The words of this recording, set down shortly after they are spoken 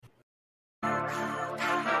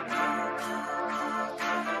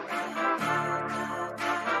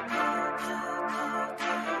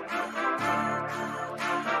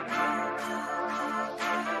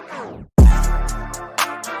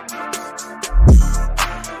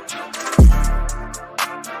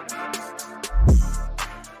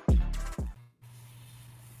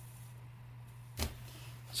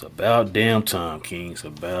It's about damn time, King. It's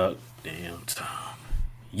about damn time.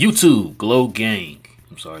 YouTube, Glow Gang.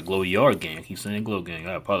 I'm sorry, Glow Yard Gang. I keep saying Glow Gang.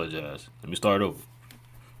 I apologize. Let me start over.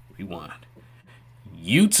 Rewind.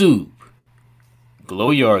 YouTube, Glow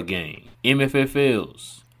Yard Gang,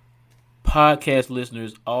 MFFLs, podcast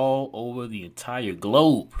listeners all over the entire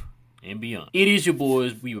globe and beyond. It is your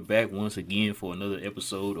boys. We are back once again for another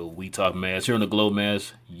episode of We Talk Mavs here on the Glow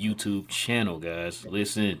Mavs YouTube channel, guys.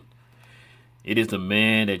 Listen. It is the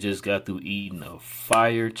man that just got through eating a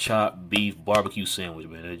fire chopped beef barbecue sandwich,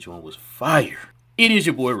 man. That joint was fire. It is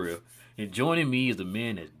your boy, Real. And joining me is the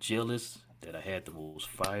man that's jealous that I had the most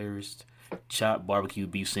firest chopped barbecue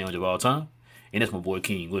beef sandwich of all time. And that's my boy,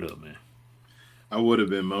 King. What up, man? I would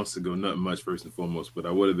have been months ago. Not much, first and foremost, but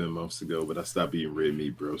I would have been months ago. But I stopped eating red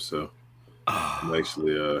meat, bro. So I'm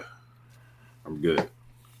actually, I'm good.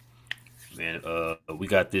 Man, we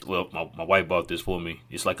got this. Well, my wife bought this for me.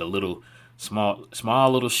 It's like a little... Small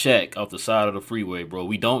little shack off the side of the freeway, bro.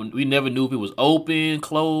 We never knew if it was open,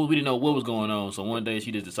 closed. We didn't know what was going on. So one day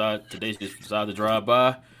she just decided to drive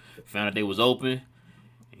by, found out they was open,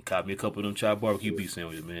 and caught me a couple of them chopped barbecue beef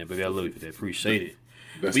sandwiches, man. Baby, I love you for that. Appreciate it.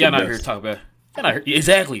 But y'all not here to talk about.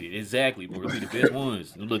 Exactly, bro. Be the best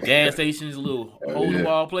ones. The little gas stations, little hole in the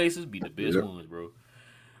wall places, be the best ones, bro.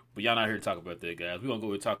 But y'all not here to talk about that, guys. We gonna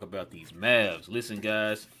go and talk about these Mavs. Listen,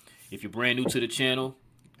 guys, if you're brand new to the channel,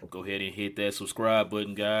 go ahead and hit that subscribe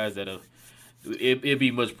button, guys. It'd be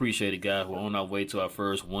much appreciated, guys. We're on our way to our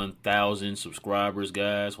first 1,000 subscribers,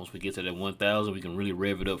 guys. Once we get to that 1,000, we can really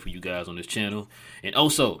rev it up for you guys on this channel. And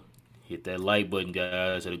also, hit that like button,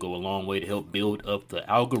 guys. That'll go a long way to help build up the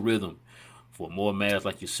algorithm for more Mavs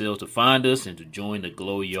like yourselves to find us and to join the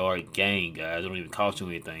Glow Yard Gang, guys. It don't even cost you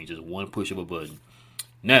anything. Just one push of a button.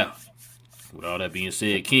 Now, with all that being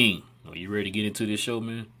said, King, are you ready to get into this show,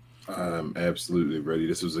 man? I'm absolutely ready.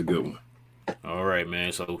 This was a good one. All right,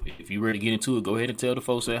 man. So if you're ready to get into it, go ahead and tell the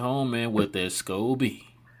folks at home, man, what that score be.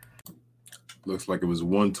 Looks like it was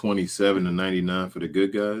 127-99 for the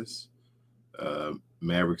good guys.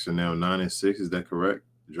 Mavericks are now 9-6. Is that correct?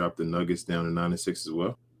 Dropped the Nuggets down to 9-6 as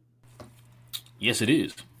well. Yes, it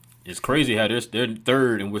is. It's crazy how they're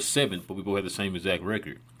third and we're seventh, but we both have the same exact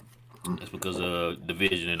record. That's because of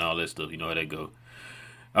division and all that stuff. You know how that go.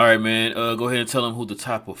 All right, man. Go ahead and tell them who the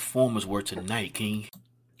top performers were tonight, King.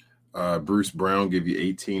 Bruce Brown gave you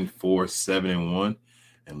 18, 4, 7, and 1.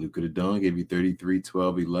 And Luka the Don gave you 33,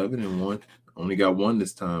 12, 11, and 1. Only got one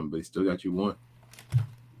this time, but he still got you one.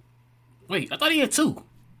 Wait, I thought he had two.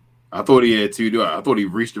 I thought he had two. I thought he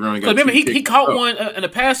reached around and got remember, two. he caught one in the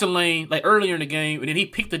passing lane like earlier in the game, and then he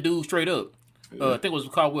picked the dude straight up. I think it was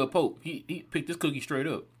Caldwell Pope. He picked this cookie straight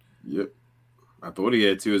up. Yep. I thought he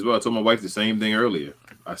had two as well. I told my wife the same thing earlier.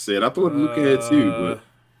 I said I thought Luka had two, but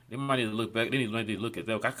they might need to look back. They need to look at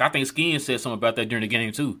that. I think Skin said something about that during the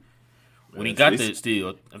game too. When he got that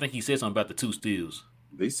steal, I think he said something about the two steals.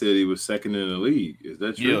 They said he was second in the league. Is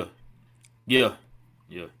that true? Yeah.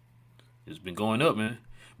 It's been going up, man.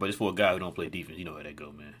 But it's for a guy who don't play defense. You know how that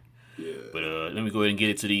go, man. Yeah. But let me go ahead and get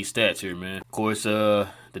into these stats here, man. Of course, the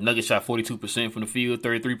Nuggets shot 42% from the field,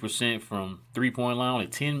 33% from three-point line, only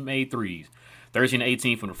 10 made threes.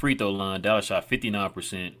 13-18 from the free throw line. Dallas shot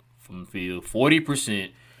 59% from the field,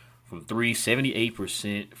 40% from three,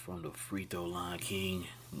 78% from the free throw line, King.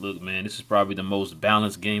 Look, man, this is probably the most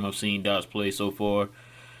balanced game I've seen Dallas play so far.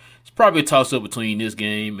 It's probably a toss-up between this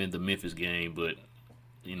game and the Memphis game, but,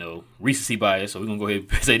 you know, recency bias, so we're going to go ahead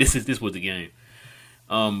and say this was the game.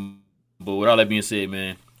 But with all that being said,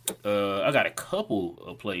 man, I got a couple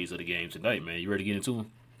of plays of the game tonight, man. You ready to get into them?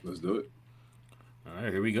 Let's do it. All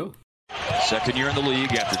right, here we go. Second year in the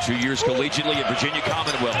league after 2 years collegiately at Virginia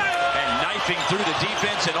Commonwealth. And knifing through the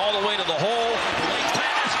defense and all the way to the hole. Late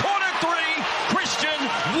pass, corner three, Christian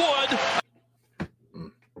Wood.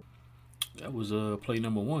 That was play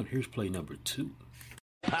number one. Here's play number two.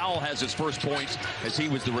 Powell has his first points as he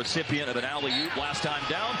was the recipient of an alley-oop last time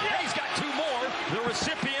down. He's got two more. The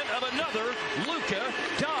recipient of another Luka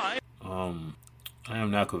dime. I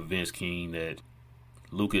am not convinced, King, that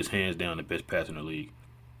Luka is hands down the best passer in the league.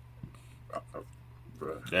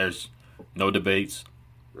 There's no debates.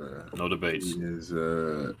 No debates. He is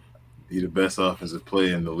the best offensive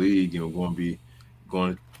player in the league. You know,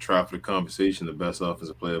 going to try for the conversation, the best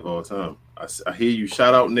offensive player of all time. I hear you.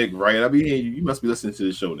 Shout out Nick Wright. I be hearing you. You must be listening to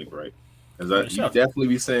the show, Nick Wright, because you definitely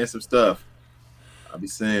be saying some stuff. I be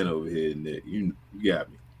saying over here, Nick. You got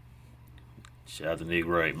me. Shout out to Nick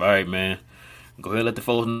Wright. All right, man. Go ahead and let the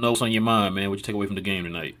folks know what's on your mind, man. What you take away from the game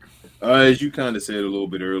tonight? As you kind of said a little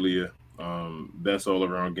bit earlier, best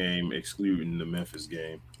all-around game, excluding the Memphis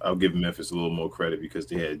game. I'll give Memphis a little more credit because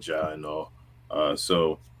they had Ja and all.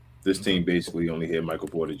 So This team basically only had Michael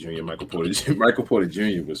Porter Jr. Michael Porter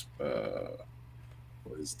Jr. was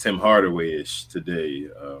Tim Hardaway-ish today,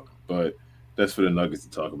 but that's for the Nuggets to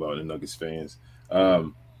talk about and Nuggets fans.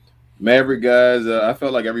 Maverick guys, I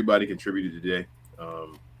felt like everybody contributed today,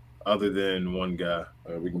 other than one guy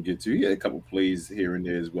we can get to. He had a couple plays here and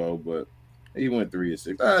there as well, but he went 3 of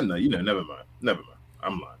 6. No, never mind.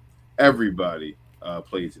 I'm lying. Everybody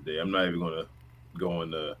played today. I'm not even going to go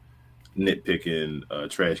on the nitpicking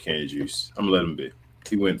trash can juice. I'm going to let him be.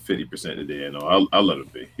 He went 50% today, and I'll let him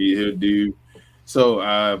be. He'll do. So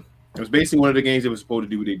it was basically one of the games they were supposed to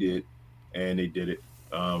do what they did, and they did it.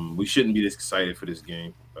 We shouldn't be this excited for this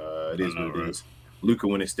game. It is what it is. Luka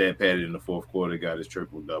went and stat padded in the fourth quarter, got his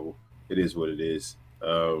triple-double. It is what it is.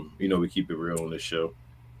 We keep it real on this show.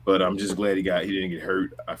 But I'm just glad he didn't get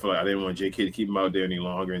hurt. I feel like I didn't want JK to keep him out there any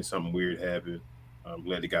longer and something weird happened. I'm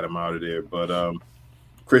glad they got him out of there. But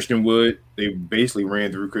Christian Wood, they basically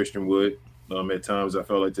ran through Christian Wood at times, I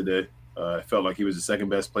felt like today. I felt like he was the second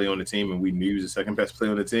best player on the team, and we knew he was the second best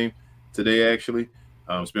player on the team today, actually.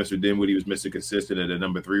 Spencer Dinwiddie was Mr. Consistent at the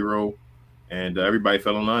number 3 role, and everybody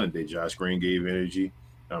fell in line today. Josh Green gave energy.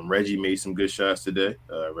 Reggie made some good shots today.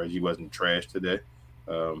 Reggie wasn't trash today.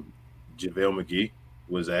 JaVale McGee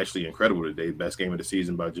was actually incredible today. Best game of the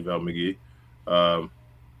season by JaVale McGee.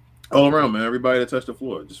 All around, man, everybody that touched the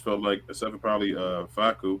floor. Just felt like, except for probably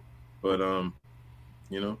Facu, but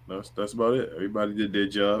that's about it. Everybody did their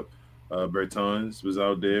job. Bertans was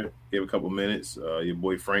out there, gave a couple minutes. Your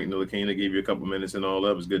boy Frank Ntilikina gave you a couple minutes and all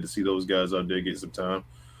that. It was good to see those guys out there get some time.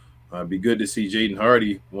 It'd be good to see Jaden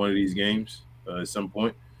Hardy one of these games at some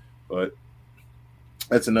point, but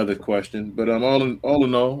that's another question. But all in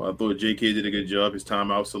all, I thought JK did a good job. His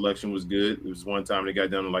timeout selection was good. It was one time they got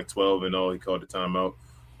down to like 12 and all. He called the timeout.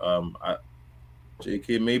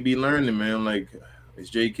 JK may be learning, man. Like, it's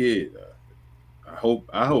JK. I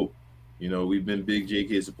hope. We've been big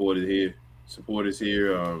JK supporters here.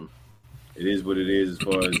 It is what it is as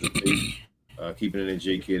far as the keeping it in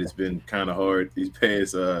JK. It's been kind of hard these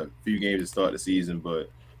past few games to start the season, but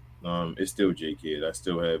it's still JK. I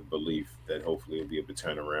still have belief that hopefully he'll be able to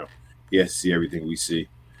turn around. He has to see everything we see.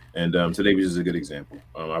 And today was just a good example.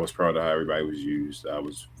 I was proud of how everybody was used. I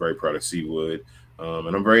was very proud of Seawood.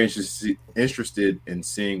 And I'm very interested in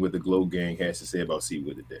seeing what the Glow Gang has to say about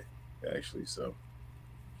Seawood today, actually. So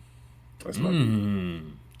that's my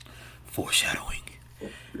foreshadowing.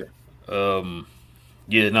 Yeah.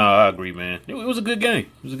 I agree, man. It was a good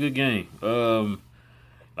game.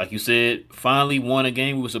 Like you said, finally won a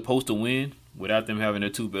game we were supposed to win without them having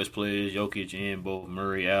their 2 best players, Jokic and both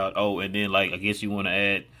Murray out. Oh, and then I guess you want to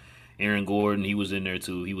add Aaron Gordon. He was in there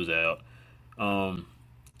too. He was out. Of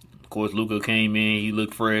course, Luka came in. He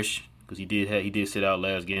looked fresh because he did sit out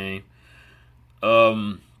last game.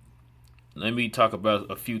 Let me talk about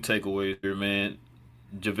a few takeaways here, man.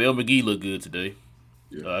 JaVale McGee looked good today.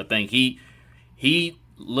 Yeah. I think he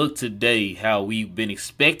looked today how we've been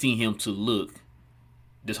expecting him to look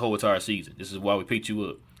this whole entire season. This is why we picked you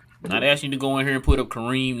up. Not asking you to go in here and put up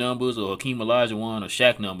Kareem numbers or Hakeem Olajuwon or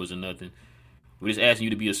Shaq numbers or nothing. We're just asking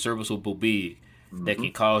you to be a serviceable big that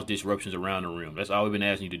can cause disruptions around the rim. That's all we've been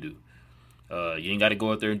asking you to do. You ain't got to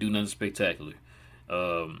go out there and do nothing spectacular.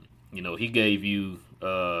 He gave you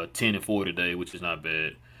 10 and 4 today, which is not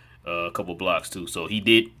bad. A couple blocks too. So he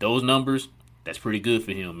did those numbers. That's pretty good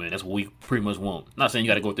for him, man. That's what we pretty much want. Not saying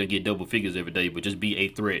you got to go out there and get double figures every day, but just be a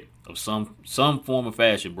threat of some form of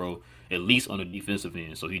fashion, bro. At least on the defensive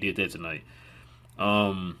end. So he did that tonight.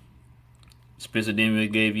 Spencer Dinwiddie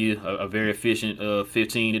gave you a very efficient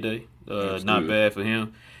 15 today. Not bad for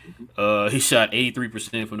him. He shot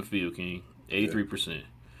 83% from the field, King. 83%.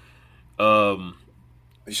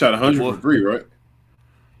 He shot 100 from 3, right?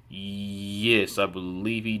 Yes, I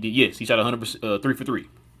believe he did. Yes, he shot 100%, 3 for 3.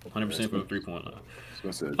 100% from the 3-point line.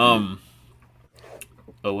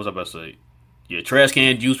 What was I about to say? Yeah, trash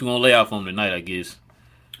can juice. We're gonna lay out for him tonight, I guess.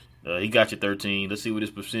 He got you 13. Let's see what his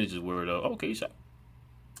percentages were, though. Okay, he shot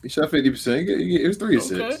 50%. It was 3 of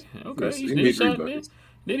 6. Okay. Then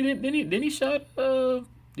he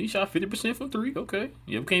shot 50% from 3. Okay.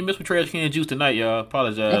 Yeah, we can't mess with trash can juice tonight, y'all.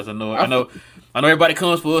 Apologize. I know everybody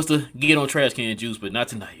comes for us to get on trash can juice, but not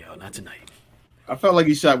tonight, y'all. Not tonight. I felt like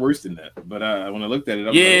he shot worse than that, but when I looked at it,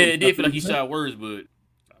 it did feel like he shot worse, but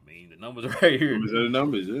I mean the numbers are right here. Numbers are the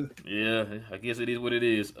numbers, yeah. Yeah, I guess it is what it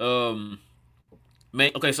is.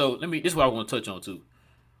 Man, okay, so this is what I want to touch on too.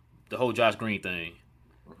 The whole Josh Green thing.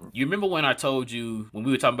 You remember when I told you when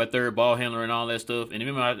we were talking about third ball handler and all that stuff? And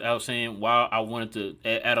remember I was saying why I wanted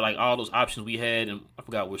to out of like all those options we had, and I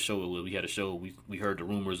forgot what show it was. We had a show. We heard the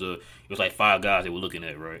rumors of it was like 5 guys they were looking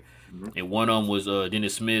at, right? Mm-hmm. And one of them was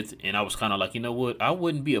Dennis Smith, and I was kind of like, you know what? I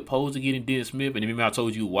wouldn't be opposed to getting Dennis Smith. And remember I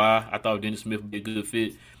told you why I thought Dennis Smith would be a good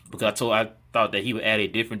fit, because I thought that he would add a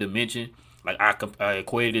different dimension. Like I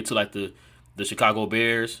equated it to like the Chicago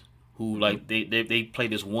Bears, who like they play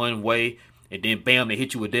this one way. And then, bam, they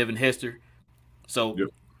hit you with Devin Hester. So,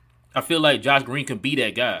 I feel like Josh Green can be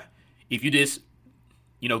that guy. If you just,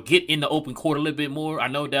 get in the open court a little bit more. I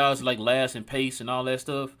know Dallas is like last in pace and all that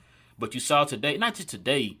stuff. But you saw today, not just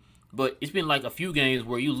today, but it's been like a few games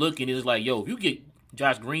where you look and it's like, yo, if you get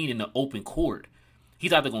Josh Green in the open court,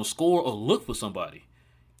 he's either going to score or look for somebody.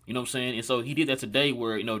 You know what I'm saying? And so he did that today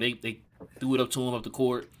where, they threw it up to him up the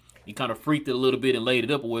court. He kind of freaked it a little bit and laid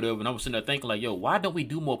it up or whatever. And I was sitting there thinking like, yo, why don't we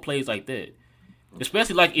do more plays like that?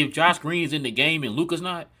 Especially like if Josh Green's in the game and Luka's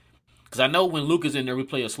not. Because I know when Luka's in there, we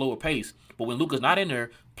play a slower pace. But when Luka's not in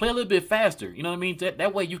there, play a little bit faster. You know what I mean?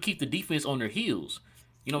 That way you keep the defense on their heels.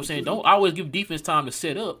 You know what I'm saying? Don't always give defense time to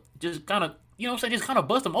set up. Just kind of, just kind of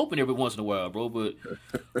bust them open every once in a while, bro. But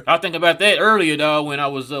I was thinking about that earlier, dog, when I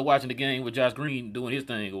was watching the game with Josh Green doing his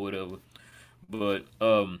thing or whatever. But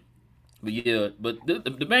yeah. But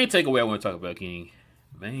the main takeaway I want to talk about, King.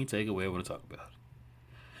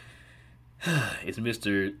 It's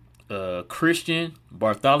Mr. Christian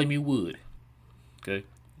Bartholomew Wood. Okay,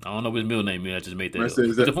 I don't know what his middle name is. I just made that up.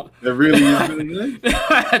 Is that really his middle name?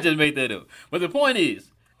 I just made that up. But the point is,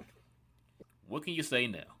 what can you say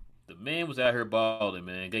now? The man was out here balling,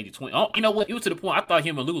 man. Gave you 20. Oh, you know what? It was to the point I thought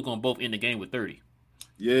him and Luke were gonna both end the game with 30.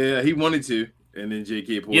 Yeah, he wanted to, and then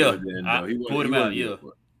JK pulled him out. He pulled him out.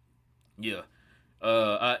 Yeah.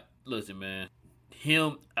 Listen, man.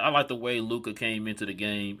 I like the way Luka came into the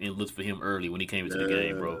game and looked for him early when he came into the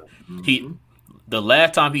game, bro. The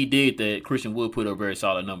last time he did that, Christian Wood put up very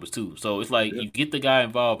solid numbers too. So it's like you get the guy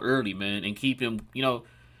involved early, man, and keep him.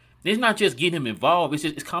 It's not just getting him involved.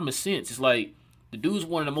 It's common sense. It's like the dude's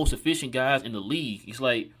one of the most efficient guys in the league. It's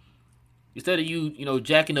like instead of you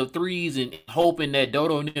jacking up threes and hoping that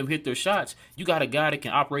Dodo and them hit their shots, you got a guy that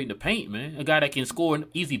can operate in the paint, man. A guy that can score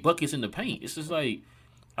easy buckets in the paint. It's just like.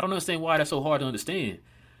 I don't understand why that's so hard to understand.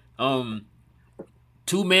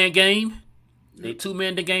 2-man game. They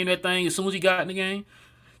 2-man the game that thing as soon as he got in the game.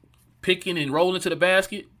 Picking and rolling to the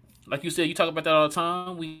basket. Like you said, you talk about that all the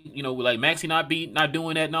time. Like Maxey not doing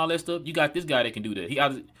that and all that stuff. You got this guy that can do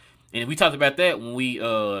that. And we talked about that when we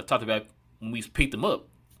picked him up.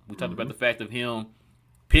 We talked about the fact of him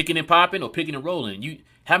picking and popping or picking and rolling.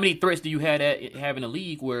 How many threats do you have in a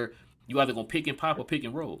league where you either gonna pick and pop or pick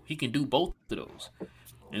and roll? He can do both of those.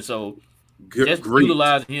 And so, just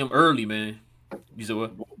utilize him early, man. You said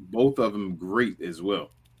what? Both of them great as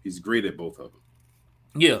well. He's great at both of them.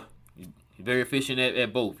 Yeah, very efficient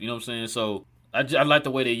at both. You know what I'm saying? So I like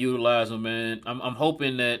the way they utilize him, man. I'm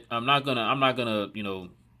hoping that I'm not gonna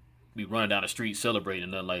be running down the street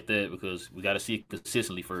celebrating nothing like that, because we got to see it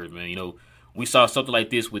consistently first, man. We saw something like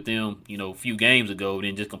this with them, a few games ago,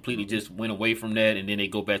 then just completely just went away from that, and then they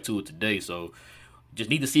go back to it today. So. Just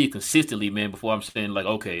need to see it consistently, man, before I'm saying like,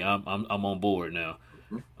 okay, I'm on board now.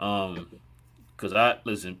 Because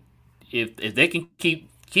listen, if they can keep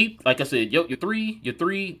like I said, your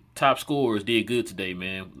three top scorers did good today,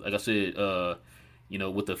 man. Like I said,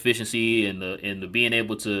 with the efficiency and the being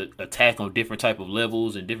able to attack on different type of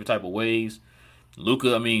levels and different type of ways.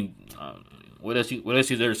 Luka, I mean, what else you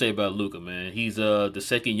there to say about Luka, man? He's the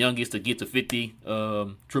second youngest to get to 50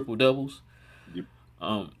 triple doubles. Yep.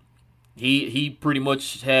 He pretty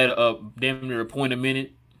much had damn near a point a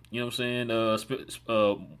minute. You know what I'm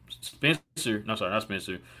saying? Spencer. No, sorry, not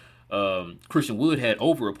Spencer. Christian Wood had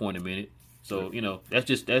over a point a minute. So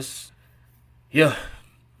that's yeah.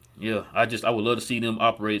 I would love to see them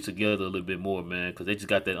operate together a little bit more, man, because they just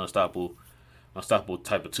got that unstoppable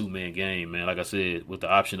type of 2-man game, man. Like I said, with the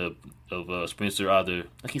option of Spencer I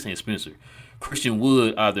keep saying Spencer, Christian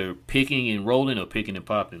Wood either picking and rolling or picking and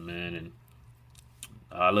popping, man, and.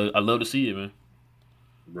 I love to see it, man.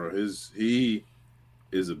 Bro, he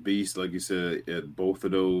is a beast, like you said, at both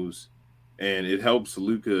of those, and it helps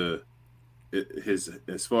Luka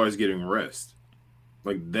as far as getting rest.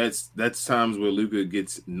 Like that's times where Luka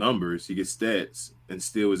gets numbers, he gets stats, and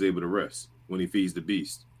still is able to rest when he feeds the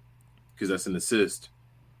beast, because that's an assist,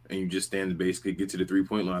 and you just stand and basically get to the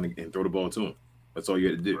 3-point line and throw the ball to him. That's all you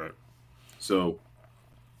had to do. Right. So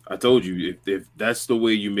I told you, if that's the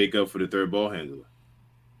way you make up for the third ball handler.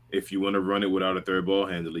 If you want to run it without a third ball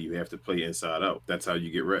handler, you have to play inside out. That's how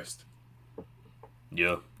you get rest.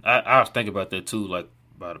 Yeah, I was thinking about that too. Like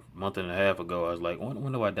about a month and a half ago. I was like, I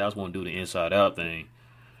wonder why Dallas won't do the inside out thing.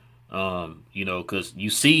 Because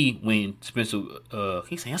you see when Spencer,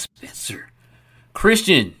 he's saying Spencer,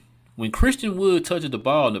 Christian, when Christian Wood touches the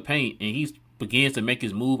ball in the paint and he begins to make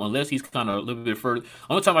his move, unless he's kind of a little bit further.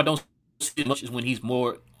 Only time I don't see it much is when he's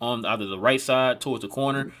more on either the right side towards the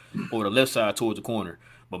corner or the left side towards the corner.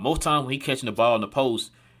 But most times when he's catching the ball in the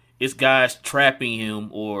post, it's guys trapping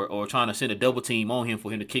him or trying to send a double team on him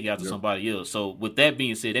for him to kick out to somebody else. So with that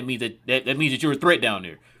being said, that means that means that you're a threat down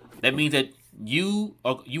there. That means that you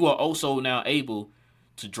are also now able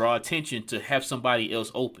to draw attention to have somebody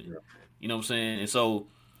else open. Yeah. You know what I'm saying? And so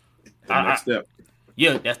the next step.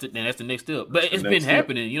 Yeah, that's the next step. But it's been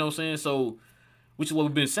happening, you know what I'm saying? So which is what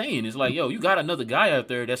we've been saying. It's like, yo, you got another guy out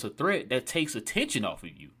there that's a threat that takes attention off of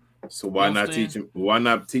you. So why not teach him? Why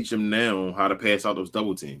not teach him now how to pass out those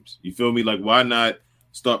double teams? You feel me? Like, why not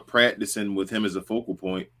start practicing with him as a focal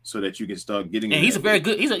point so that you can start getting? And he's a very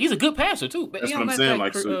good. He's a good passer too. But that's what I'm saying.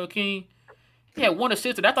 Like King, he had one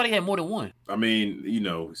assist. I thought he had more than one. I mean,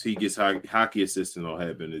 he gets hockey assist and all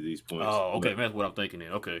happen at these points. Oh, okay, that's what I'm thinking.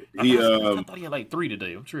 Then okay, I thought he had like 3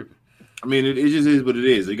 today. I'm tripping. I mean, it just is what it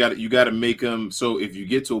is. You got to make him. So if you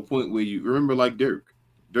get to a point where you remember, like Dirk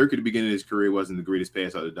at the beginning of his career wasn't the greatest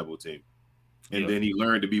pass out of the double team. And then he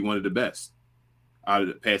learned to be one of the best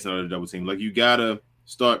passing out of the double team. Like, you got to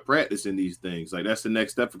start practicing these things. Like, that's the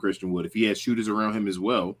next step for Christian Wood. If he has shooters around him as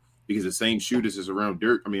well, because the same shooters is around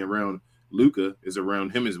around Luka is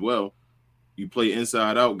around him as well. You play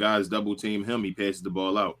inside out, guys double team him, he passes the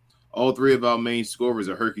ball out. All 3 of our main scorers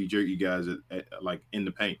are herky-jerky guys like in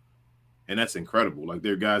the paint. And that's incredible. Like,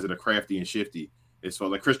 they're guys that are crafty and shifty. It's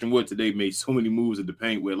like Christian Wood today made so many moves at the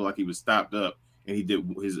paint where like he was stopped up. And he did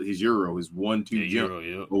his 1-2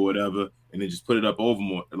 jump or whatever, and then just put it up over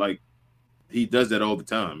more. Like, he does that all the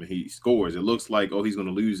time, and he scores. It looks like, he's going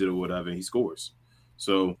to lose it or whatever, and he scores.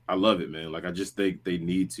 So I love it, man. Like, I just think they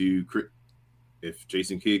need to. If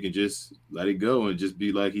Jason Kidd can just let it go and just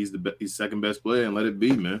be like he's second best player and let it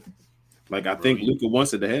be, man. Like, I think Luka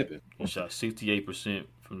wants it to happen. He shot 68%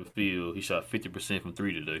 from the field. He shot 50% from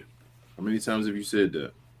 3 today. How many times have you said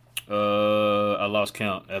that? I lost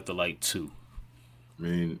count after like 2. I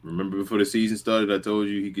mean, remember before the season started, I told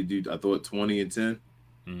you he could do, I thought, 20 and 10.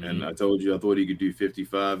 Mm-hmm. And I told you I thought he could do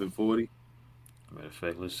 55 and 40. Matter of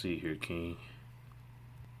fact, let's see here, King.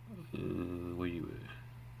 Where you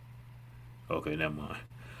at? Okay, never mind.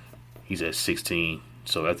 He's at 16.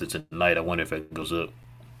 So after tonight, I wonder if that goes up.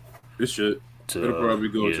 It should. It'll probably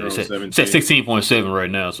go to 17. It's at 16.7 right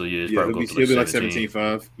now, so yeah, it's probably it'll be like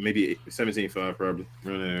 17.5, maybe 17.5 probably.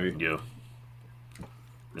 Around that area. Yeah.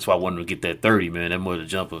 That's why I wanted to get that 30, man. That more the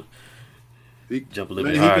jumper. Jump a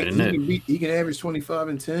little bit higher than that. He can average 25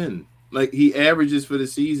 and 10. Like, he averages for the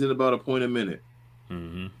season about a point a minute.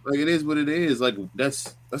 Mm-hmm. Like, it is what it is. Like,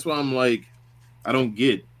 that's why I'm like, I don't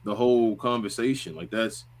get the whole conversation. Like,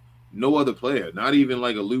 that's no other player, not even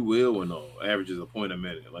like a Lou Will and all, averages a point a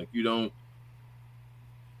minute. Like, you don't.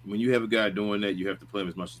 When you have a guy doing that, you have to play him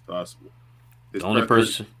as much as possible. The only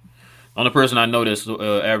person I know that's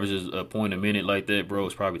averages a point a minute like that, bro,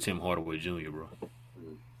 is probably Tim Hardaway Jr., bro.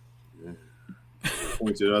 Yeah.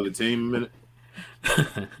 Point to the other team a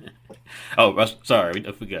minute. Oh, sorry,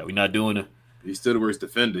 I forgot. We're not doing it. He's still the worst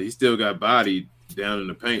defender. He still got bodied down in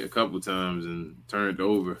the paint a couple times and turned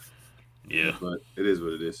over. Yeah. But it is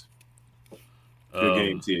what it is. Good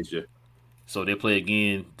game, THJ. So they play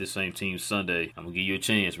again, the same team Sunday. I'm gonna give you a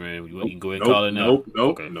chance, man. You can go ahead and call it now.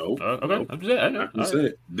 Okay. I'm just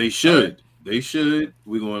saying. They should. Right. They should.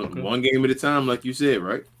 We're going one game at a time, like you said,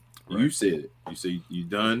 right? You said it. You say you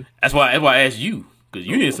done. That's why I asked you, because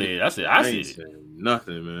you didn't say it. I said it.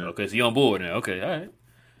 Nothing, man. Okay, so you on board now. Okay, all right.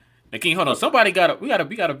 Now, King, hold on. Somebody gotta be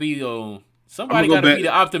somebody gotta be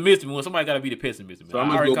the optimistic one. Somebody gotta be the pessimistic one. So I'm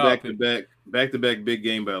gonna go back to back big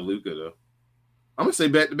game by Luka though. I'm going to say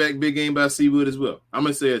back-to-back big game by Seawood as well. I'm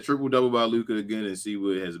going to say a triple-double by Luka again, and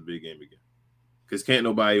Seawood has a big game again. Because can't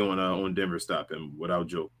nobody on Denver stop him without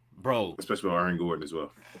Joe. Bro. Especially with Aaron Gordon as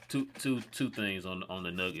well. Two things on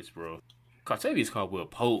the Nuggets, bro. Cartavius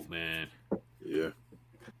Caldwell-Pope, man. Yeah.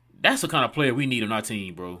 That's the kind of player we need on our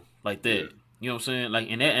team, bro. Like that. Yeah. You know what I'm saying?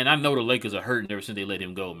 Like, and I know the Lakers are hurting ever since they let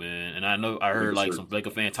him go, man. And I heard like some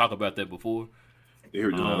Laker fans talk about that before. They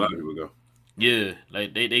heard a lot of people go. Yeah,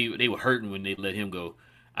 like they were hurting when they let him go.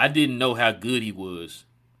 I didn't know how good he was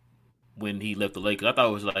when he left the Lakers. I thought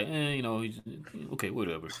it was like, he's okay,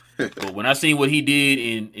 whatever. But when I seen what he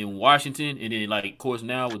did in Washington, and then like, of course,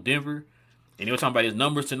 now with Denver, and they were talking about his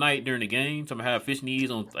numbers tonight during the game, talking about how efficient he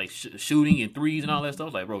is on like shooting and threes and all that stuff. I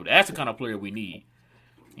was like, bro, that's the kind of player we need.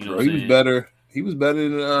 You know, he was better. He was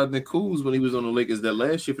better than Kuz when he was on the Lakers that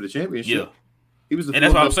last year for the championship. He was the and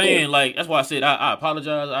that's what I'm best saying. player. Like that's why I said I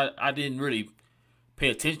apologize. I didn't really pay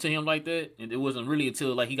attention to him like that, and it wasn't really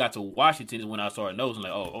until like he got to Washington when I started noticing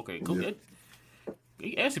like, oh, okay, cool. Yeah.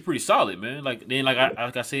 He actually pretty solid, man. Like then, like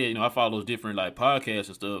I said, I follow those different like podcasts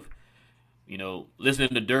and stuff. Listening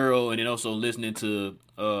to Duro and then also listening to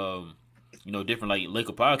different like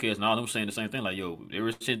Laker podcasts and all them saying the same thing. Like, yo,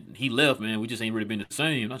 ever since he left, man, we just ain't really been the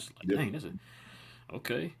same. And I was like, dang, that's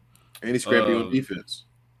okay. And he's scrappy on defense.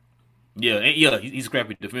 Yeah, he's a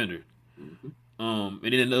scrappy defender. Mm-hmm. And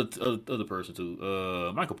then another other person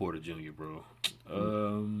too, Michael Porter Jr., bro.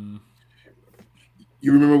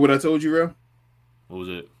 You remember what I told you, Ralph? What was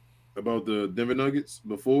it? About the Denver Nuggets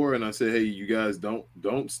before, and I said, hey, you guys don't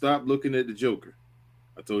stop looking at the Joker.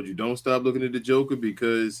 I told you don't stop looking at the Joker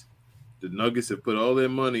because the Nuggets have put all their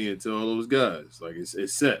money into all those guys. Like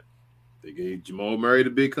it's set. They gave Jamal Murray the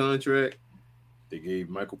big contract. They gave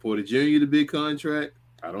Michael Porter Jr. the big contract.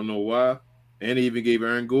 I don't know why. And they even gave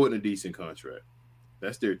Aaron Gordon a decent contract.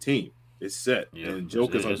 That's their team. It's set. Yeah, and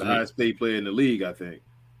Joker's like the highest paid player in the league, I think.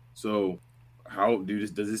 So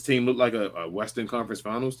does this team look like a Western Conference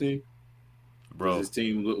Finals team? Bro, Does this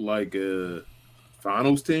team look like a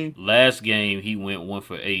Finals team? Last game he went 1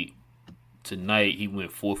 for 8. Tonight he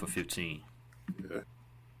went 4 for 15. Yeah.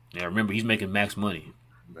 Now remember he's making max money.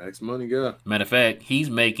 Max money guy. Matter of fact, he's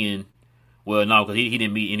making no, because he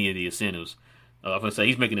didn't meet any of the incentives. I'm gonna say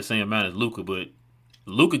he's making the same amount as Luka, but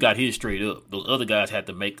Luka got his straight up. Those other guys had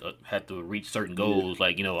to reach certain goals,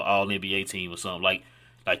 like all NBA team or something, like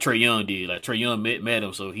Trae Young did. Like Trae Young met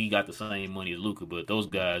him, so he got the same money as Luka. But those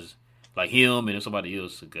guys, like him and somebody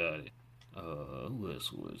else, got it. Who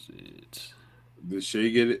else was it? Did Shea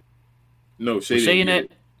get it? No, Shea was didn't get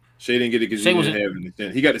it. Shea didn't get it because he didn't have an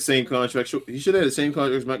incentive. He got the same contract. He should have had the same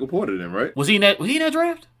contract as Michael Porter then, right? Was he in that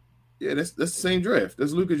draft? Yeah, that's the same draft.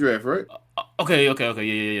 That's Luka's draft, right? Okay.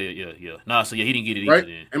 Yeah. Nah, so yeah, he didn't get it right? either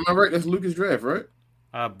then. Am I right? That's Luka's draft, right?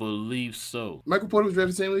 I believe so. Michael Porter was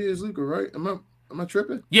drafted the same year as Luka, right? Am I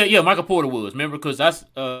tripping? Yeah. Michael Porter was. Remember, because that's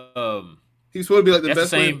he's supposed to be like the best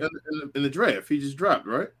player in the draft. He just dropped,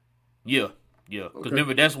 right? Yeah. Because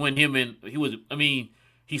remember, that's when him and he was. I mean,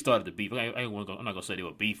 he started to beef. I'm not gonna say they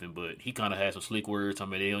were beefing, but he kind of had some slick words. I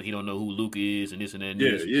mean, he don't know who Luka is and this and that. And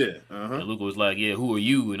Yeah. And Luka was like, "Yeah, who are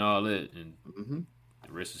you?" and all that, and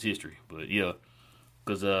the rest is history. But yeah,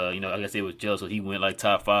 because I guess they was jealous. So he went like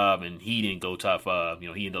top 5, and he didn't go top 5. He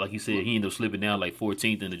ended, like you said, he ended up slipping down like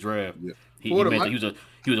 14th in the draft. Yeah. He was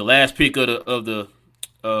the last pick of the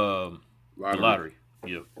lottery.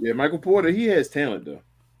 Yeah. Yeah, Michael Porter, he has talent though.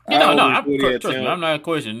 Trust me, I'm not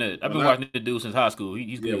questioning that. I've been watching this dude since high school.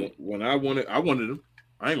 He's good. Yeah, when I wanted him.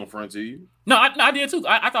 I ain't gonna front to you. No, I did too.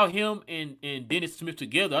 I thought him and Dennis Smith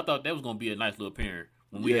together. I thought that was gonna be a nice little pairing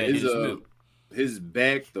when we had Dennis Smith. His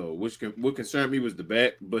back though, what concerned me was the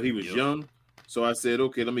back, but he was young, so I said,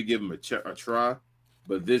 okay, let me give him a try.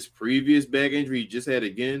 But this previous back injury he just had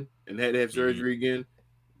again and had to have surgery again.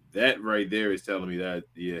 That right there is telling me that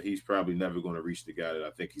he's probably never going to reach the guy that I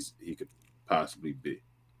think he could possibly be.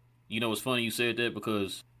 It's funny you said that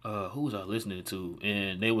because who was I listening to?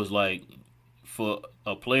 And they was like, for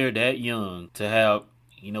a player that young to have,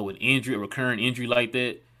 an injury, a recurrent injury like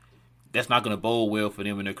that, that's not going to bode well for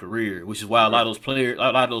them in their career, which is why a lot of those players,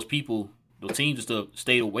 a lot of those people, those teams and stuff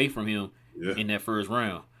stayed away from him in that first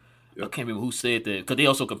round. Yep. I can't remember who said that because they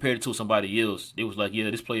also compared it to somebody else. It was like,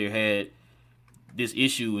 this player had this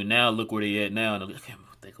issue, and now look where they at now. And I can't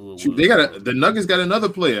think who it was. The Nuggets got another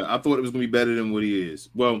player. I thought it was going to be better than what he is.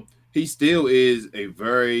 Well, he still is a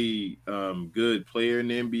very good player in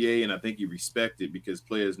the NBA, and I think he respected because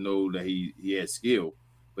players know that he has skill.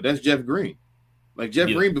 But that's Jeff Green. Like Jeff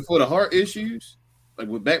Green before the heart issues, like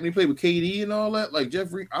back when he played with KD and all that. Like Jeff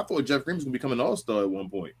Green, I thought Jeff Green was going to become an all-star at one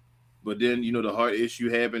point. But then, the heart issue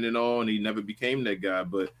happened and all, and he never became that guy.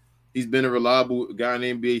 But he's been a reliable guy in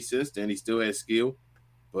the NBA since then. He still has skill,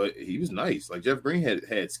 but he was nice. Like Jeff Green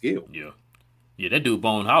had skill. Yeah, that dude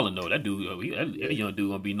Bone Holland though. That dude, that young dude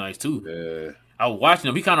gonna be nice too. Yeah. I was watching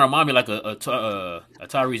him. He kind of remind me like a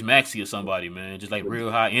Tyrese Maxey or somebody, man. Just like real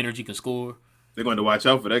high energy, can score. They're going to watch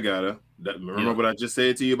out for that guy though. Remember what I just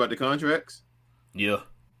said to you about the contracts? Yeah.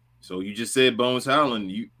 So you just said Bones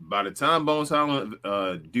Holland. By the time Bones Holland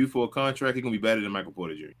due for a contract, he's gonna be better than Michael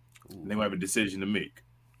Porter Jr. They might have a decision to make.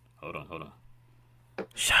 Hold on.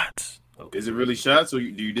 Shots. Okay. Is it really shots, or do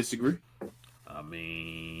you disagree? I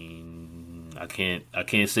mean, I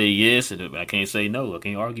can't say yes, and I can't say no. I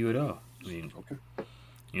can't argue at all. I mean, okay.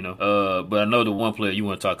 But I know the one player you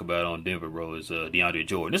want to talk about on Denver, bro, is DeAndre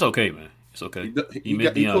Jordan. It's okay, man. It's okay. He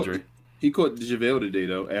missed DeAndre. He caught JaVale today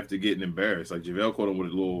though after getting embarrassed. Like JaVale caught him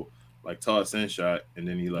with a little like toss in shot, and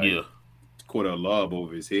then he caught a lob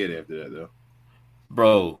over his head after that though.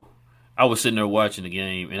 Bro, I was sitting there watching the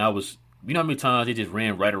game, and I was, you know how many times they just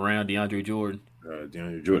ran right around DeAndre Jordan?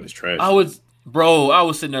 DeAndre Jordan is trash. I was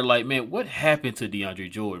sitting there like, man, what happened to DeAndre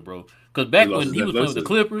Jordan, bro? Because back when he was playing with the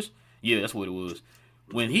Clippers, yeah, that's what it was.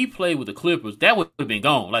 When he played with the Clippers, that would have been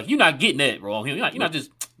gone. Like, you're not getting that, bro. You're not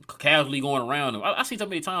just casually going around him. I see so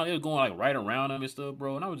many times they was going like right around him and stuff,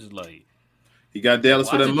 bro, and I was just like, he got Dallas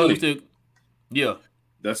for that money. Yeah.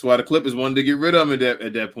 That's why the Clippers wanted to get rid of him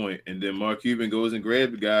at that point. And then Mark Cuban goes and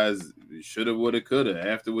grabs the guys. Shoulda, woulda, coulda.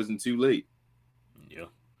 After it wasn't too late. Yeah,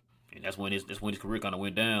 and that's when his career kind of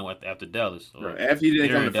went down after Dallas. Right. After he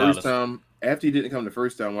didn't come the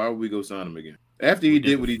first time, why would we go sign him again? After he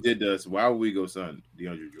did what he did to us, why would we go sign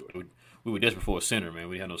DeAndre Jordan? We were desperate for a center, man.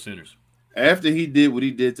 We had no centers. After he did what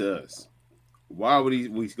he did to us, why would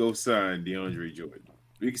we go sign DeAndre Jordan?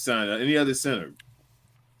 We could sign any other center.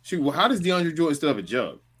 Shoot, well, how does DeAndre Jordan still have a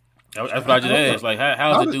job? That's what I just asked. Like,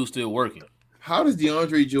 how's the dude still working? How does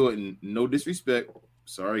DeAndre Jordan, no disrespect,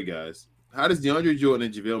 sorry guys, how does DeAndre Jordan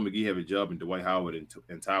and JaVale McGee have a job in Dwight Howard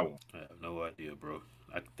in Taiwan? I have no idea, bro.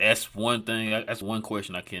 That's one thing. That's one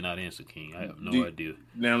question I cannot answer, King. I have no idea.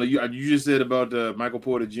 Now, you just said about Michael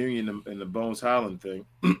Porter Jr. and the Bones Highland thing.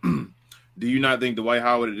 Do you not think Dwight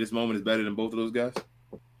Howard at this moment is better than both of those guys?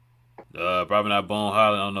 Probably not Bone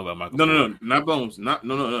Highland. I don't know about Michael. No, not Bones.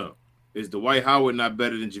 No. Is Dwight Howard not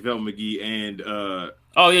better than JaVale McGee and?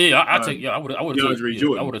 I would have DeAndre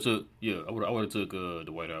Jordan. I would have took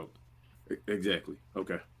Dwight Howard. Exactly.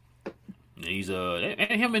 Okay. He's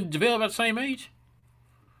and him and JaVale about the same age.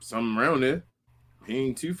 Something around there. He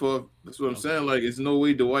ain't too far. That's what I'm saying. Like, it's no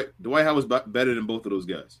way Dwight Howard's better than both of those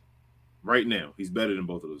guys. Right now, he's better than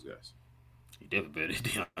both of those guys. He definitely better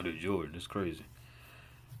than DeAndre Jordan. That's crazy.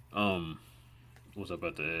 What's I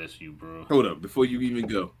about to ask you, bro? Hold up, before you even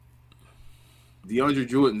go. DeAndre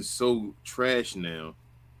Jordan's so trash now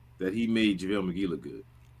that he made JaVale McGee look good.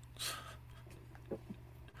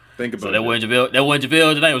 Think about that. That wasn't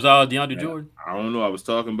JaVale tonight. It was all DeAndre Jordan. I don't know. I was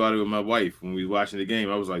talking about it with my wife when we were watching the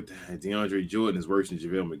game. I was like, DeAndre Jordan is worse than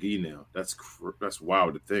JaVale McGee now. That's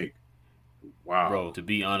wild to think. Wow. Bro, to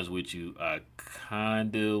be honest with you, I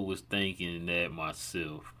kind of was thinking that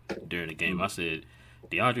myself during the game. I said,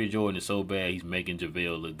 DeAndre Jordan is so bad, he's making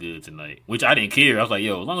JaVale look good tonight. Which I didn't care. I was like,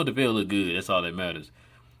 yo, as long as JaVale look good, that's all that matters.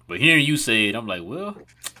 But hearing you say it, I'm like, well,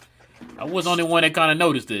 I was the only one that kind of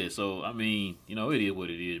noticed it. So, I mean, it is what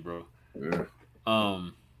it is, bro. Yeah.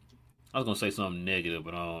 I was going to say something negative,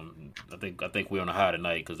 but I think we're on a high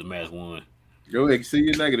tonight because the Mavs won. Go ahead. See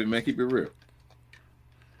you're negative, man. Keep it real.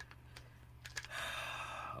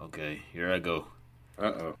 Okay, here I go.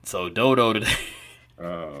 Uh-oh. So, Dodo today.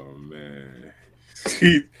 Oh, man.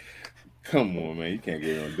 Come on, man. You can't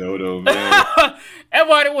get on Dodo, man. That's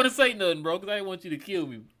why I didn't want to say nothing, bro, because I didn't want you to kill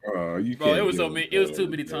me. You bro, can't. It was too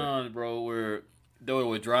many times, bro, where Dodo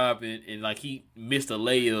was driving and like he missed a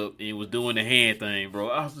layup and was doing the hand thing, bro.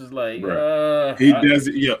 I was just like, he does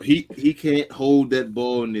it. Yeah, he can't hold that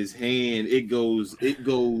ball in his hand. It goes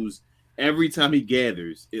every time he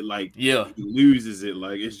gathers. He loses it.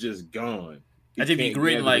 Like it's just gone. I just be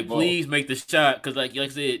gritting like, please make the shot, because like I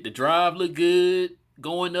said, the drive look good.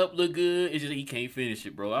 Going up look good. It's just he can't finish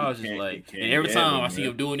it, bro. I was just like, and every time I see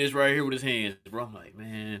him doing this right here with his hands, bro, I'm like,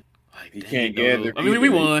 man, like he can't gather. I mean, we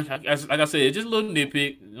won. Like I said, it's just a little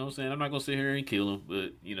nitpick. You know what I'm saying? I'm not gonna sit here and kill him,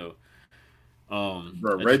 but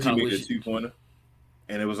bro, Reggie made a 2-pointer,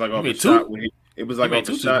 and it was like off a shot. It was like off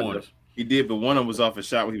a shot. He did, but one of them was off a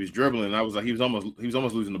shot when he was dribbling. And I was like, he was almost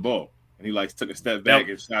losing the ball, and he like took a step back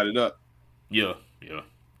and shot it up. Yeah.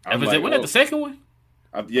 Was that the second one?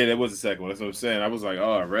 Yeah, that was the second one. That's what I'm saying. I was like,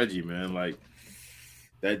 oh, Reggie, man, like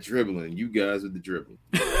that dribbling. You guys with the dribbling.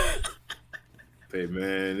 Hey,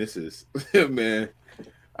 man, this is man.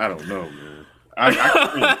 I don't know, man.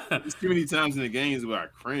 I there's too many times in the games where I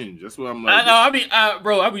cringe. That's what I'm like. I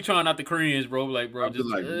know. I be trying not to cringe, bro. Like, bro, just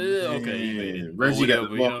like, okay. Reggie got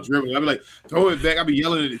the ball dribbling. I be like, throw it back. I be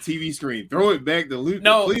yelling at the TV screen. Throw it back to Luke,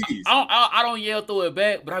 please. I don't yell throw it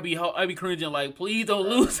back, but I be cringing like, please don't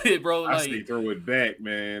lose it, bro. I say throw it back,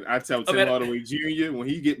 man. I tell Tim Hardaway Jr. when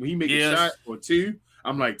he make a shot or two,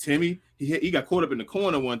 I'm like, Timmy, he got caught up in the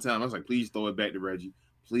corner one time. I was like, please throw it back to Reggie.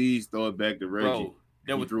 Please throw it back to Reggie.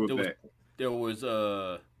 Bro, threw it back. There was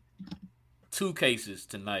 2 cases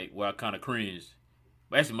tonight where I kind of cringed.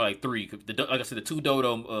 Actually, like 3. Like I said, the 2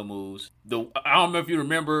 Dodo moves. I don't remember if you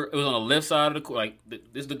remember. It was on the left side of the court. Like this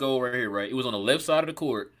is the goal right here, right? It was on the left side of the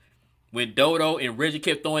court when Dodo and Reggie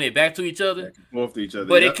kept throwing it back to each other. Both to each other.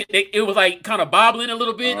 But it was like kind of bobbling a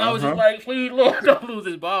little bit. I was just like, please, Lord, don't lose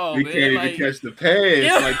this ball. We can't even catch the pass.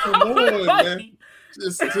 Yeah. Like, come on, man.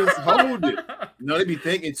 Just hold it. No, they be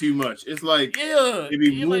thinking too much. It's like they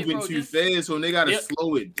be moving too fast, so they gotta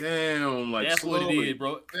slow it down. Like that's what it is,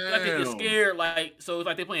 bro. Like they get scared, like so it's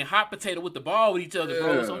like they're playing hot potato with the ball with each other,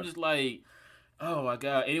 bro. So I'm just like, oh my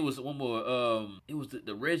god. And it was one more. It was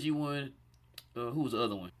the Reggie one. Who was the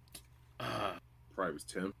other one? Probably was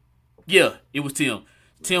Tim. Yeah, it was Tim.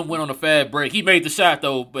 Tim went on a fast break. He made the shot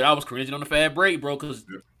though, but I was cringing on the fast break, bro, because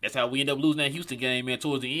that's how we ended up losing that Houston game, man.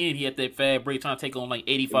 Towards the end, he had that fast break trying to take on like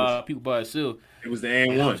 85 people by himself. It was the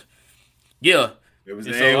and one. Yeah. It was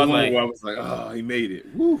the and one where I was like, oh, he made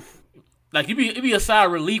it. Woo. Like, it'd be a sigh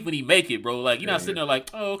of relief when he make it, bro. Like, you're not sitting there like,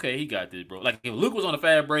 oh, okay, he got this, bro. Like, if Luke was on a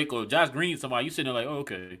fast break or Josh Green somebody, you sitting there like, oh,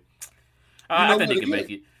 okay. I think they can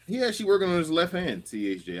make it. He actually working on his left hand,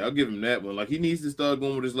 THJ. I'll give him that one. Like, he needs to start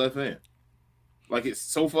going with his left hand. Like, it's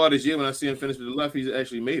so far this year when I see him finish with the left, he's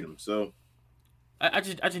actually made him. So I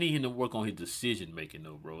just need him to work on his decision making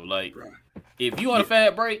though, bro. Like, if you on a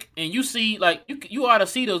fast break and you see like you ought to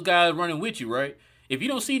see those guys running with you, right? If you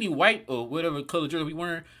don't see any white or whatever color jersey we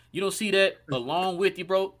wearing, you don't see that along with you,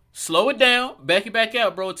 bro. Slow it down, back it back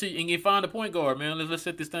out, bro, and get find a point guard, man. Let's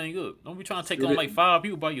set this thing up. Don't be trying to take on like 5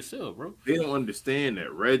 people by yourself, bro. They don't understand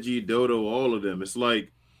that. Reggie, Dodo, all of them. It's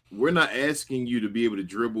like we're not asking you to be able to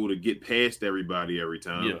dribble to get past everybody every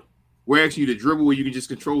time. Yeah. We're asking you to dribble where you can just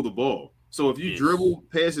control the ball. So if you dribble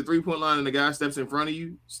past the 3-point line and the guy steps in front of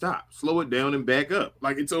you, stop, slow it down, and back up.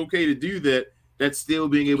 Like, it's okay to do that. That's still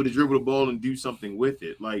being able to dribble the ball and do something with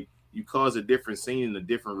it. Like, you cause a different scene and a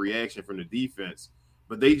different reaction from the defense.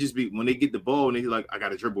 But they just be, when they get the ball and they're like, I got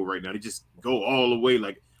to dribble right now. They just go all the way.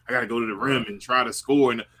 Like, I got to go to the rim and try to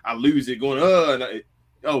score. And I lose it going, oh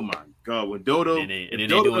my God. When Dodo, if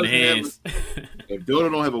Dodo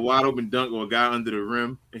don't have a wide open dunk or a guy under the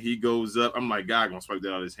rim and he goes up, I'm like, God, going to swipe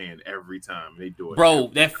that out of his hand every time. They do it.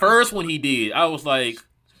 Bro, that first one he did, I was like,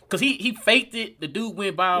 because he faked it. The dude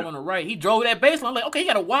went by on the right. He drove that baseline. I'm like, okay, he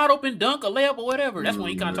got a wide open dunk, a layup, or whatever. That's when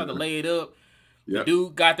he kind of tried to lay it up. The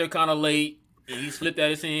dude got there kind of late. And he slipped out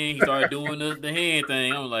his hand. He started doing the hand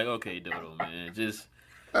thing. I was like, okay, Dodo, man, just.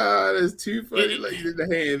 That's too funny. Like you did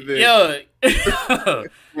the hand thing. Yeah.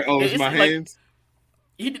 It's my hands.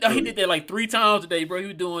 He did that like 3 times today, bro. He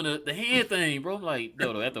was doing the hand thing, bro. I'm like,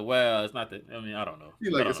 Dodo, after a while, it's not that. I mean, I don't know.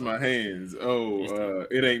 You like it's my hands. Oh,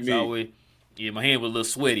 it ain't me. Always, my hand was a little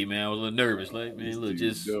sweaty, man. I was a little nervous. Like, man, look,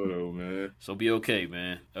 just Dodo, man. So be okay,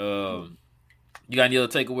 man. You got any other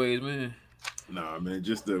takeaways, man? Nah, man.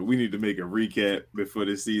 Just we need to make a recap before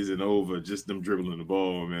the season over. Just them dribbling the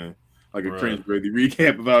ball, man. Like a cringeworthy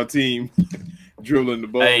recap of our team dribbling the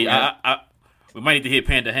ball. Hey, we might need to hit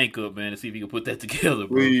Panda Hank up, man, to see if he can put that together,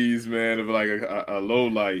 bro. Please, man. Of like a low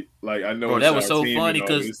light. Like I know, bro, that was so funny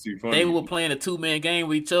because they were playing a 2-man game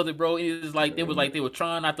with each other, bro. It was like they were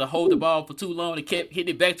trying not to hold the ball for too long. They kept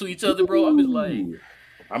hitting it back to each other, bro. I'm just like,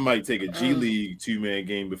 I might take a G League 2-man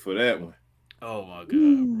game before that one. Oh my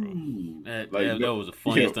God, bro! That was the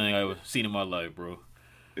funniest thing I ever seen in my life, bro.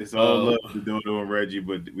 It's all love to Dodo and Reggie,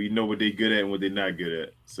 but we know what they're good at and what they're not good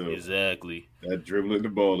at. So exactly, that dribbling the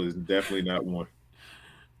ball is definitely not one.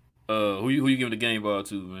 Who you giving the game ball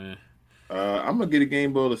to, man? I'm gonna get a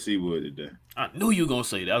game ball to Seawood today. I knew you were gonna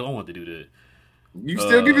say that. I don't want to do that. You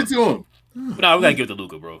still give it to him? No, we gotta give it to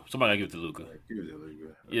Luka, bro. Somebody gotta give it to Luka. Give it to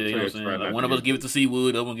Luka. Yeah, you know what I'm saying. Like, one of us give it to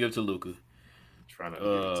Seawood, the other one give it to Luka. Trying to give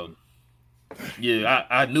it to him. Yeah,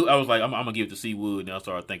 I knew. I was like, I'm gonna give it to Seawood, and I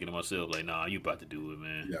started thinking to myself, like, nah, you about to do it,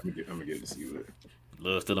 man. Yeah, I'm gonna give it to Seawood.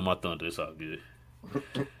 Love stealing my thunder. It's all good. All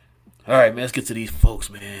right, man. Let's get to these folks,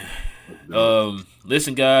 man.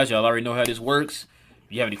 Listen, guys, y'all already know how this works.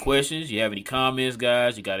 If you have any questions, you have any comments,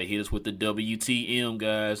 guys, you gotta hit us with the WTM,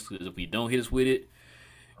 guys. Because if you don't hit us with it,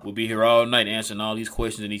 we'll be here all night answering all these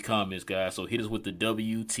questions and these comments, guys. So hit us with the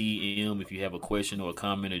WTM if you have a question or a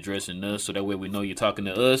comment addressing us, so that way we know you're talking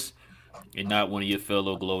to us and not one of your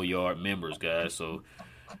fellow Glow Yard members, guys. So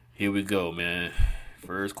here we go, man.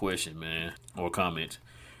 First question, man, or comment.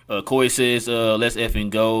 Corey says, let's effing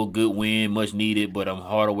go. Good win, much needed, but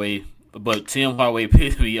Tim Hardaway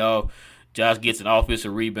pissed me off. Josh gets an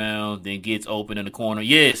offensive rebound, then gets open in the corner.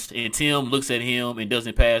 Yes, and Tim looks at him and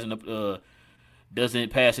doesn't pass it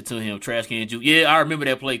to him. Trash can juke. Yeah, I remember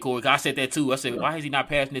that play, Corey. I said that too. I said, why is he not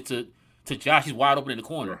passing it to Josh? He's wide open in the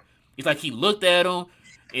corner. It's like he looked at him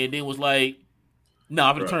and then was like, no,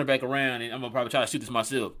 I'm going to turn it back around and I'm going to probably try to shoot this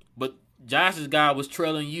myself. But Josh's guy was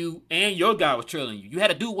trailing you and your guy was trailing you. You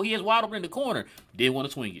had to do what he has wide open in the corner. Didn't want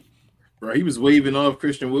to swing it. Bro, he was waving off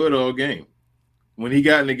Christian Wood all game. When he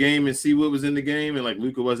got in the game and Seawood was in the game and like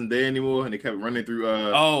Luka wasn't there anymore and they kept running through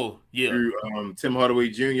Tim Hardaway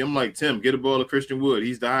Jr. I'm like, Tim, get a ball to Christian Wood.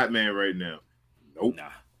 He's the hot man right now. Nope.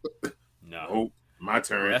 Nah. Nope. My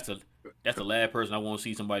turn. That's the last person I want to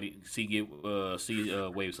see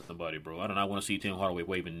wave somebody, bro. I do not want to see Tim Hardaway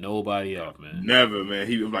waving nobody off, man. Never, man.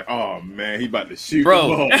 He was like, oh man, he about to shoot bro.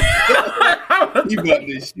 the ball. He about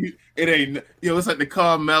to shoot. It ain't, it's like the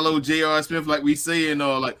Carmelo, J.R. Smith, like we saying,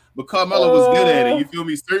 but Carmelo was good at it. You feel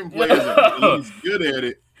me? Certain players he's good at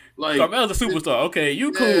it. Like Carmelo's a superstar. Okay,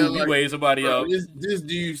 you cool. You wave somebody off. This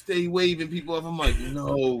dude stay waving people off. I'm like,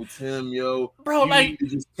 no, Tim, bro, you need to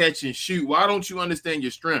just catch and shoot. Why don't you understand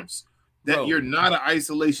your strengths? That you're not an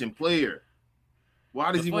isolation player.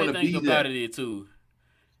 Why does he want to be that? About it too.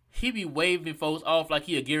 He be waving folks off like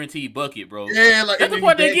he a guaranteed bucket, bro. Yeah, like that's the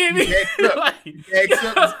part they give me. He backs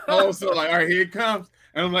up. Also, like, all right, here it comes.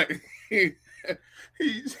 And I'm like,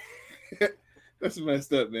 that's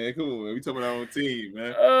messed up, man. Come on, man. We talking about our own team,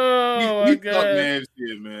 man. Oh, my God. Talk Mavs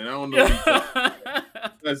shit, man. I don't know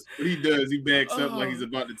that's what he does. He backs up like he's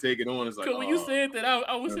about to take it on. It's like, when you said that,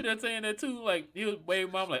 I was sitting there saying that too. Like, he was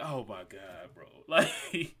waving. I'm like, oh, my God, bro. Like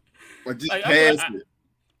just pass it.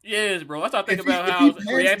 Yes, bro. I started thinking about how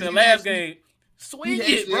he reacted in the last game. Swing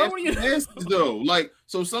it, bro. Passes, though. Like,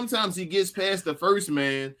 so sometimes he gets past the first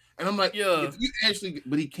man, and I'm like, if you actually,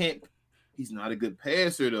 but he can't. He's not a good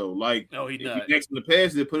passer, though. Like, no, he's if not. You next to the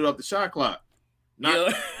passer, they put it off the shot clock.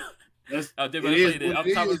 Not, that's I'm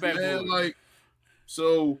talking back, man. Like,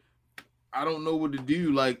 so I don't know what to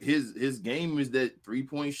do. Like, his game is that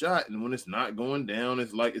 3-point shot, and when it's not going down,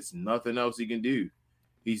 it's like it's nothing else he can do.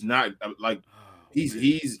 He's not like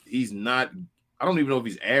he's not. I don't even know if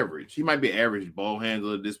he's average. He might be average ball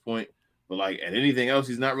handler at this point, but like at anything else,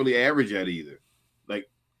 he's not really average at either. Like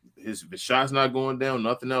his shot's not going down.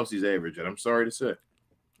 Nothing else he's average at. I'm sorry to say.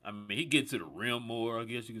 I mean, he gets to the rim more, I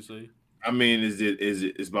guess you could say. I mean, is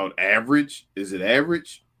it about average? Is it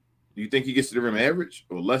average? Do you think he gets to the rim average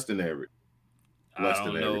or less than average? I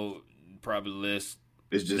don't know. Probably less.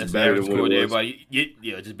 It's just better than what it was.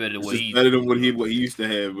 Just better than what he. Better than what he used to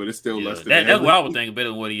have, but it's still less than that. That's what I would think. Better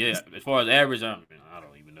than what he had. As far as average, I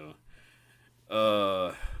don't even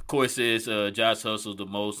know. Corey says Josh hustles the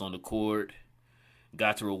most on the court.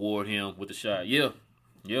 Got to reward him with the shot. Yeah.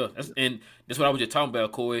 That's what I was just talking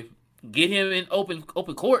about, Corey. Get him in open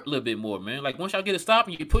court a little bit more, man. Like once y'all get a stop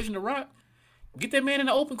and you're pushing the rock, get that man in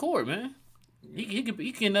the open court, man. He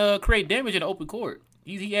can create damage in the open court.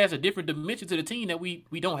 He has a different dimension to the team that we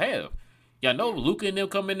don't have. Y'all know Luka and them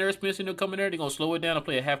come in there, Spencer and them come in there, they're going to slow it down and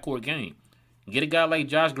play a half-court game. Get a guy like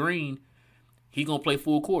Josh Green, he going to play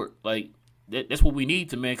full court. Like, that's what we need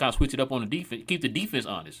to, man, kind of switch it up on the defense, keep the defense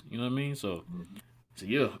honest. You know what I mean? So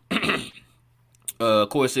yeah.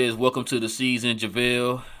 Corey says, welcome to the season,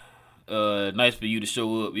 JaVale. Nice for you to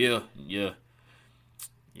show up. Yeah.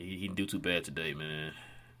 He didn't do too bad today, man.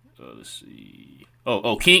 Let's see.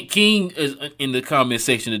 King is in the comment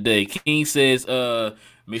section today. King says,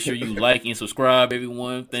 make sure you like and subscribe,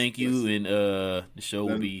 everyone. Thank you. And the show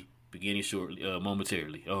will be beginning shortly,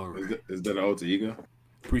 momentarily. All right. Is that an alter ego?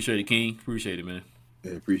 Appreciate it, King. Appreciate it, man.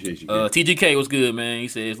 Yeah, appreciate you. TGK was good, man. He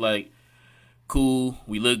says, like, cool.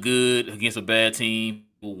 We look good against a bad team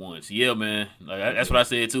for once. Yeah, man. Like that's what I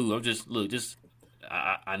said, too. I'm just,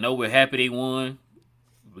 I know we're happy they won.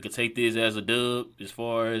 We can take this as a dub as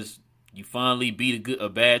far as you finally beat a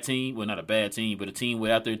bad team. Well, not a bad team, but a team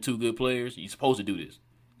without their two good players. You're supposed to do this.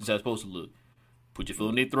 This is how it's supposed to look. Put your foot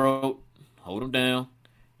in their throat, hold them down,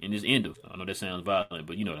 and just end them. I know that sounds violent,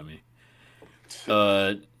 but you know what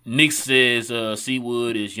I mean. Nick says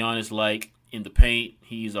Seawood is Giannis-like in the paint.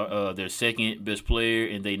 He's their second best player,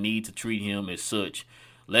 and they need to treat him as such.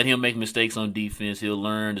 Let him make mistakes on defense. He'll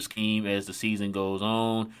learn the scheme as the season goes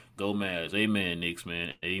on. Go Mavs. Amen, Knicks,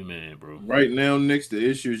 man. Amen, bro. Right now, Knicks, the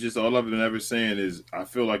issue is just all I've been ever saying is I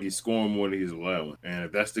feel like he's scoring more than he's allowing. And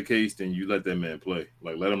if that's the case, then you let that man play.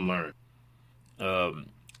 Like, let him learn.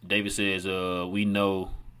 David says, we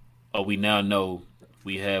now know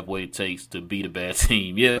we have what it takes to beat a bad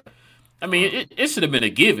team. Yeah. I mean, it should have been a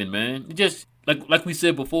given, man. It just like we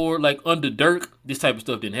said before, like under Dirk, this type of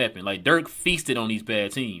stuff didn't happen. Like Dirk feasted on these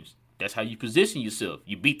bad teams. That's how you position yourself.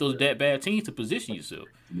 You beat those bad teams to position yourself.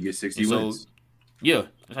 You get 60 wins. Yeah,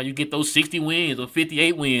 that's how you get those 60 wins or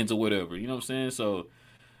 58 wins or whatever. You know what I'm saying? So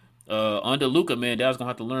under Luka, man, Dallas gonna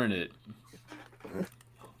have to learn that.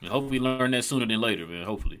 And hopefully learn that sooner than later, man.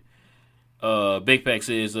 Hopefully. Big Pack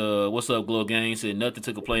says, what's up, Glow Gang? He said, nothing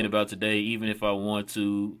to complain about today, even if I want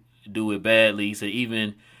to do it badly. He said,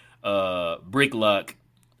 even Bricklock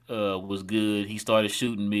was good. He started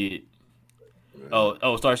shooting mid.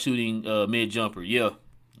 Start shooting mid jumper. Yeah.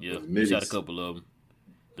 He shot a couple of them.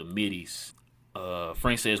 The middies.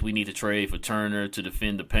 Frank says we need to trade for Turner to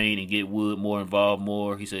defend the paint and get Wood more involved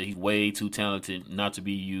more. He said he's way too talented not to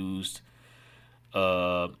be used.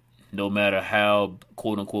 no matter how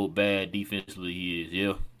quote unquote bad defensively he is.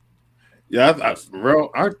 Yeah. Yeah,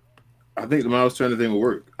 I think the Miles Turner thing will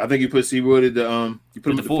work. I think you put Seawood at you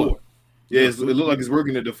put him at the 4. Yeah, it looked like it's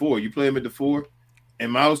working at the 4. You play him at the 4, and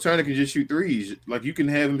Miles Turner can just shoot threes. Like you can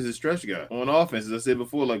have him as a stretch guy on offense. As I said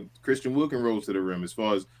before, like Christian Wood can roll to the rim. As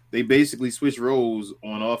far as they basically switch roles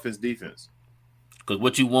on offense, defense. Because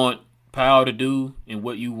what you want Powell to do and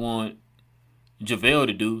what you want JaVale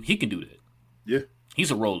to do, he can do that. Yeah,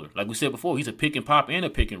 he's a roller. Like we said before, he's a pick and pop and a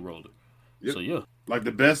pick and roller. Yep. So yeah. Like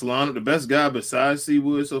the best guy besides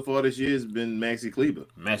Seawood so far this year has been Maxi Kleber.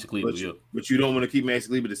 Yeah. But you don't want to keep Maxi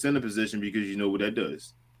Kleber the center position because you know what that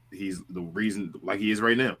does. He's the reason, like he is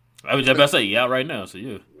right now. I was just about to say, out right now. So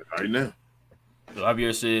yeah. Right now. So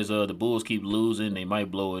Javier says the Bulls keep losing. They might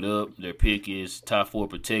blow it up. Their pick is top 4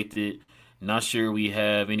 protected. Not sure we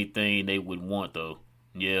have anything they would want though.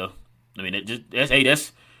 Yeah. I mean,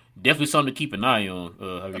 that's definitely something to keep an eye on,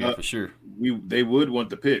 Javier, for sure. They would want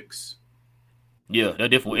the picks. Yeah, that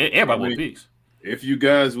definitely. Everybody want picks. If you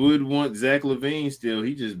guys would want Zach LaVine still,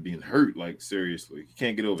 he just being hurt. Like seriously, he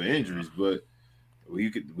can't get over injuries. But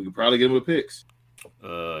we could probably get him with picks.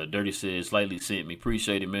 Dirty says Slightly sent me.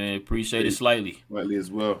 Appreciate it, man. Appreciate it, Slightly. Slightly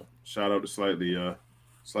as well. Shout out to Slightly.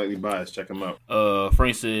 Slightly biased. Check him out.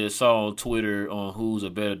 Frank says saw on Twitter on who's a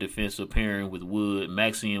better defensive pairing with Wood.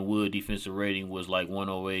 Maxey and Wood defensive rating was like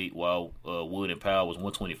 108, while Wood and Powell was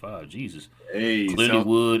 125. Jesus. Hey, clearly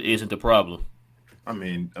Wood isn't the problem. I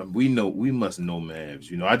mean, we must know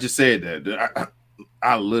Mavs. You know, I just said that.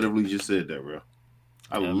 I literally just said that, bro.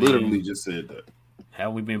 I literally just said that.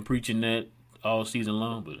 Have we been preaching that all season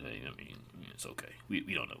long? But hey, I mean, it's okay. We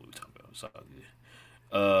don't know what we're talking about. It's all good.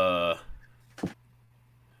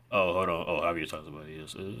 Oh, hold on. Oh, Javier talks about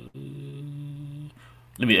this.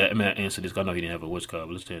 Let me answer this. I know he didn't have a what's called,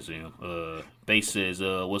 but let's answer him. Base says,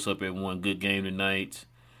 "What's up, everyone? Good game tonight.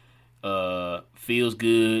 Feels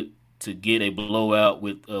good to get a blowout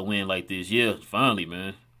with a win like this. Yeah, finally,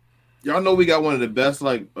 man. Y'all know we got one of the best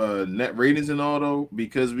net ratings and all though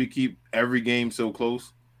because we keep every game so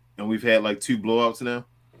close, and we've had like 2 blowouts now,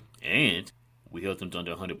 and we held them to under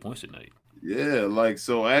 100 points tonight. Yeah,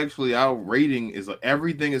 so actually our rating is like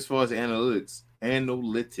everything as far as analytics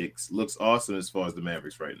looks awesome as far as the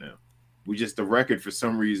Mavericks right now. We just the record for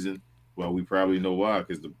some reason. Well, we probably know why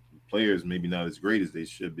because the players maybe not as great as they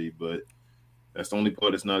should be, but that's the only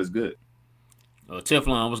part that's not as good.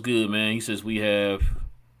 Teflon was good, man. He says we had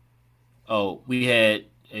a JaVale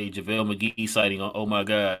McGee sighting on. Oh my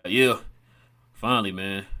God, yeah, finally,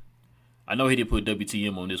 man. I know he did put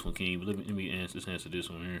WTM on this one, King, but let me answer this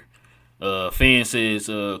one here. Fan says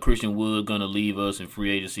Christian Wood gonna leave us in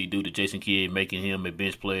free agency due to Jason Kidd making him a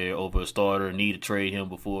bench player over a starter. Need to trade him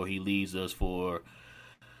before he leaves us for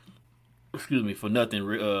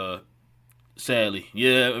nothing. Sadly,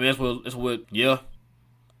 yeah. I mean, that's what. Yeah,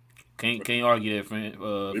 can't argue that, man.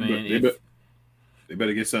 They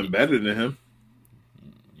better get something better than him.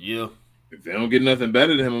 Yeah. If they don't get nothing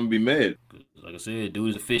better than him, I'm gonna be mad. Like I said, dude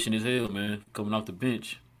is efficient as hell, man. Coming off the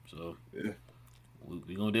bench, so yeah,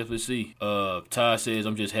 we gonna definitely see. Todd says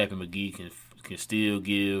I'm just happy McGee can still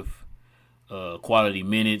give quality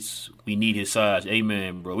minutes. We need his size.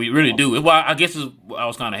 Amen, bro. We really do. Well, I guess I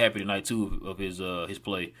was kind of happy tonight too of his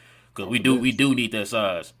play. Because we do need that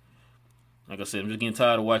size. Like I said, I'm just getting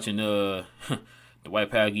tired of watching the White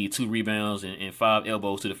Power get 2 rebounds and 5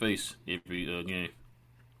 elbows to the face every game.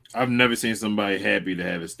 I've never seen somebody happy to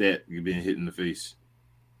have a stat being hit in the face.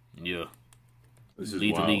 Yeah. This is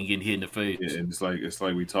lead wild. the league and getting hit in the face. Yeah, and it's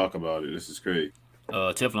like we talk about it. This is crazy.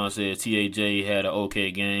 Teflon says TAJ had an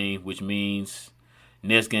okay game, which means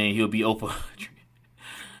next game he'll be open.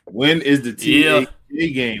 When is the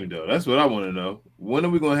TAJ game, though? That's what I want to know. When are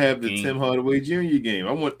we going to have the Tim Hardaway Jr. game?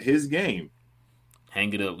 I want his game.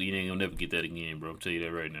 Hang it up. You ain't going to never get that again, bro. I'm telling you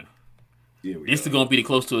that right now. Yeah, this is going to be the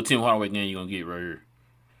close to a Tim Hardaway game you're going to get right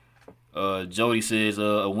here. Jody says,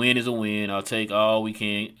 a win is a win. I'll take all we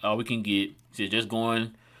can get. He says, just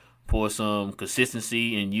going for some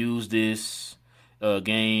consistency and use this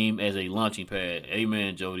game as a launching pad.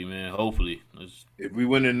 Amen, Jody, man. Hopefully. If we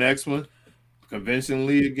win the next one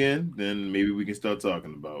convincingly again, then maybe we can start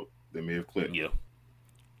talking about they may have clicked. Yeah.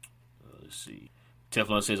 Let's see.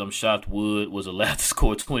 Teflon says, I'm shocked Wood was allowed to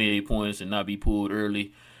score 28 points and not be pulled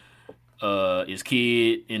early. Is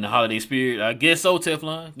Kidd in the holiday spirit? I guess so,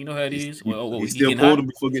 Teflon. You know how it is. He still pulled him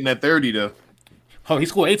before getting that 30, though. Oh, he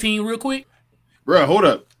scored 18 real quick? Bro, hold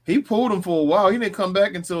up. He pulled him for a while. He didn't come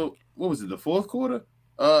back until, what was it, the fourth quarter?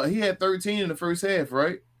 He had 13 in the first half,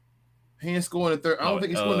 right? He didn't score in the third. I don't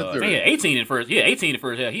think he scored in the third. He had 18 in the first. Yeah, 18 in the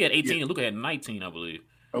first half. He had 18 and Luka had 19, I believe.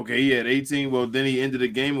 Okay, he had 18. Well, then he ended the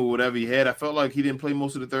game or whatever he had. I felt like he didn't play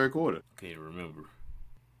most of the third quarter. Can't remember.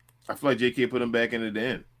 I feel like JK put him back in at the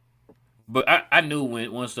end. But I knew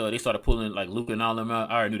once they started pulling like Luka and all them out,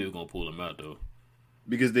 I already knew they were gonna pull him out though.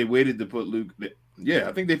 Because they waited to put Luke. Yeah,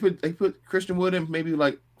 I think they put Christian Wood in maybe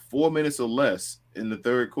like 4 minutes or less in the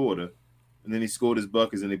third quarter, and then he scored his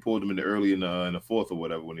buckets and they pulled him in the early in the fourth or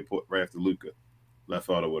whatever when he put right after Luka left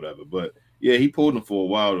out or whatever. But yeah, he pulled him for a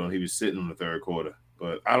while though. And he was sitting in the third quarter.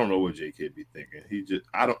 But I don't know what JK be thinking.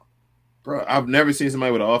 I've never seen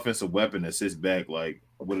somebody with an offensive weapon that sits back like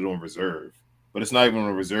with it on reserve. But it's not even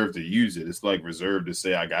on reserve to use it. It's like reserve to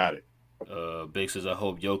say I got it. Big says I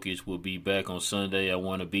hope Jokic will be back on Sunday. I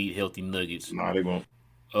want to beat healthy Nuggets. Nah, they won't.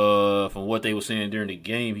 From what they were saying during the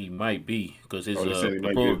game, he might be because his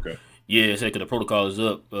okay. Yeah, it said 'cause the protocol is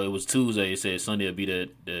up. It was Tuesday. It said Sunday will be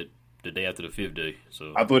the day after the fifth day.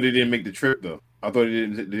 So I thought they didn't make the trip though. I thought they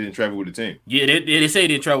didn't travel with the team. Yeah, they say they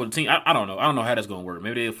didn't travel with the team. I don't know. I don't know how that's gonna work.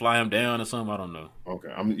 Maybe they'll fly him down or something. I don't know. Okay,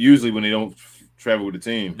 I'm usually when they don't travel with the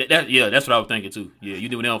team. That's what I was thinking too. Yeah, you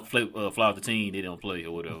do when they don't fly with the team, they don't play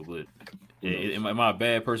or whatever. But am I a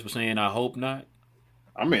bad person for saying I hope not?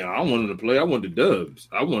 I mean, I want them to play. I want the dubs.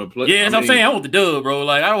 I want to play. Yeah, I'm saying. I want the dub, bro.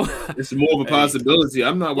 Like I don't. It's more of a possibility.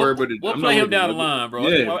 I'm not worried about it. We'll play him down the line, bro.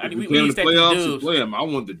 Yeah, we play in the playoffs. Play him. I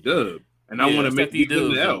want the dub, and I want to give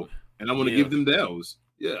them the L, and I want to give them the L's.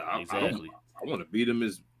 Yeah, exactly. I want to beat them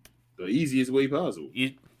as the easiest way possible.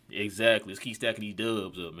 Exactly. Let's keep stacking these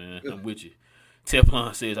dubs up, man. I'm with you.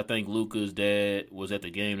 Teflon says, I think Luka's dad was at the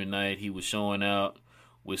game tonight. He was showing out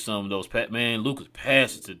with some of those Luka's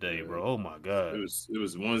passes today, bro. Oh my God. It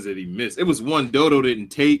was ones that he missed. It was one Dodo didn't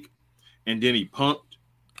take, and then he pumped.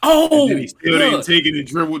 Oh, and then he still didn't take it and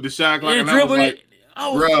dribbled the shot clock. And I was like,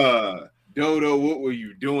 bruh. Dodo, what were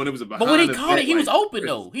you doing? It was behind. But when he caught it, he was open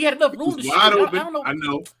though. He had enough room to shoot. Wide open. I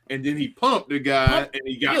know. And then he pumped the guy, and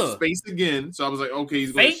he got space again. So I was like, okay,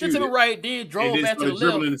 he's going to shoot it to the right, then drove back to the left,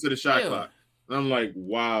 dribbling into the shot clock. And I'm like,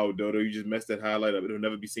 wow, Dodo, you just messed that highlight up. It'll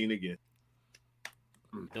never be seen again.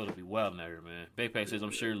 Dodo be wild out here, man. Baypack says,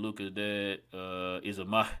 I'm sure Luka's dad is a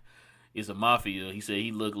mafia. He said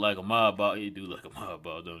he looked like a mob boss. He do look like a mob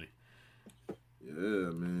boss, don't he? Yeah,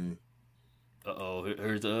 man.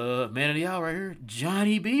 Here's the man of the hour right here,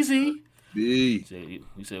 Johnny BZ. B.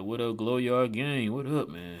 He said, "What up, Glow Yard Gang? What up,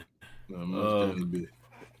 man?"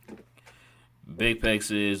 Big Pack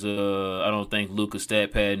says, "I don't think Luka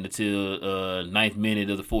stat padding until ninth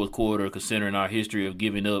minute of the fourth quarter, considering our history of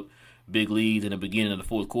giving up big leads in the beginning of the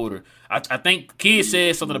fourth quarter." I think Kid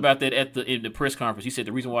said something about that in the press conference. He said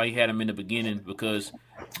the reason why he had him in the beginning because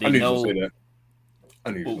they know.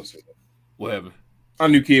 I knew he was going to say that. What happened? I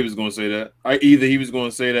knew Kid was going to say that. Either he was going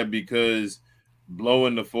to say that because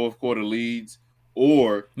blowing the fourth quarter leads,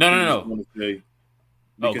 or no. Because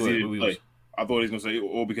he didn't play. I thought he was going to say,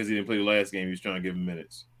 or because he didn't play the last game, he was trying to give him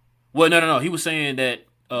minutes. Well, no. He was saying that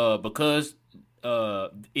because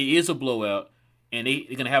it is a blowout and they're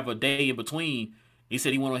going to have a day in between. He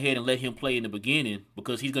said he went ahead and let him play in the beginning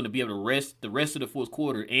because he's going to be able to rest the rest of the fourth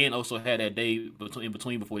quarter and also had that day in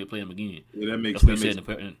between before they play him again. Yeah, that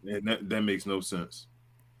makes no sense.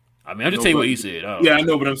 I mean, I'm just telling you what he said. I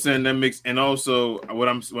know, but I'm saying that makes, and also what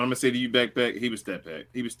I'm gonna say to you, backpack. He was stat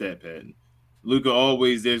padding. Luka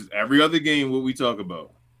always there's every other game what we talk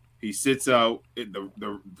about. He sits out.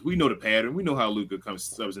 We know the pattern. We know how Luka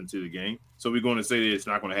subs into the game. So we're going to say that it's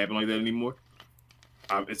not going to happen like that anymore.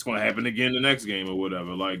 It's going to happen again the next game or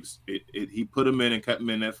whatever. Like he put him in and cut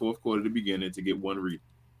him in that fourth quarter to begin it to get one read.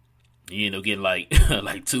 He ended up getting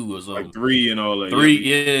like 2 or something, like 3 and all that.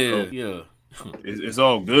 3, yeah. It's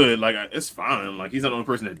all good. Like it's fine. Like he's not the only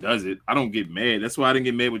person that does it. I don't get mad. That's why I didn't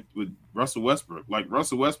get mad with Russell Westbrook. Like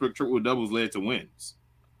Russell Westbrook triple doubles led to wins.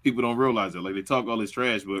 People don't realize that. Like they talk all this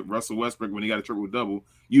trash, but Russell Westbrook when he got a triple double,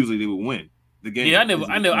 usually they would win the game. Yeah,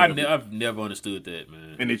 I've never understood that,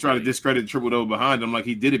 man. And they try to discredit the triple double behind him, like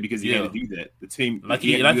he did it because he had to do that. The team, like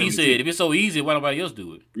he said, if it's so easy, why nobody else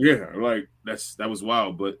do it? Yeah, like that was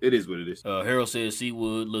wild, but it is what it is. Harold says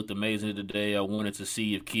Seawood looked amazing today. I wanted to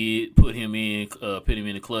see if Kid put him in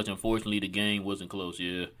the clutch. Unfortunately, the game wasn't close.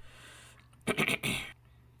 Yeah.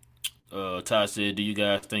 Todd said, "Do you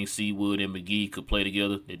guys think Seawood and McGee could play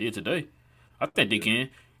together?" They did today. I think they can.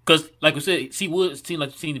 Because, like we said,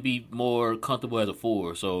 Seawood seemed to be more comfortable as a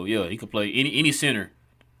 4. So, yeah, he could play any center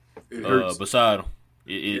beside him.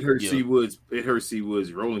 It hurts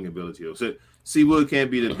Seawood's rolling ability. Though. So Seawood can't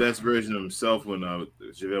be the best version of himself when JaVale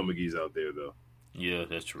McGee's out there, though. Yeah,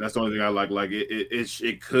 that's true. That's the only thing I like. Like,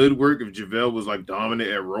 it could work if JaVale was, like, dominant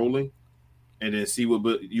at rolling. And then Seawood,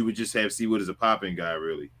 but you would just have Seawood as a popping guy,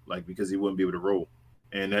 really. Like, because he wouldn't be able to roll.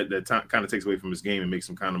 and that kind of takes away from his game and makes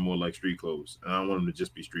him kind of more like street clothes. And I don't want him to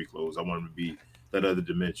just be street clothes. I want him to be that other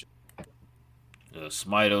dimension.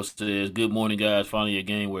 Smito says, "Good morning, guys. Finally a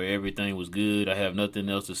game where everything was good. I have nothing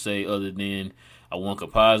else to say other than I want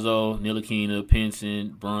Capazzo, Ntilikina,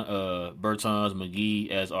 Pinson, Bertans,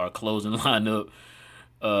 McGee as our closing lineup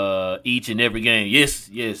each and every game. Yes.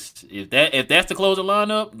 If that's the closing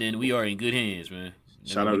lineup, then we are in good hands, man.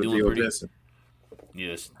 Shout out to Theo Pinson.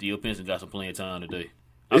 Yes, Theo Pinson got some playing time today.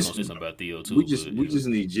 I was going to say something about Theo, too. We just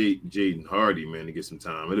need Jaden Hardy, man, to get some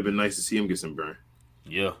time. It would have been nice to see him get some burn.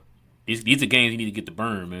 Yeah. These are games he need to get the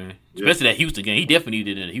burn, man. Especially that Houston game. He definitely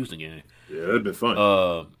needed it in the Houston game. Yeah, that would have been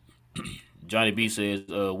fun. Johnny B says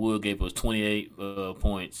Wood gave us 28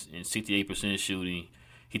 points and 68% shooting.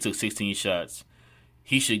 He took 16 shots.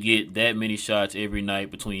 He should get that many shots every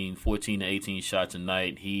night, between 14 to 18 shots a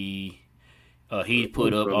night. He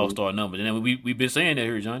put up all-star numbers. And then we've been saying that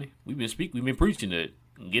here, Johnny. We've been preaching that.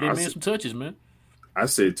 Get that man some touches, man. I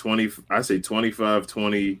say 25,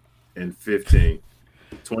 20, and 15.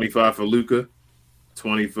 25 for Luka,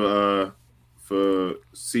 20 for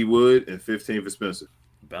C. Wood, and 15 for Spencer.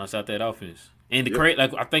 Balance out that offense. And the crazy,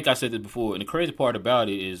 like I think I said this before, and the crazy part about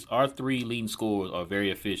it is our 3 leading scorers are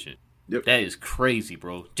very efficient. Yep. That is crazy,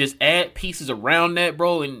 bro. Just add pieces around that,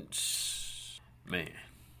 bro, and man,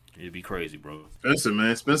 it'd be crazy, bro.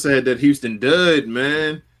 Spencer had that Houston dud,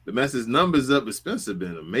 man. The mess his numbers up, but Spencer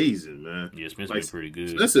been amazing, man. Yeah, Spencer been pretty good.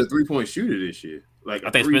 Spencer a 3-point shooter this year. Like,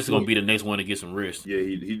 I think Spencer's gonna be the next one to get some rest. Yeah,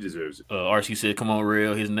 he deserves it. RC said, "Come on,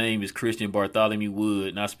 Real. His name is Christian Bartholomew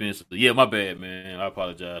Wood, not Spencer." Yeah, my bad, man. I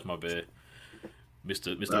apologize. My bad,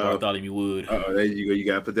 Mr. Bartholomew Wood. There you go. You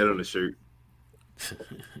gotta put that on the shirt.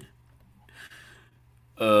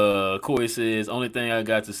 Corey says, "Only thing I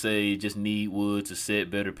got to say, just need Wood to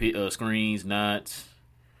set better screens, not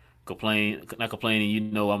complaining. You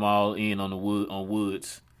know, I'm all in on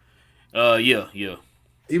Woods. Yeah.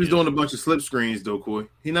 He was doing a bunch of slip screens though, Coy.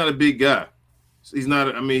 He's not a big guy. He's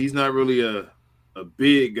not. I mean, he's not really a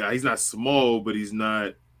big guy. He's not small, but he's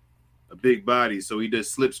not a big body. So he does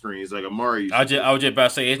slip screens like Amari. I was just about to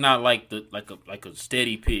say, it's not like a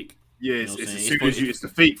steady pick. Yeah, it's the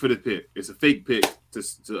fake for the pick. It's a fake pick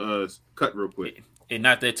to cut real quick. And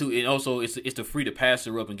not that too. And also, it's to free the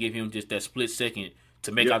passer up and give him just that split second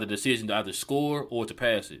to make out the decision to either score or to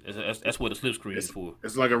pass it. That's what the slip screen is for.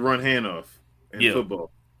 It's like a run handoff in football.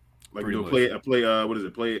 Like play. What is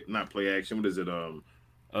it? Not play action. What is it?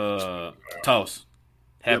 Toss.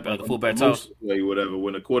 Like a fullback toss. Play whatever.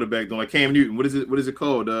 When a quarterback don't, like Cam Newton. What is it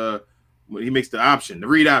called? When he makes the option, the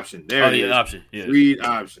read option. There it is. The option. Yeah. Read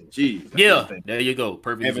option. Jeez. Yeah. There you go.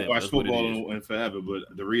 Perfect. I haven't watched football in forever,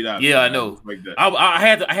 but the read option. Yeah, I know. Like that. I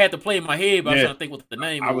had to play in my head, but I was trying to think what the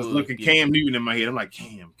name was. I was looking Cam Newton in my head. I'm like,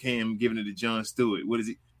 Cam giving it to John Stewart. What is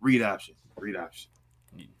it? Read option.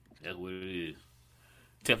 That's what it is.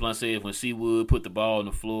 Teflon says, when Seawood put the ball on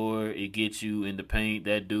the floor, it gets you in the paint.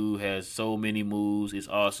 That dude has so many moves. It's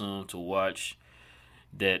awesome to watch.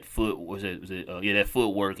 That that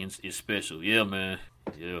footwork is special. Yeah, man.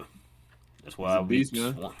 Yeah. That's why I'm beast,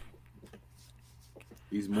 man.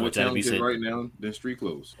 He's more talented right now than street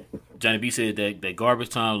clothes. Johnny B said that garbage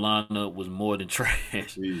time lineup was more than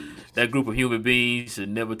trash. Jeez. That group of human beings should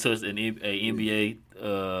never touch an NBA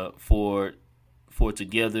for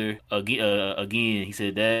together again. He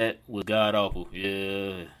said that was god awful.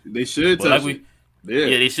 Yeah, they should touch it. Yeah,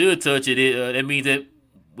 they should touch it. That means that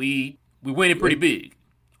we winning pretty big,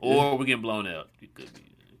 or we're getting blown out. It could be.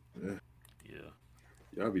 Yeah.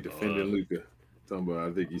 Y'all be defending Luka. Talking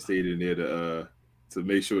about, I think he stayed in there to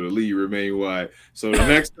make sure the lead remained wide. So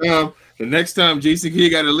the next time Jason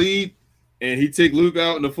Kidd got a lead and he take Luka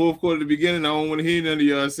out in the fourth quarter at the beginning, I don't want to hear none of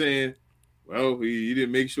y'all saying, well, he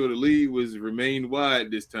didn't make sure the lead remained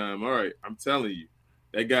wide this time. All right, I'm telling you,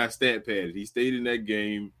 that guy stat padded. He stayed in that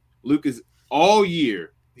game. Lucas all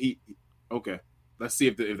year. Okay. Let's see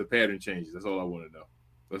if the pattern changes. That's all I want to know.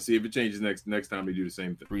 Let's see if it changes next time they do the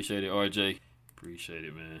same thing. Appreciate it, RJ. Appreciate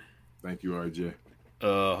it, man. Thank you, RJ.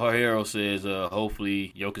 Harhero says,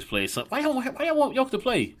 hopefully Jokic plays something. Why y'all want Jokic to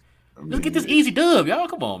play? Let's get this easy dub, y'all.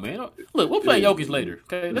 Come on, man. Look, we'll play Jokic later.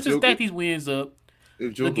 Okay, let's just stack these wins up.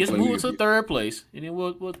 Let's get moving to third place, and then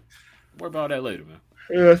we'll worry about that later, man.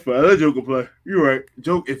 Yeah, that's fine. Let Joker play. You're right.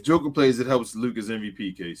 If Joker plays, it helps Luka's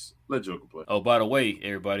MVP case. Let Joker play. Oh, by the way,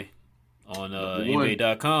 everybody, on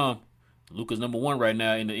NBA.com, Luka's number 1 right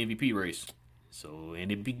now in the MVP race. So,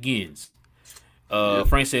 and it begins.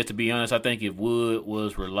 Frank said, to be honest, I think if Wood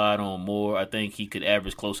was relied on more, I think he could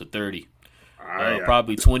average close to 30.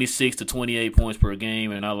 Probably 26 to 28 points per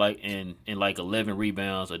game, and like 11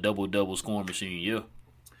 rebounds, a double-double scoring machine. Yeah.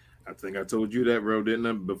 I think I told you that, bro, didn't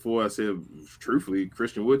I? Before I said, truthfully,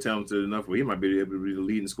 Christian Wood talented enough where he might be able to be the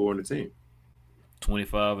leading scorer on the team.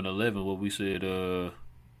 25 and 11. What we said.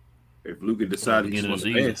 If Luka decided he just wants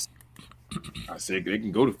to pass, I said they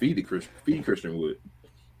can go to feed Christian Wood.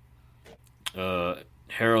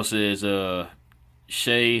 Harold says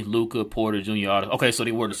Shea, Luka, Porter, Jr. Okay, so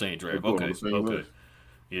they were the same draft. Okay.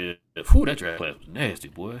 Yeah. Whew, that draft class was nasty,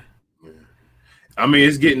 boy. Yeah. I mean,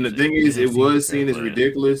 it's getting the thing is, it was seen as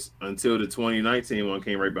ridiculous until the 2019 one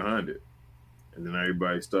came right behind it, and then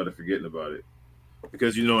everybody started forgetting about it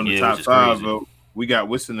because in the top five, we got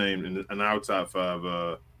what's the name in our top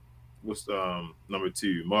five? What's number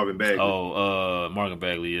 2? Marvin Bagley. Oh, Marvin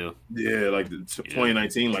Bagley, yeah. Yeah, like the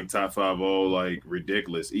 2019, like top 5, all like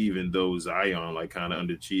ridiculous. Even though Zion like kind of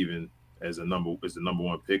underachieving as the number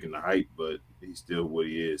 1 pick in the hype, but he's still what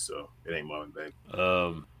he is. So it ain't Marvin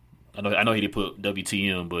Bagley. I know he didn't put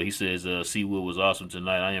WTM, but he says Seawood was awesome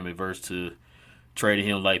tonight. I am averse to trading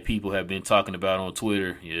him like people have been talking about on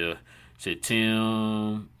Twitter. Yeah. Said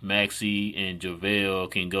Tim, Maxey, and JaVale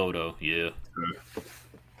can go though. Yeah.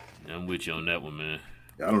 I'm with you on that one, man.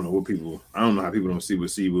 I don't know how people don't see what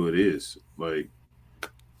Seawood is. Like,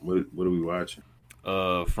 what are we watching?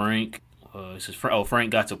 Frank. It says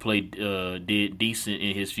Frank got to play did decent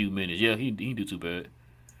in his few minutes. Yeah, he didn't do too bad.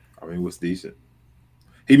 I mean, what's decent?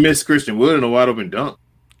 He missed Christian Wood in a wide open dunk.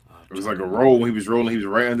 It was like a roll when he was rolling. He was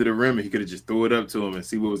right under the rim, and he could have just threw it up to him, and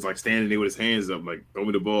Seawood was like standing there with his hands up, like throw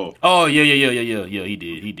me the ball. Oh yeah. He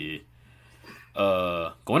did.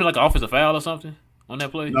 Going to like an offensive foul or something on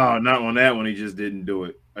that play? No, not on that one. He just didn't do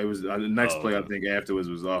it. It was the next play. I think afterwards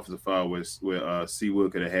was offensive foul where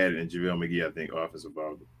Seawood could have had it, and JaVale McGee, I think, offensive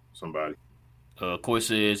foul somebody. Coy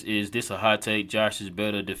says, "Is this a hot take? Josh is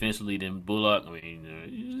better defensively than Bullock." I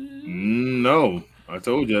mean, no. I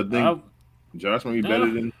told you. I think Josh might be better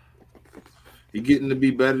than. He getting to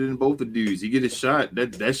be better than both the dudes. He get a shot.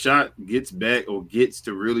 That shot gets back or gets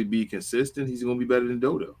to really be consistent. He's gonna be better than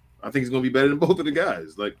Dodo. I think he's gonna be better than both of the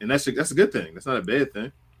guys. Like, and that's a good thing. That's not a bad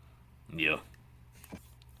thing. Yeah.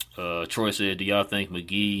 Troy said, "Do y'all think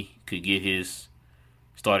McGee could get his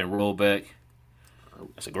starting role back?"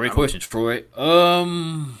 That's a great question, Troy.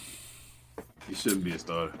 He shouldn't be a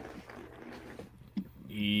starter.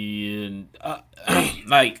 Yeah,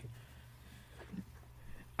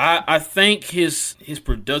 I think his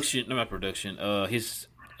production, not my production, his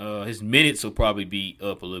minutes will probably be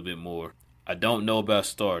up a little bit more. I don't know about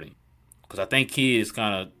starting because I think he is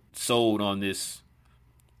kind of sold on this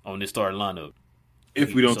starting lineup.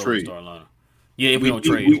 If we don't trade, if we don't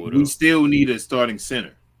trade, we still need a starting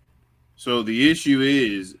center. So the issue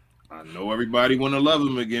is, I know everybody want to love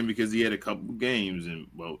him again because he had a couple games, and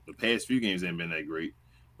the past few games ain't been that great,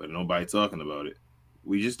 but nobody talking about it.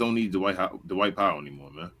 We just don't need Dwight Powell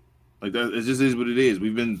anymore, man. Like that, it just is what it is.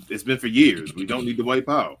 It's been for years. We don't need Dwight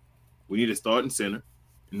Powell. We need a starting center,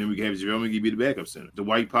 and then we can have JaVale McGee be the backup center.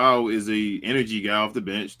 Dwight Powell is a energy guy off the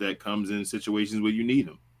bench that comes in situations where you need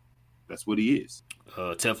him. That's what he is.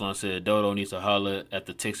 Teflon said Dodo needs to holler at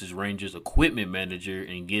the Texas Rangers equipment manager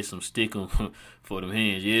and get some stickum for them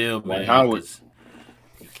hands. Yeah, man. Dwight Howard.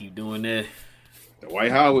 You keep doing that.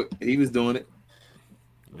 Dwight Howard, he was doing it.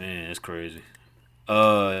 Man, that's crazy.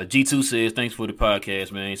 G2 says, thanks for the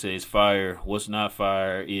podcast, man. He says, fire. What's not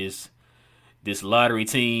fire is this lottery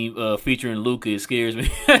team featuring Luka. It scares me.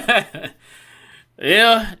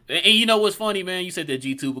 Yeah. And you know what's funny, man? You said that,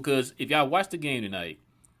 G2, because if y'all watch the game tonight,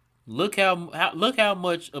 look how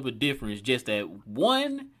much of a difference just that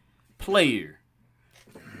one player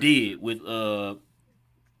did with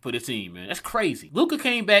for the team, man. That's crazy. Luka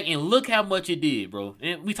came back and look how much it did, bro.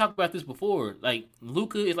 And we talked about this before. Like,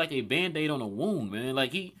 Luka is like a Band-Aid on a wound, man.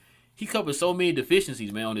 Like, he covers so many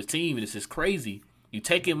deficiencies, man, on his team, and it's just crazy. You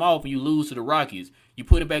take him off and you lose to the Rockets. You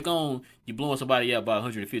put it back on, you're blowing somebody out by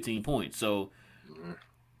 115 points. So,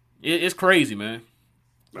 it's crazy, man.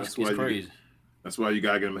 It's crazy. That's why you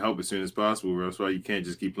got to get him help as soon as possible. That's why you can't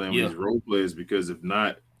just keep playing with these role players, because if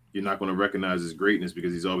not, you're not going to recognize his greatness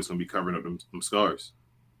because he's always going to be covering up them scars.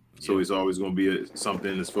 So he's always going to be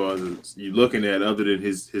something as far as you're looking at other than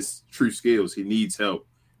his true skills. He needs help.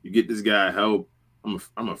 You get this guy help,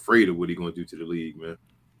 I'm afraid of what he's going to do to the league, man.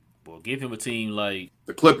 Well, give him a team like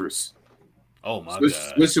the Clippers. Oh, my God.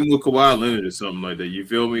 Switching with Kawhi Leonard or something like that. You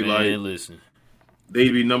feel me? Man, listen.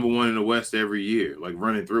 They'd be number one in the West every year, like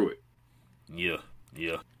running through it.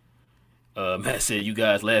 Yeah. Matt said, you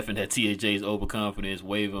guys laughing at THJ's overconfidence.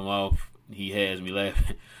 Wave him off. He has me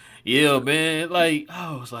laughing. Yeah, man. Like,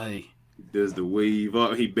 I was like. He does the wave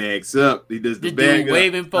up. He backs up. He does the this bag dude up.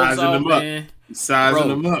 Waving folks off, man. He's sizing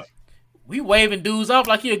them up. We waving dudes off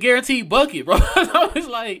like he a guaranteed bucket, bro. I was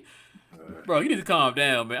like, Bro, you need to calm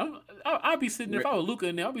down, man. I'll be sitting there, if I was Luka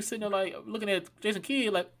in there, I'll be sitting there like looking at Jason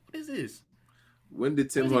Kidd like, what is this? When did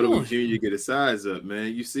Tim Hardaway Jr. get his size up,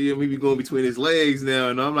 man? You see him, he be going between his legs now,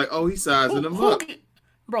 and I'm like, oh, he's sizing him up.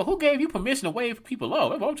 Bro, who gave you permission to wave people off?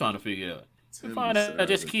 That's what I'm trying to figure out. Let me find out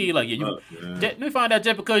Jason Kidd, like, let me find out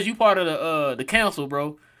just because you part of the council,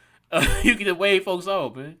 bro, you can just wave folks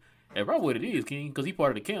off, man. That's probably what it is, King, because he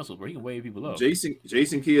part of the council, bro. He can wave people off.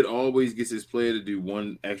 Jason Kidd always gets his player to do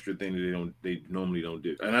one extra thing that they normally don't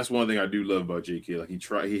do, and that's one thing I do love about J. Kidd.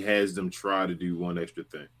 Like he has them try to do one extra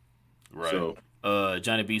thing. Right. So,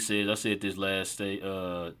 Johnny B says, I said this last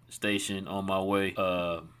station on my way.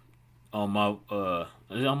 On my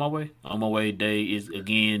way day is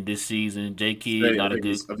again this season. J. Kidd not a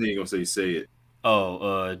good. I think you're gonna say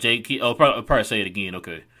it. J. Kidd. Oh, probably say it again.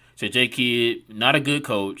 Okay. So J. Kidd not a good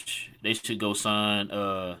coach. They should go sign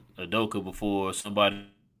Udoka before somebody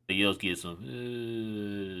else gets him.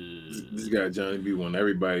 This guy Johnny B want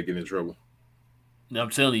everybody to get in trouble. I'm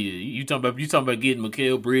telling you, you talking about getting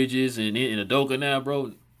Mikal Bridges and Udoka now,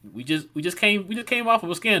 bro. We just came off of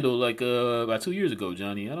a scandal like about 2 years ago,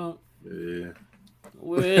 Johnny. Yeah.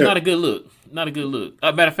 Well, it's not a good look. Not a good look.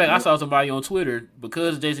 Matter of fact, I saw somebody on Twitter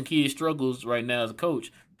because Jason Kidd struggles right now as a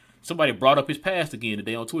coach. Somebody brought up his past again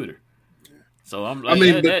today on Twitter. So I'm like,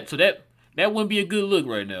 that wouldn't be a good look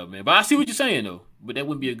right now, man. But I see what you're saying though. But that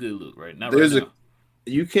wouldn't be a good look right now.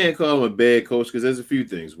 You can't call him a bad coach because there's a few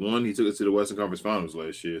things. One, he took us to the Western Conference Finals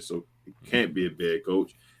last year, so he can't be a bad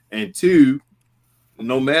coach. And two,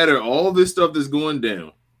 no matter all this stuff that's going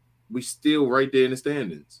down, we still right there in the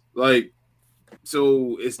standings. Like,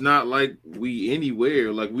 so it's not like we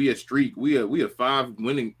anywhere. Like we a streak. We a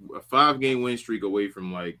 5-game win streak away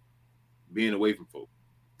from like being away from folk.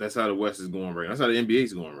 That's how the West is going right now. That's how the NBA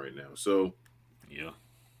is going right now. So yeah,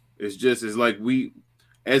 it's like we.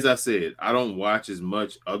 As I said, I don't watch as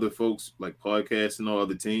much other folks like podcasts and all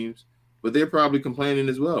other teams, but they're probably complaining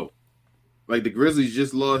as well. Like the Grizzlies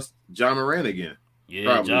just lost Ja Morant again.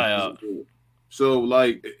 Yeah, Ja out. So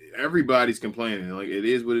like everybody's complaining. Like it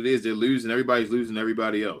is what it is. They're losing. Everybody's losing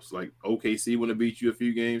everybody else. Like OKC want to beat you a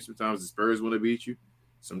few games. Sometimes the Spurs want to beat you.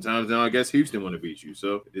 Sometimes now I guess Houston want to beat you.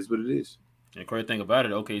 So it is what it is. And the crazy thing about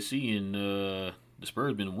it, OKC and the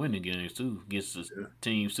Spurs been winning games too against the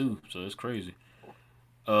teams too. So it's crazy.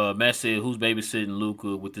 Matt said, who's babysitting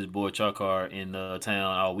Luka with this boy Chakar in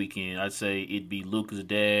town all weekend? I'd say it'd be Luka's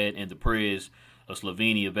dad and the Prez of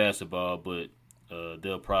Slovenia basketball, but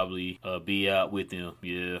they'll probably be out with him.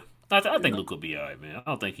 Yeah. I think Luka will be all right, man. I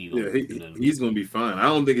don't think he's going to he's going to be fine. I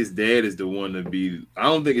don't think his dad is the one to be – I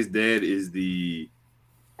don't think his dad is the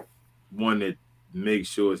one that makes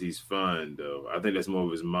sure he's fine, though. I think that's more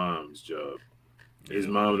of his mom's job. His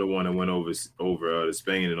mom the one that went over to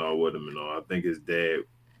Spain and all with him and all. I think his dad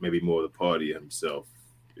maybe more of the party himself,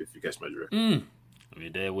 if you catch my drift. I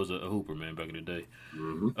mean, dad was a hooper, man, back in the day.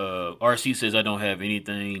 Mm-hmm. RC says, I don't have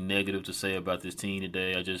anything negative to say about this team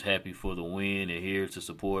today. I'm just happy for the win and here to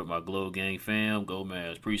support my Glow Gang fam. Go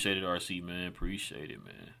Mavs. Appreciate it, RC, man. Appreciate it,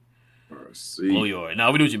 man. RC. Glow yard.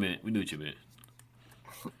 Nah, we knew what you meant.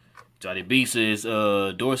 Johnny B says,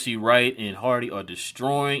 Dorsey, Wright, and Hardy are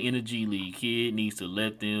destroying in the G League. Kid needs to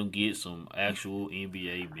let them get some actual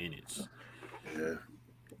NBA minutes.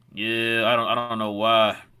 Yeah, I don't know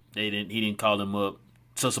why he didn't call them up.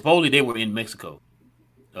 So supposedly they were in Mexico.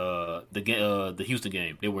 The Houston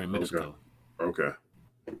game, they were in Mexico. Okay.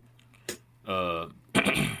 Let's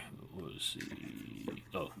see.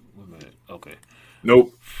 Oh, wait a minute. Okay.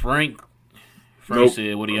 Nope. Frank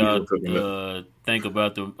said, what do y'all think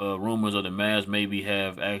about the rumors of the Mavs maybe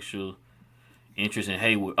have actual interest in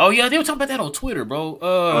Hayward? Oh, yeah, they were talking about that on Twitter,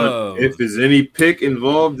 bro. If there's any pick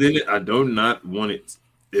involved in it, I do not want it.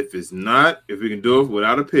 If it's not, if we can do it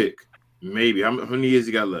without a pick, maybe. How many years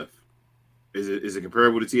he got left? Is it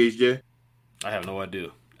comparable to THJ? I have no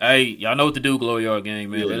idea. Hey, y'all know what to do, Glow Yard Gang,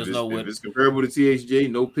 man. Let us know what. If it's comparable to THJ,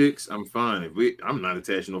 no picks, I'm fine. I'm not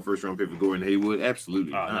attaching no first round pick for Gordon Hayward.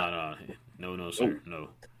 Absolutely not. No, sir. No.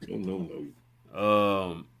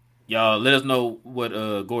 No. Y'all let us know what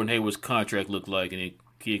Gordon Hayward's contract looked like, and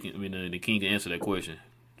the King can answer that question.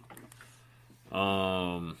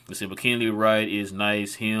 Let's see. McKinley Wright is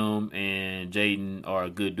nice. Him and Jaden are a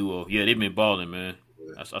good duo. Yeah, they've been balling, man.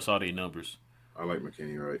 Yeah. I saw their numbers. I like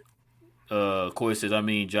McKinney Wright. Corey says,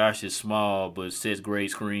 Josh is small, but sets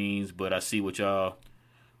great screens. But I see what y'all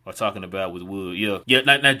are talking about with Wood. Yeah.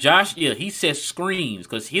 Now Josh, he sets screens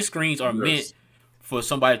because his screens are meant for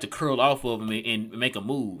somebody to curl off of him and make a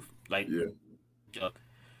move.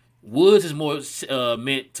 Woods is more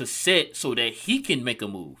meant to set so that he can make a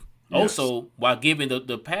move. Yes. Also, while giving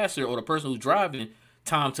the passer or the person who's driving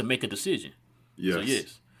time to make a decision. Yes. So,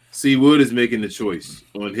 yes. C. Wood is making the choice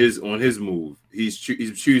on his move. He's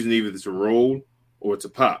choosing either to roll or to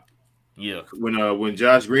pop. Yeah. When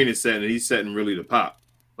Josh Green is setting, he's setting really to pop.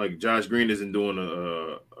 Like Josh Green isn't doing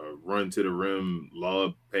a run to the rim,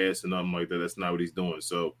 lob pass, or nothing like that. That's not what he's doing.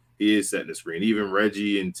 So he is setting the screen. Even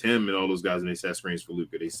Reggie and Tim and all those guys, when they set screens for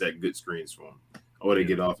Luka, they set good screens for him, or they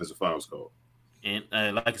get offensive fouls called. And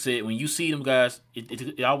like I said, when you see them guys,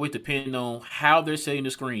 it always depends on how they're setting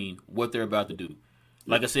the screen, what they're about to do.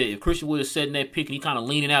 Like I said, if Christian Wood is setting that pick and he kind of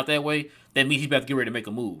leaning out that way, that means he's about to get ready to make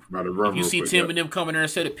a move. If you see Tim and them coming there and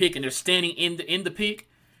set a pick and they're standing in the pick,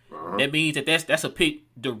 that means that's a pick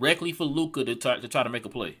directly for Luka to try to make a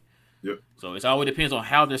play. Yep. So it always depends on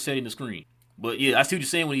how they're setting the screen. But yeah, I see what you're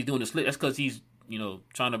saying when he's doing the slip. That's because he's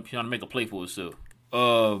trying to make a play for himself.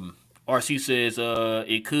 RC says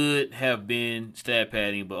it could have been stat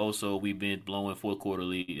padding, but also we've been blowing fourth quarter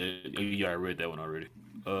lead. You already read that one already.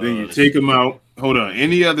 Then you take him out. Hold on.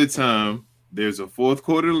 Any other time there's a fourth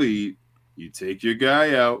quarter lead, you take your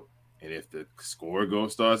guy out, and if the score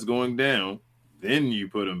starts going down, then you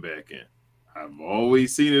put him back in. I've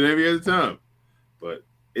always seen it every other time, but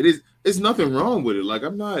it's nothing wrong with it. Like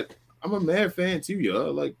I'm a Mad fan too,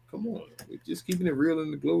 y'all. Like, come on, we're just keeping it real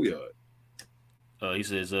in the glow yard. He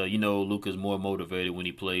says, Luka's more motivated when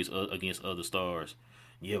he plays against other stars.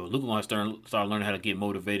 Yeah, but Luka gonna start learning how to get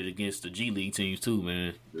motivated against the G League teams too,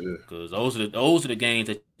 man. Yeah, because those are the games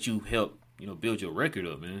that you help build your record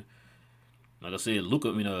up, man. Like I said,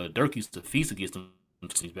 Dirk used to feast against them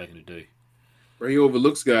teams back in the day. He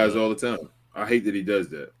overlooks guys all the time. I hate that he does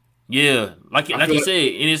that. Yeah, like you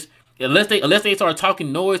said, and it's unless they start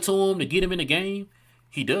talking noise to him to get him in the game,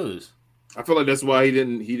 he does. I feel like that's why he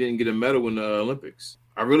didn't get a medal in the Olympics.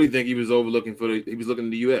 I really think he was looking at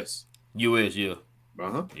the U.S. U.S. Yeah.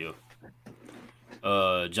 Yeah.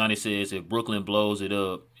 Johnny says if Brooklyn blows it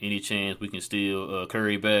up, any chance we can steal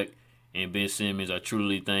Curry back? And Ben Simmons, I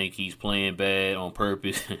truly think he's playing bad on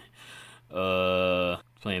purpose. If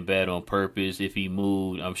he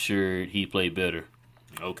moved, I'm sure he played better.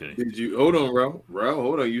 Okay. Did you hold on, Raul?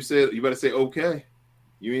 Hold on. You said you better say okay.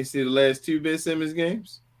 You ain't seen the last two Ben Simmons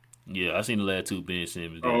games? Yeah, I seen the last two Ben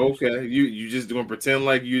Simmons games. Oh, okay. You just gonna pretend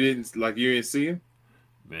like you didn't see him?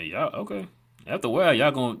 Man, y'all okay. After a while,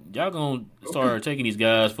 y'all gonna start taking these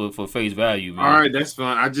guys for face value, man. All right, that's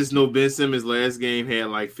fine. I just know Ben Simmons' last game had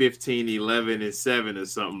like 15, 11, and 7 or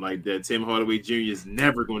something like that. Tim Hardaway Jr. is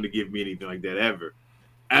never going to give me anything like that ever.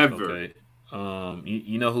 Okay.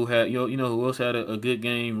 You know who else had a good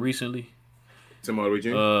game recently? Tim Hardaway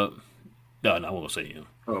Jr. No, I won't say him.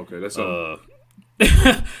 Oh, okay, that's all.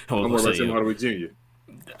 I'm more about Tim Hardaway Jr.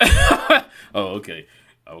 Oh, okay.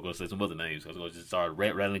 I was gonna say some other names. I was gonna just start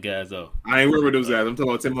rattling guys off. I ain't worried about those guys. I'm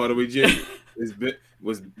talking about Tim Hardaway Jr.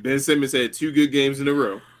 Ben Simmons had 2 good games in a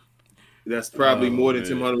row. That's probably more than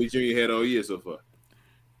Tim Hardaway Jr. had all year so far.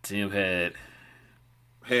 Tim had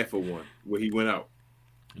half of one where he went out.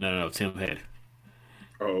 No. Tim had.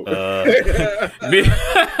 Oh.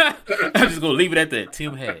 I'm just gonna leave it at that.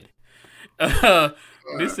 Tim had.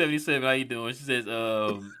 Miss 77, how you doing? She says,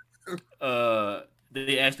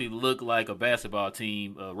 they actually look like a basketball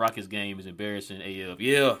team. Rockets game is embarrassing AF.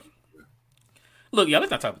 Yeah. Look, y'all,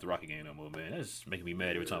 let's not talk about the Rocket game no more, man. That's making me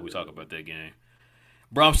mad every time we talk about that game.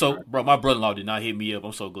 Bro, my brother-in-law did not hit me up.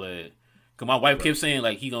 I'm so glad. Because my wife kept saying,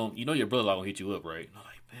 like, your brother-in-law gonna hit you up, right? I'm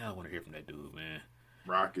like, man, I want to hear from that dude, man.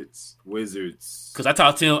 Rockets, Wizards. Because I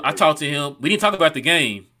talked to him. We didn't talk about the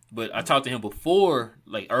game, but I talked to him before,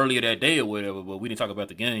 like, earlier that day or whatever, but we didn't talk about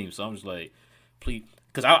the game. So I'm just like, please.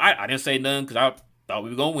 Because I didn't say nothing because I thought we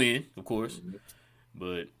were going to win, of course. Mm-hmm.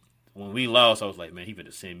 But when we lost, I was like, man, he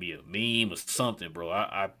better send me a meme or something, bro.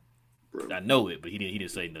 I know it, but he didn't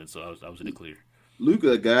say nothing, so I was in the clear.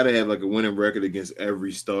 Luka got to have like a winning record against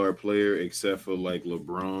every star player except for like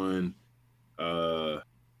LeBron.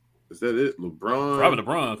 Is that it? LeBron? Probably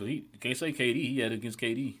LeBron, because he can't say KD. He had it against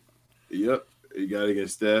KD. Yep. He got it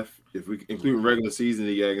against Steph. If we include regular season,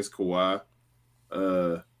 he got against Kawhi.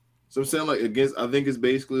 So I'm saying, like, I think it's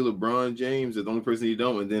basically LeBron James, the only person he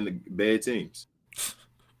don't, and then the bad teams.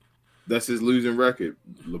 That's his losing record.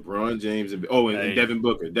 LeBron James and Devin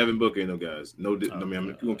Booker. Devin Booker ain't no guys. No, we're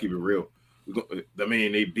going to keep it real.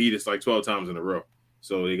 They beat us like 12 times in a row.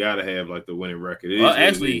 So they got to have, like, the winning record.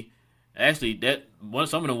 Actually,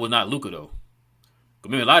 some of them was not Luka, though.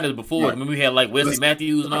 Remember, a lot of it before. Right. Remember, we had, like, Wesley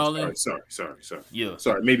Matthews and all that? Sorry. Yeah.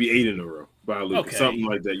 Sorry, maybe 8 in a row by Luka. Okay. Something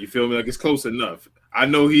like that. You feel me? Like, it's close enough. I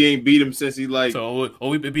know he ain't beat him since he, like... So,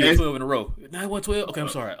 we beat 12 in a row. Now, 12? Okay, I'm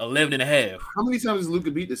sorry. 11 and a half. How many times has Luka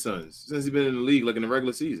beat the Suns since he's been in the league, like, in the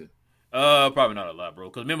regular season? Probably not a lot, bro.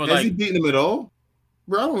 Because remember, has he beaten them at all?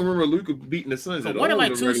 Bro, I don't remember Luka beating the Suns But at all one in in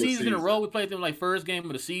like the 2 regular seasons in a season. row, we played them like first game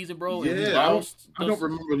of the season, bro, and we Yeah, lost. I don't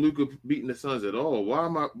remember Luka beating the Suns at all.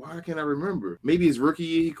 Why can't I remember? Maybe his rookie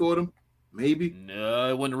year he caught him. Maybe. No,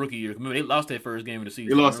 it wasn't the rookie year. Remember, they lost that first game of the They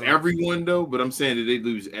season. lost remember? everyone though, but I'm saying, did they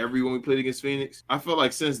lose everyone we played against Phoenix? I felt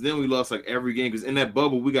like since then we lost like every game because in that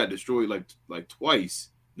bubble we got destroyed like twice.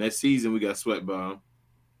 That season we got swept by them.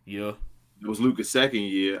 Yeah. It was Luka's second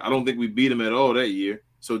year. I don't think we beat him at all that year.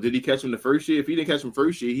 So did he catch him the first year? If he didn't catch him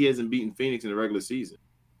first year, he hasn't beaten Phoenix in the regular season.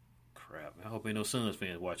 Crap, man. I hope ain't no Suns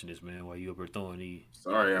fans watching this, man, while you up here throwing these.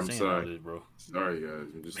 Sorry, I'm saying sorry. all this, bro. Sorry, guys.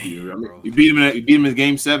 I'm just bro. You beat him in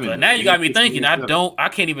game 7. But now you got me thinking. I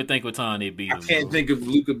can't even think what time they beat him. I can't think of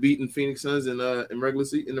Luka beating Phoenix Suns in the regular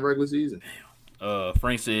season.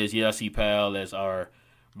 Frank says, yeah, I see Powell as our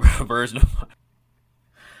version of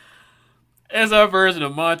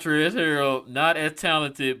Montrezl Harrell, not as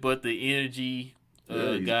talented, but the energy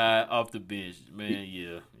guy off the bench. Man,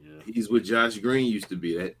 yeah. He's what Josh Green used to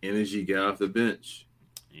be, that energy guy off the bench.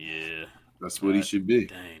 Yeah. That's what he should be.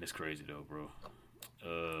 Dang, that's crazy though, bro.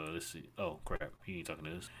 Let's see. Oh crap, he ain't talking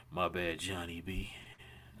to us. My bad, Johnny B.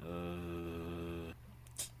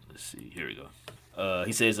 Let's see. Here we go.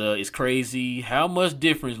 He says, it's crazy how much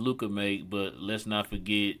difference Luka make, but let's not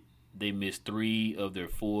forget they missed 3 of their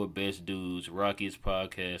 4 best dudes. Rockets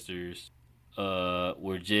podcasters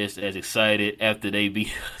were just as excited after they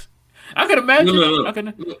beat us. I could imagine.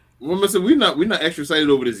 No. Well, listen, we're not extra excited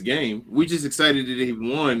over this game. We just excited that they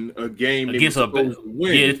won a game against they were supposed to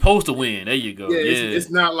win. Yeah, it's supposed to win. There you go. Yeah, it's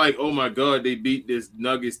not like, oh my God, they beat this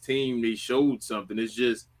Nuggets team. They showed something. It's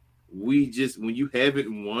just when you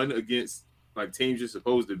haven't won against like teams you're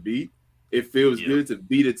supposed to beat, it feels good to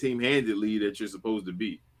beat a team handedly that you're supposed to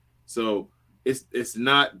beat. So it's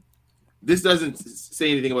not. This doesn't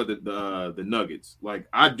say anything about the Nuggets. Like,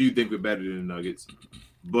 I do think we're better than the Nuggets.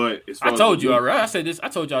 But as far I told you already. I said this. I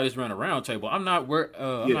told y'all this around a round table. I'm not worried.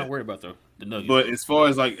 I'm not worried about the Nuggets. But as far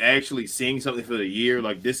as like actually seeing something for the year,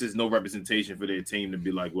 like this is no representation for their team to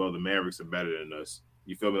be like, well, the Mavericks are better than us.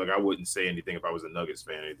 You feel me? Like I wouldn't say anything if I was a Nuggets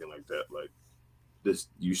fan or anything like that. Like this,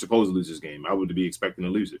 you're supposed to lose this game. I would be expecting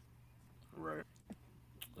to lose it. Right.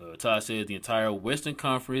 Todd says the entire Western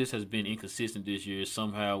Conference has been inconsistent this year.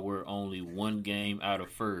 Somehow we're only 1 game out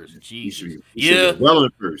of first. Jesus. Well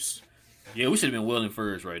in first. Yeah, we should have been well in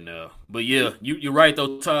first right now. But yeah, you're right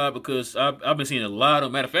though, Todd, because I've been seeing a lot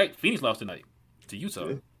of. Matter of fact, Phoenix lost tonight to Utah.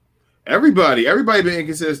 Yeah. Everybody been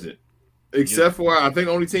inconsistent, except for I think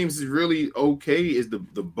the only teams is really okay is the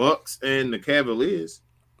Bucks and the Cavaliers.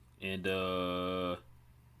 And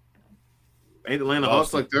ain't Atlanta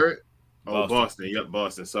Hawks like third? Oh, Boston. Yep,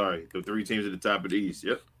 Boston. Sorry, the 3 teams at the top of the East.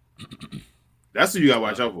 Yep, that's what you got to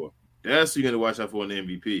watch out for. That's what you're gonna watch out for in the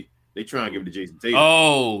MVP. They try and give it to Jason Tatum.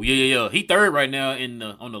 Oh, yeah. He third right now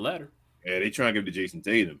on the ladder. Yeah, they try and give it to Jason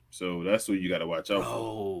Tatum. So that's what you got to watch out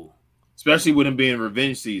for. Especially with him being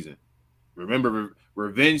revenge season. Remember,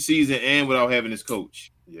 revenge season and without having his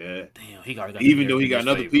coach. Yeah. Damn, he got even though he got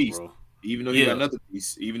another piece. Bro. Even though he got another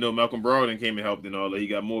piece. Even though Malcolm Brogdon came and helped and all that, he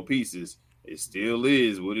got more pieces. It still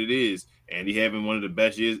is what it is. And he having one of the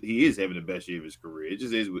best years. He is having the best year of his career. It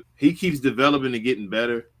just is. He keeps developing and getting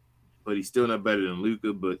better, but he's still not better than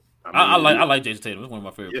Luka. But I like Jason Tatum. He's one of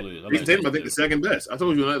my favorite players. Jason Tatum, I think, the second best. I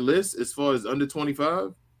told you on that list, as far as under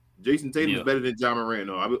 25, Jason Tatum is better than Ja Morant.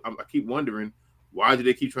 No, I keep wondering, why do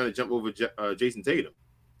they keep trying to jump over Jason Tatum?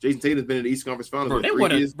 Jason Tatum's been in the East Conference Finals for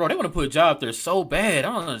 3 years. Bro, they want to put Ja up there so bad.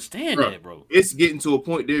 I don't understand that, bro. It's getting to a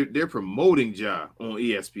point they're promoting Ja on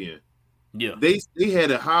ESPN. Yeah. They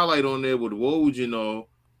had a highlight on there with Woj and all.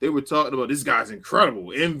 They were talking about this guy's incredible,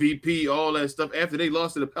 MVP, all that stuff, after they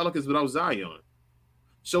lost to the Pelicans without Zion.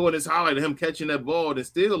 Showing this highlight of him catching that ball and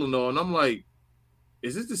stealing and all. And I'm like,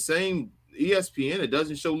 is this the same ESPN? It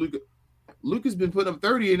doesn't show Luka. Luka's been putting up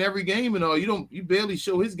 30 in every game and all. You barely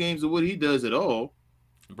show his games of what he does at all.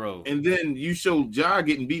 Bro. And then you show Ja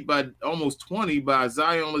getting beat by almost 20 by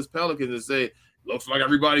Zionless Pelicans and say, looks like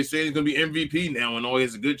everybody's saying he's going to be MVP now and all, he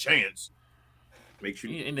has a good chance. Make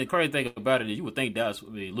sure. And the crazy thing about it is you would think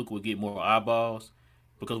Luka would get more eyeballs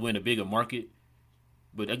because we're in a bigger market.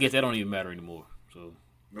 But I guess that don't even matter anymore. So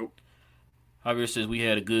nope. Javier says we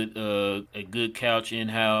had a good couch in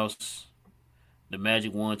house. The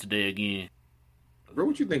Magic won today again. Bro,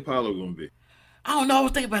 what you think Paolo gonna be? I don't know. I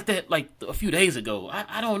was thinking about that like a few days ago.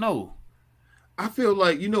 I don't know. I feel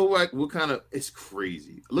like, you know what kind of, it's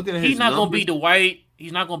crazy. Looking at his he's not numbers, gonna be Dwight.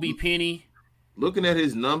 He's not gonna be Penny. Looking at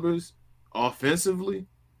his numbers offensively,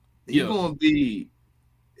 he's gonna be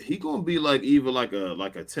like either like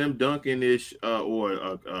a Tim Duncan-ish or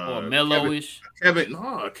a Melo-ish.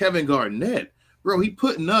 Kevin Garnett. Bro, he's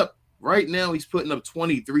putting up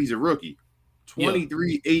 23's a rookie.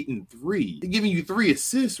 23, 8, and 3. He's giving you 3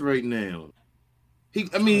 assists right now. He's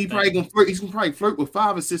probably gonna flirt with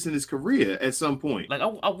 5 assists in his career at some point. Like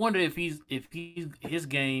I wonder if his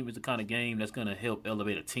game is the kind of game that's gonna help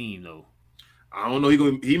elevate a team though. I don't know.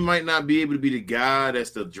 He might not be able to be the guy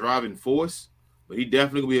that's the driving force, but he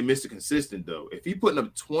definitely gonna be a Mr. Consistent though. If he putting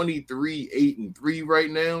up 23, 8, and 3 right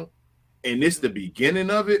now, and it's the beginning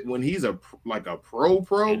of it when he's a pro.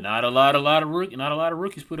 And not a lot of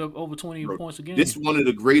rookies put up over 20 points a game. This is one of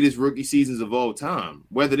the greatest rookie seasons of all time,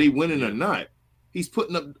 whether they winning or not. He's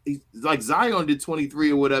putting up like Zion did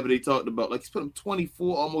 23 or whatever they talked about. Like he's putting up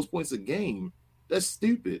 24 almost points a game. That's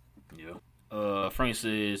stupid. Yeah. Frank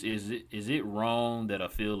says, is it wrong that I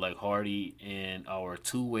feel like Hardy and our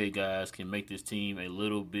two-way guys can make this team a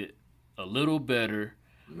little better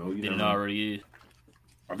than it already is?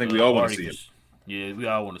 I think we all want to see it. Yeah, we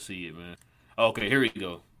all want to see it, man. Okay, here we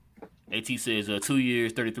go. AT says 2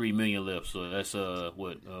 years, $33 million left. So that's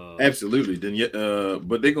what? Absolutely. Then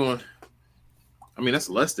but they're going. I mean, that's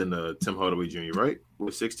less than Tim Hardaway Jr., right?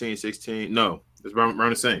 With 16. No, it's around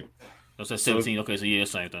the same. That's 17. Okay, so yeah,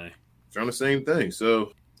 same thing. It's around the same thing.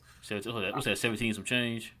 So what's that? 17 some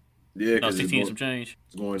change. Yeah, no, 16 some change.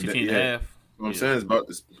 It's going 16 and a half. What I'm saying is about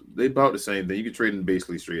this. They about the same thing. You can trade them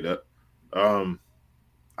basically straight up.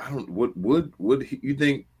 I don't. Would you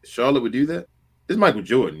think Charlotte would do that? It's Michael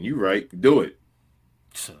Jordan. You right? Do it.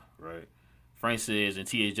 Right. Frank says, and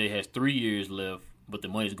THJ has 3 years left, but the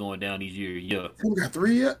money's going down each year. Yeah. Tim got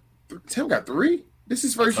 3 yet? Tim got 3. This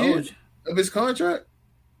is first year of his contract.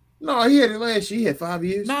 No, he had it last year. He had 5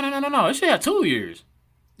 years. No. It should have 2 years.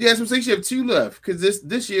 Yeah, that's what I'm saying. He should have 2 left because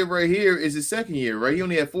this year right here is his second year, right? He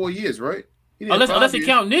only had 4 years, right? Unless he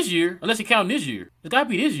counting this year. It's got to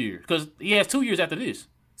be this year because he has 2 years after this.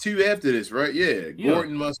 2 after this, right? Yeah.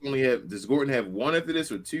 Gordon must only have. Does Gordon have 1 after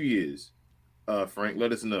this or 2 years? Frank,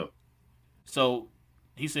 let us know. So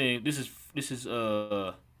he's saying this is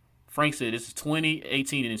Frank said this is 20,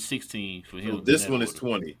 18, and 16 for him. So this one is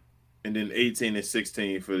 20, and then 18 and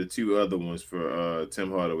 16 for the 2 other ones for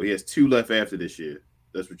Tim Hardaway. He has 2 left after this year.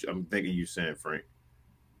 That's what I'm thinking you saying, Frank.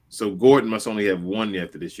 So Gordon must only have 1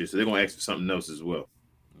 after this year, so they're gonna ask for something else as well.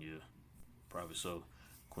 Yeah, probably so.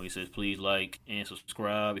 Queen says, please like and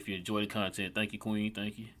subscribe if you enjoy the content. Thank you, Queen.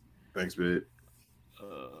 Thank you. Thanks, babe.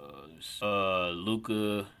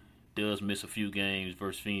 Luka does miss a few games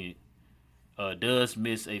versus Phoenix.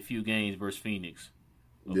 Phoenix.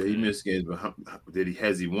 Okay. Yeah, he missed games, but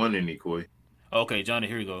has he won any, Coy? Okay, Johnny,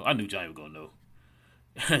 here we go. I knew Johnny was gonna know.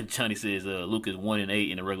 Johnny says Luka's 1-8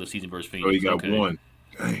 in the regular season versus Phoenix. Oh, he got 1.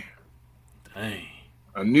 Dang.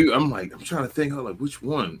 I'm trying to think. Like, which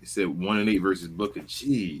one? He said 1-8 versus Booker.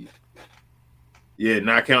 Gee. Yeah,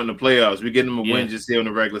 not counting the playoffs. We're getting them a win just here in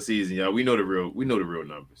the regular season, y'all. We know the real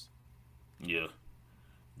numbers. Yeah.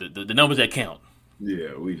 The numbers that count.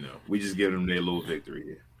 Yeah, we know. We just give them their little victory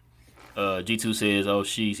here. G2 says,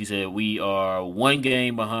 he said, we are 1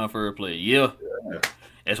 game behind third place. Yeah.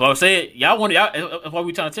 That's why I said, that's why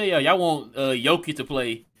we trying to tell y'all want Jokic to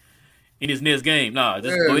play in his next game. Nah,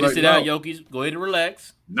 just go ahead and sit out, Jokic. Go ahead and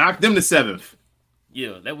relax. Knock them to 7th.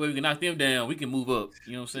 Yeah, that way we can knock them down. We can move up.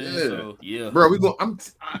 You know what I'm saying? Yeah. So, yeah.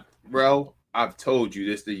 Bro, I've told you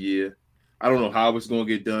this the year. I don't know how it's going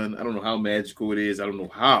to get done. I don't know how magical it is. I don't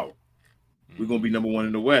know how. We're going to be number 1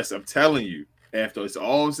 in the West. I'm telling you. After it's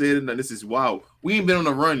all said and done, this is wow. We ain't been on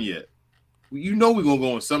a run yet. You know we're going to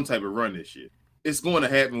go on some type of run this year. It's going to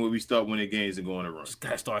happen when we start winning games and going to run. Just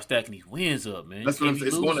got to start stacking these wins up, man. That's what I'm saying.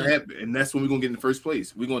 It's going to happen, and that's when we're going to get in the first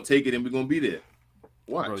place. We're going to take it, and we're going to be there.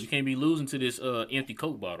 Watch. Bro, you can't be losing to this empty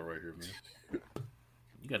Coke bottle right here, man.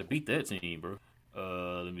 You got to beat that team, bro.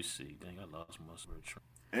 Let me see. Dang, I lost my search.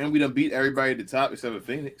 And we done beat everybody at the top except for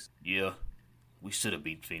Phoenix. Yeah. We should have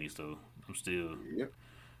beat Phoenix, though. I'm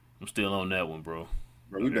still on that one, bro.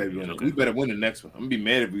 We better win the next one. I'm gonna be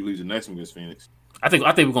mad if we lose the next one against Phoenix. I think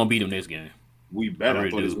we're gonna beat them next game. We better.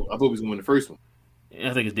 I thought we was gonna win the first one.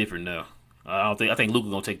 I think it's different now. I think Luka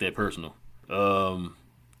gonna take that personal.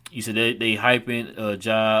 He said they hyping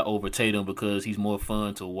Ja over Tatum because he's more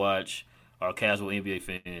fun to watch. Our casual NBA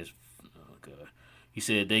fans. Oh God. He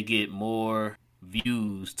said they get more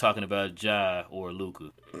views talking about Ja or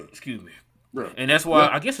Luka. Excuse me. Right. And that's why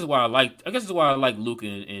I guess it's why I like Luka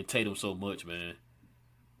and Tatum so much, man.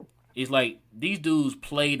 It's like these dudes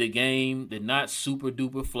play the game. They're not super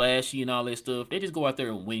duper flashy and all that stuff. They just go out there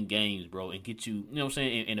and win games, bro, and get you know what I'm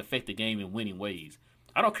saying, and affect the game in winning ways.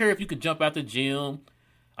 I don't care if you can jump out the gym.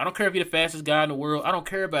 I don't care if you're the fastest guy in the world. I don't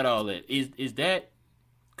care about all that. Is that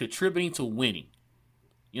contributing to winning?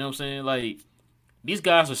 You know what I'm saying? Like, these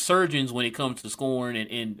guys are surgeons when it comes to scoring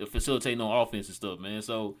and facilitating on offense and stuff, man.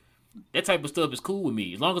 So That type of stuff is cool with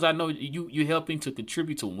me. As long as I know you helping to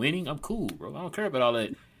contribute to winning, I'm cool, bro. I don't care about all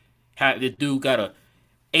that. How this dude got a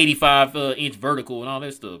 85-inch vertical and all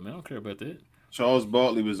that stuff, man. I don't care about that. Charles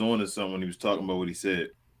Barkley was on to something when he was talking about what he said,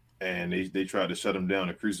 and they tried to shut him down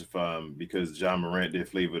and crucify him because Ja Morant their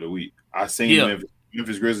flavor of the week. I seen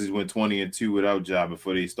Memphis Grizzlies went 20-2 without Ja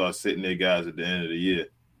before they start sitting their guys at the end of the year.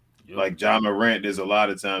 Yep. Like Ja Morant, there's a lot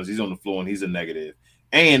of times he's on the floor and he's a negative.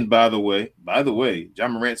 And by the way, Ja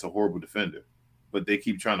Morant's a horrible defender, but they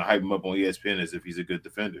keep trying to hype him up on ESPN as if he's a good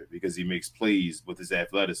defender because he makes plays with his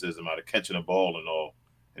athleticism out of catching a ball and all.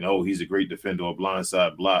 And he's a great defender, a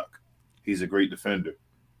blindside block. He's a great defender.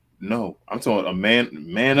 No, I'm talking a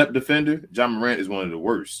man up defender. Ja Morant is one of the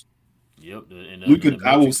worst. Yep.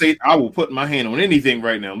 I will put my hand on anything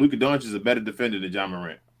right now. Luka Doncic is a better defender than Ja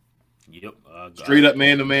Morant. Yep. Straight up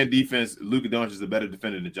man-to-man defense, Luka Doncic is a better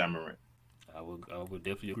defender than Ja Morant. I would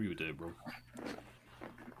definitely agree with that, bro.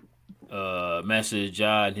 Master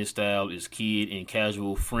Ja and his style is kid and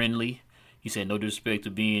casual friendly. He said no disrespect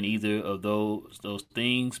to being either of those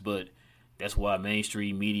things, but that's why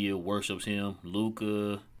mainstream media worships him.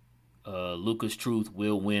 Luka's truth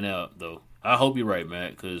will win out, though. I hope you're right,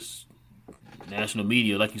 Matt, because national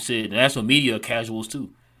media, like you said, national media are casuals too.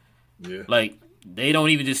 Yeah. Like, they don't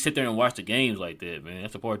even just sit there and watch the games like that, man.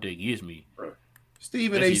 That's the part that gets me. Right.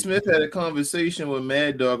 Stephen A. Smith had a conversation with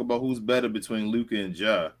Mad Dog about who's better between Luka and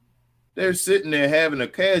Ja. They're sitting there having a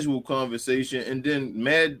casual conversation, and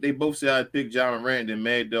then they both say I pick Ja Morant, and then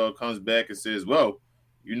Mad Dog comes back and says, well,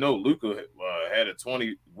 Luka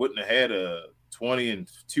wouldn't have had a 20-2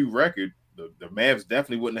 record. The Mavs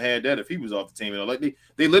definitely wouldn't have had that if he was off the team. Like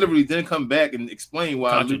they literally then come back and explain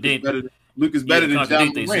why Luka's better than Ja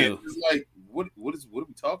Morant. It's like, what are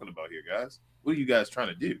we talking about here, guys? What are you guys trying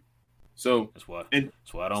to do? So that's why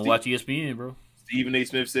I don't watch ESPN, bro. Stephen A.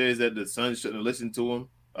 Smith says that the Suns shouldn't have listened to him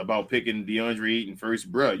about picking DeAndre Ayton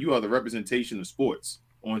first. Bruh, you are the representation of sports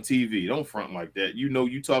on TV. Don't front like that.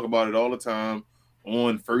 You talk about it all the time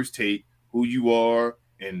on First Take, who you are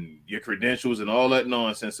and your credentials and all that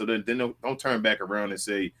nonsense. So then don't turn back around and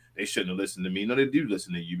say they shouldn't have listened to me. No, they do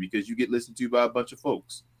listen to you because you get listened to by a bunch of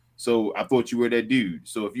folks. So I thought you were that dude.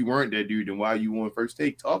 So if you weren't that dude, then why are you on First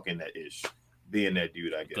Take talking that ish? Being that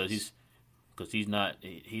dude, I guess. Because he's not.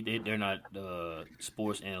 They're not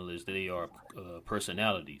sports analysts. They are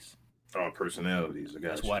personalities. Oh, personalities.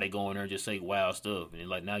 That's why they go in there and just say wild stuff. And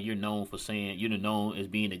like now you're known as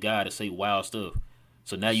being the guy to say wild stuff.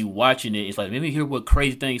 So now you watching it. It's like, let me hear what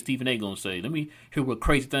crazy thing Stephen A. gonna say. Let me hear what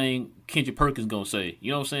crazy thing Kendrick Perkins gonna say.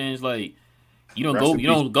 You know what I'm saying? It's like you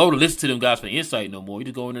don't go to listen to them guys for insight no more. You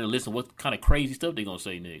just go in there and listen to what kind of crazy stuff they gonna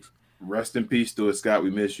say next. Rest in peace, Stuart Scott. We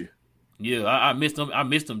miss you. Yeah, I missed them. I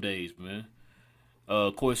missed them days, man.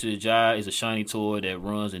 Of course, Ja is a shiny toy that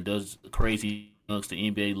runs and does crazy dunks. The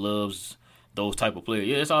NBA loves those type of players.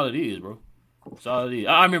 Yeah, that's all it is, bro. That's all it is.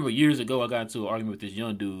 I remember years ago I got into an argument with this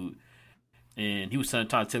young dude, and he was trying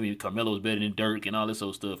to tell me Carmelo was better than Dirk and all this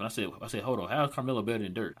old stuff. And I said, hold on, how is Carmelo better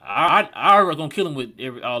than Dirk? I was gonna kill him with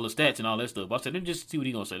all the stats and all that stuff. But I said, let me just see what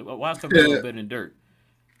he gonna say. Why is Carmelo better than Dirk?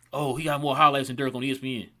 Oh, he got more highlights than Dirk on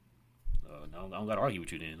ESPN. No, I don't gotta argue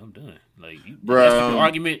with you then. I'm done. Like, that's the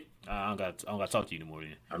argument. I don't got to talk to you anymore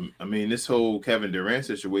then. I mean, this whole Kevin Durant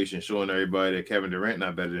situation showing everybody that Kevin Durant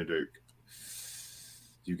not better than Dirk.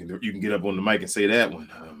 You can get up on the mic and say that one.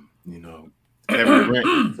 Kevin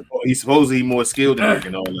Durant, he's supposedly more skilled than Dirk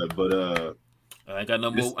and all that, but I ain't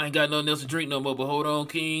got nothing else to drink no more. But hold on,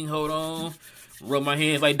 King, hold on. Rub my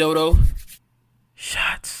hands like Dodo.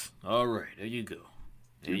 Shots. All right, there you go.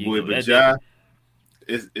 But Ja,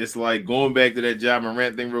 it's like going back to that Ja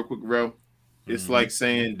Morant thing real quick, bro. It's like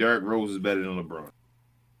saying Derrick Rose is better than LeBron.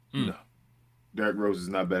 No, Derrick Rose is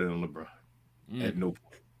not better than LeBron at no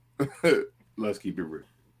point. Let's keep it real.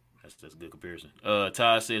 That's a good comparison.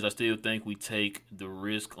 Todd says, I still think we take the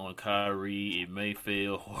risk on Kyrie. It may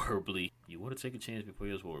fail horribly. You want to take a chance before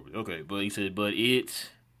it fails horribly. Okay, but he said, but it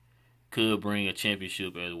could bring a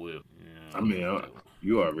championship as well. Yeah, I mean,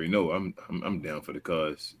 you already know I'm down for the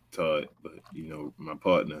cause, Todd. But my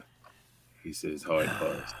partner, he says hard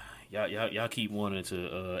cause. Y'all keep wanting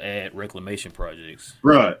to add reclamation projects.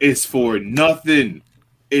 Bruh, it's for nothing.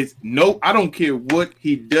 I don't care what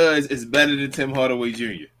he does, it's better than Tim Hardaway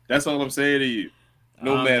Jr. That's all I'm saying to you.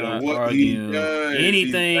 No matter what he does,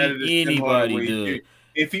 anything anybody does.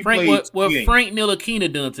 If he Frank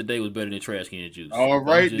Ntilikina done today was better than Trash Can Juice. All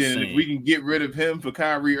right, then. Saying. If we can get rid of him for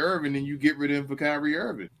Kyrie Irving, then you get rid of him for Kyrie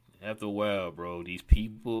Irving. After a while, bro, these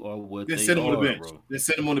people are what Then they send him on the are, bench. bro. Then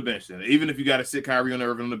send him on the bench. Then even if you got to sit Kyrie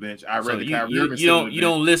Irving on the bench, I'd So rather Kyrie Irving you sit on the bench.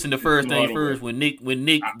 don't listen to first Tim thing Hardaway. first when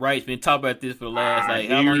Nick Wright's been talking about this for the last how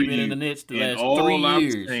long hear you been in the Nets? The and last all 3 I'm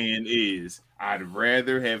years. saying is I'd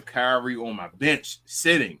rather have Kyrie on my bench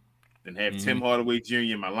sitting than have Tim Hardaway Jr.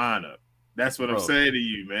 in my lineup. That's what I'm saying to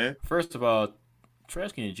you, man. First of all,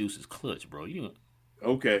 trash can juice is clutch, bro.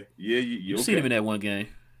 Okay, yeah, you seen him in that one game.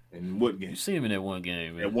 In what game? You seen him in that one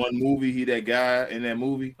game, man. That one movie, he that guy in that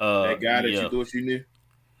movie? That guy that you thought you knew?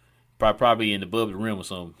 Probably in above the rim or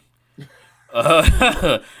something.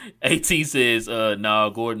 AT says, nah,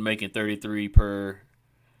 Gordon making 33 per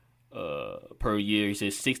year. He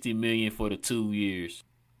says $60 million for the 2 years.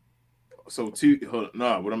 So what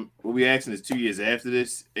we asking is 2 years after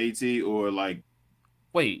this, AT, or like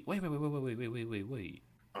Wait. I'm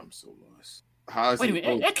so lost. How is Wait a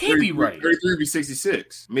minute, that can't be right. 33 be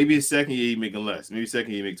 66. Maybe his second year he making less. Maybe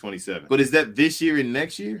second year he make 27. But is that this year and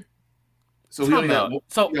next year? So he only got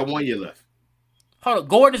 1 year left. Hold on,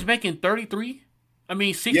 Gordon is making 33? I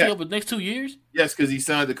mean 60 over the next 2 years? Yes, because he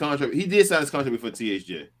signed the contract. He did sign his contract before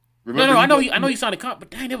THJ. Remember? No, I know he signed a contract,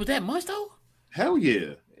 but dang, that was that much though? Hell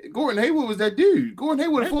yeah. Gordon Hayward was that dude. Gordon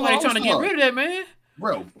Hayward, a former All-Star. Trying to get rid of that, man.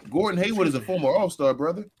 Bro, Gordon Hayward is a former All-Star,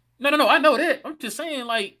 brother. No, I know that. I'm just saying,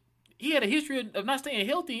 like, he had a history of not staying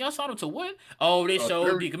healthy. Y'all signed him to what? Oh, they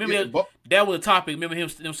showed. Remember that was a topic. Remember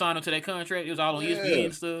them signing him to that contract? It was all on ESPN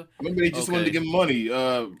and stuff. Remember they just wanted to give him money.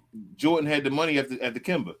 Jordan had the money at the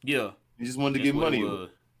Kimba. Yeah, he just wanted to give money.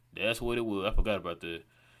 That's what it was. I forgot about that.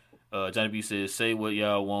 Johnny B says, "Say what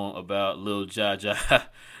y'all want about Lil Ja."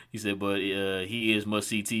 He said, but he is must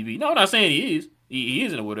see TV. No, I'm not saying he is. He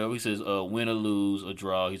isn't or whatever. He says, win or lose or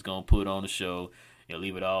draw, he's gonna put on the show. He'll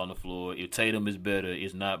leave it all on the floor. If Tatum is better,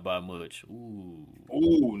 it's not by much. Ooh,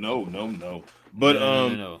 no. But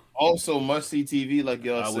no. Also must see TV, like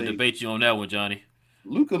y'all say. I would debate you on that one, Johnny.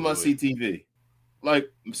 Luka must see TV.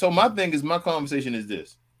 Like, so my conversation is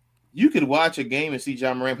this: you could watch a game and see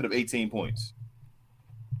Ja Morant put up 18 points,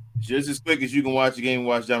 just as quick as you can watch a game and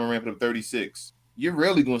watch Ja Morant put up 36. You're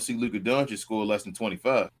rarely going to see Luka Doncic score less than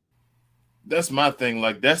 25. That's my thing.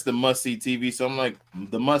 Like, that's the must-see TV. So I'm like,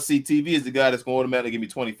 the must-see TV is the guy that's going to automatically give me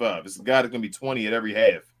 25. It's the guy that's going to be 20 at every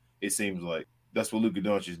half, it seems like. That's what Luka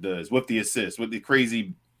Doncic does with the assists, with the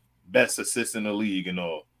crazy best assists in the league and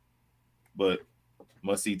all. But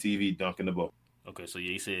must-see TV, dunking the ball. Okay, so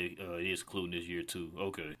yeah, he said it is including this year too.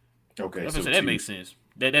 Okay, so that makes sense.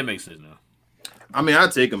 That makes sense now. I mean,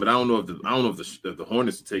 I'd take him, but I don't know if the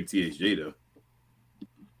Hornets would take THJ though.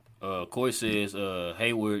 Coy says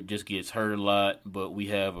Hayward just gets hurt a lot, but we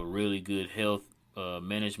have a really good health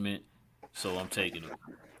management, so I'm taking him.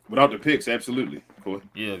 Without the picks, absolutely, Coy.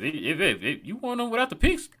 Yeah, if you want him without the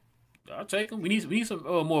picks, I'll take him. We need some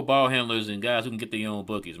more ball handlers and guys who can get their own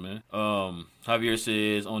buckets, man. Javier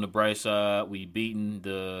says on the bright side, we beaten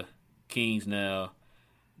the Kings now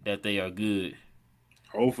that they are good.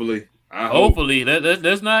 Hopefully,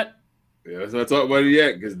 that's not. Yeah, let's not talk about it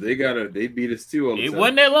yet because they beat us too all the time. It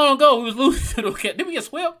wasn't that long ago. We was losing to the Cavs. Did we get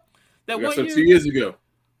swept that we got 1 year? 2 years ago.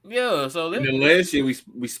 Yeah, so and then last year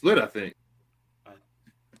we split, I think. I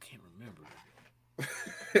can't remember.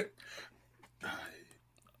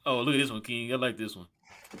 Oh, look at this one, King. I like this one.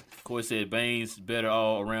 Coy said Baines better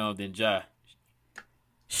all around than Ja.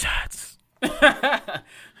 Shots.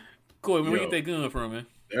 Coy, where you get that gun from, man?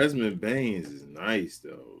 Desmond Baines is nice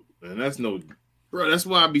though, and bro, that's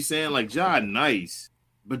why I be saying, like, Ja nice,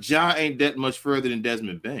 but Ja ain't that much further than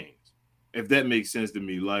Desmond Baines, if that makes sense to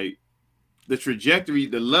me. Like, the trajectory,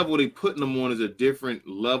 the level they putting him on is a different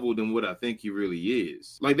level than what I think he really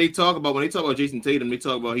is. Like, when they talk about Jason Tatum, they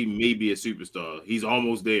talk about he may be a superstar. He's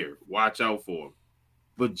almost there. Watch out for him.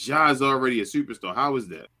 But Ja's already a superstar. How is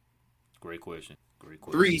that? Great question.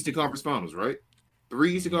 3 Eastern Conference Finals, right?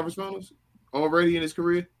 3 Eastern Conference Finals already in his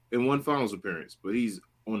career and 1 Finals appearance. But he's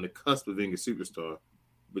on the cusp of being a superstar,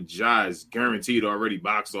 but Ja is guaranteed already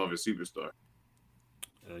box office superstar.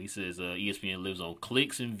 He says ESPN lives on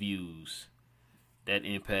clicks and views. That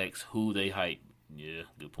impacts who they hype. Yeah,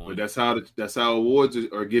 good point. But that's how awards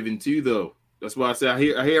are given too, though. That's why I say I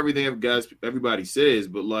hear everything everybody says,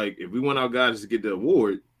 but like if we want our guys to get the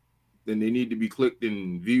award, then they need to be clicked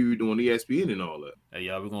and viewed on ESPN and all that. Hey,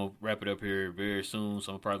 y'all, we're going to wrap it up here very soon,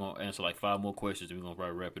 so I'm probably going to answer like 5 more questions, and we're going to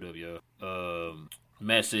probably wrap it up, y'all.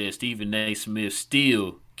 Matt says Stephen A. Smith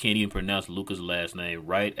still can't even pronounce Luka's last name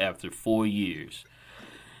right after 4 years.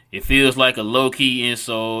 It feels like a low-key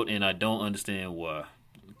insult, and I don't understand why.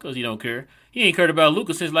 Because he don't care. He ain't cared about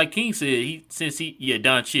Luka since, like King said,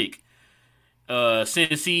 Don Chick.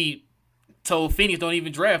 Since he told Phoenix don't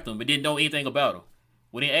even draft him, but didn't know anything about him.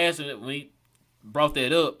 When he asked him, brought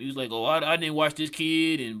that up. He was like, "Oh, I didn't watch this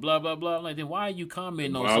kid and blah blah blah." I'm like, then why are you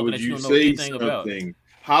commenting on Why something would that you you don't know say anything about? something?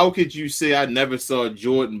 How could you say I never saw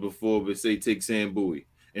Jordan before, but say take Sam Bowie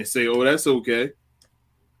and say, "Oh, that's okay.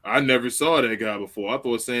 I never saw that guy before. I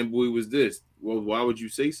thought Sam Bowie was this." Well, why would you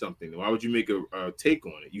say something? Why would you make a take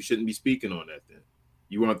on it? You shouldn't be speaking on that then.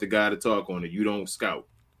 You want the guy to talk on it. You don't scout.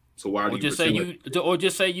 So why do Or you just say pretend or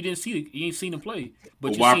just say you didn't see, you ain't seen him play, but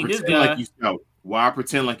But you why seen this pretend like guy. you scout? Why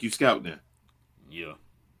pretend like you scout then? Yeah,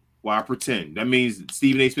 Why pretend? That means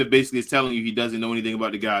Stephen A. Smith basically is telling you he doesn't know anything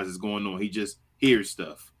about the guys that's going on. He just hears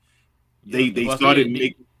stuff. yeah.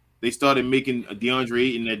 They started making DeAndre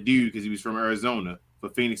Ayton that dude because he was from Arizona for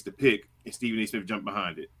Phoenix to pick, and Stephen A. Smith jumped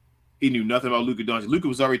behind it. He knew nothing about Luka Doncic. Luka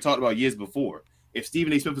was already talked about years before. If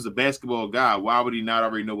Stephen A. Smith was a basketball guy, why would he not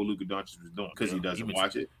already know what Luka Doncic was doing? Because he doesn't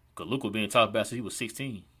watch it. Because Luka being talked about since he was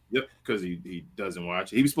 16. Yep, because he doesn't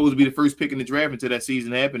watch it. He was supposed to be the first pick in the draft until that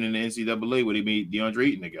season happened in the NCAA where they made DeAndre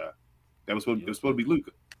Ayton the guy. It was supposed to be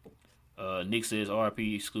Luka. Nick says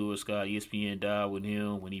RP School Scott, ESPN died with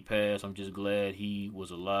him when he passed. I'm just glad he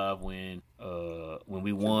was alive when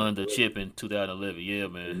we won the chip in 2011. Yeah,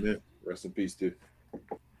 man. Amen. Rest in peace too.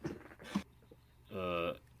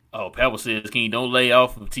 Pebble says, King, don't lay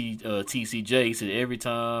off from TCJ. He said every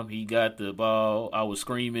time he got the ball, I was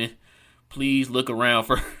screaming, please look around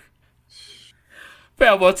for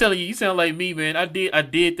Pebble, I'm telling you, you sound like me, man. I did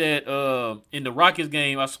that in the Rockets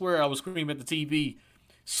game. I swear I was screaming at the TV,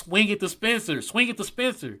 swing it to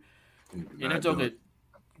Spencer. And that joker,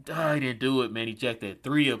 he didn't do it, man. He jacked that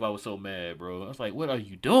 3 up. I was so mad, bro. I was like, what are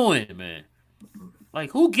you doing, man?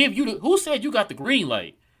 Like, who said you got the green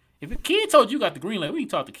light? If a kid told you got the green light, we can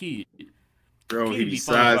talk to kid. Bro, he be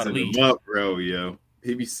sizing them up, bro, yo.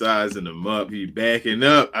 He be sizing them up. He be backing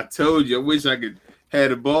up. I told you, I wish I could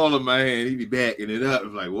had a ball in my hand. He be backing it up.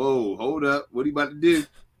 I'm like, whoa, hold up. What he about to do?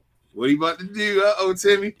 Uh-oh,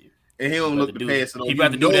 Timmy. And he don't look to pass it on. He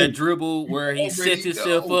about to do that dribble where he sets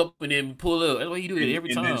himself up and then pull up. That's why he do that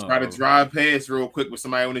every time. And then try to drive past real quick with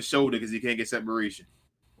somebody on his shoulder because he can't get separation.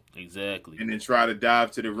 Exactly. And then try to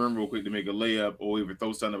dive to the rim real quick to make a layup or even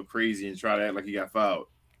throw something up crazy and try to act like he got fouled.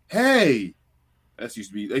 Hey! That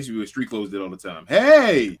used to be what street clothes did all the time.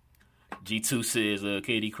 Hey! G2 says,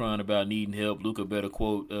 KD crying about needing help. Luka better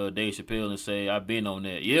quote Dave Chappelle and say, I've been on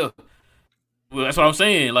that. Yeah. Well, that's what I'm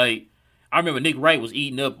saying. Like, I remember Nick Wright was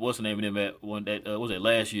eating up, what's the name of them at one that was that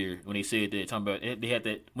last year when they said that, talking about they had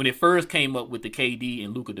that when it first came up with the KD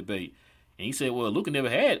and Luka debate. And he said, well, Luka never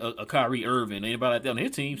had a Kyrie Irving, anybody like that on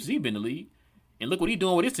his team since he's been in the league. And look what he's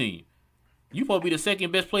doing with his team. You supposed to be the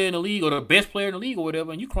second best player in the league or the best player in the league or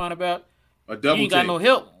whatever, and you crying about a double you ain't got no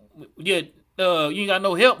help. Yeah, you ain't got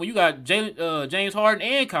no help when you got James Harden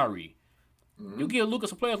and Kyrie. Mm-hmm. You give Luka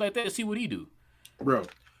some players like that and see what he do. Bro,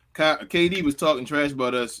 KD was talking trash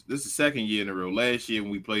about us. This is the second year in a row. Last year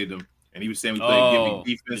when we played them, and he was saying we played giving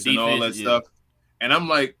defense and all that stuff. And I'm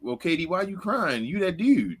like, well, KD, why are you crying? You that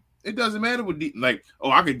dude. It doesn't matter what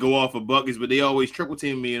I could go off of buckets, but they always triple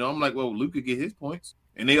team me, and I'm like, well, Luka get his points,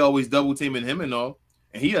 and they always double teaming him and all,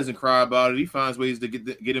 and he doesn't cry about it. He finds ways to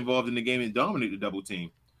get involved in the game and dominate the double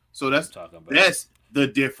team. So that's the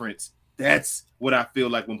difference. That's what I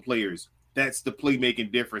feel like when players. That's the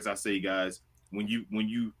playmaking difference. I say, guys, when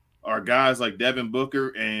you are guys like Devin Booker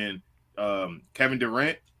and Kevin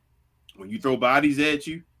Durant, when you throw bodies at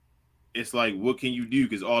you, it's like, what can you do?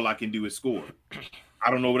 Because all I can do is score. I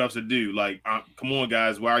don't know what else to do. Like, come on,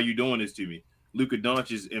 guys. Why are you doing this to me? Luka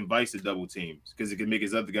Doncic invites the double teams because it can make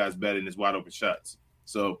his other guys better in his wide open shots.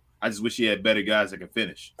 So I just wish he had better guys that can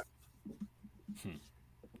finish.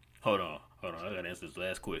 Hold on. I got to answer this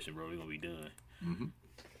last question, bro. We're going to be done. Mm-hmm.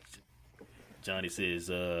 Johnny says,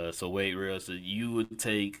 so wait, real. So you would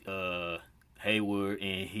take Hayward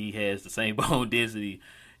and he has the same bone density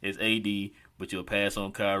as AD, but you'll pass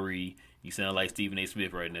on Kyrie. You sound like Stephen A.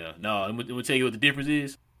 Smith right now. No, I'm gonna tell you what the difference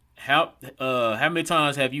is. How many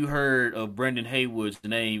times have you heard of Brendan Haywood's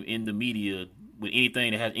name in the media with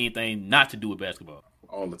anything that has anything not to do with basketball?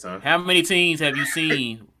 All the time. How many teams have you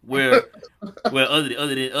seen where other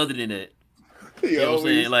than that? You know what I'm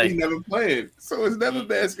saying? Like, he never played, so it's never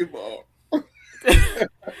basketball.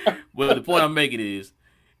 Well, the point I'm making is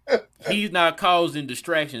he's not causing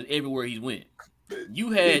distractions everywhere he went.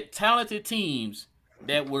 You had talented teams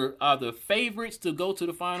that were either favorites to go to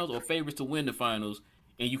the finals or favorites to win the finals,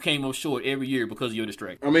 and you came up short every year because of your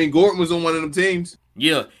distraction. I mean, Gordon was on one of them teams.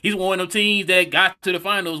 Yeah, he's one of them teams that got to the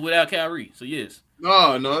finals without Kyrie, so yes.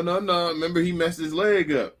 No. Remember, he messed his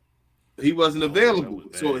leg up. He wasn't available.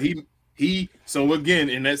 So so again,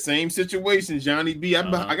 in that same situation, Johnny B,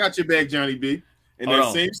 I got your back, Johnny B. In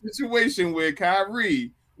that same situation where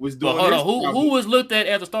Kyrie was doing who was looked at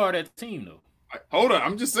as the star of that team, though? Hold on.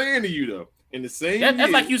 I'm just saying to you though. In the same That's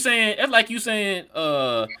year, like you saying. That's like you saying.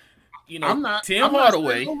 I'm not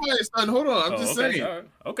Hardaway. Hold on. I'm just okay, saying. all right.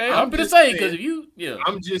 Okay, I'm gonna say because if you,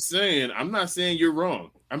 I'm just saying. I'm not saying you're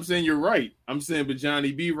wrong. I'm saying you're right. I'm saying, but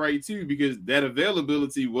Johnny B right too because that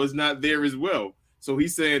availability was not there as well. So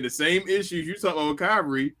he's saying the same issues you talking about with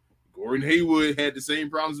Kyrie. Gordon Hayward had the same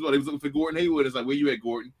problems as well. They was looking for Gordon Hayward. It's like, where you at,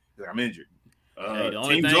 Gordon? He's like, I'm injured. hey, the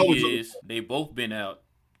only thing is they both been out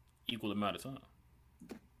equal amount of time.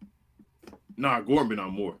 Nah, Gordon been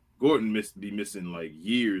out more. Gordon be missing like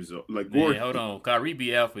years. Gordon, hold on, Kyrie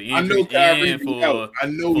be out for injury I know Kyrie and be out. I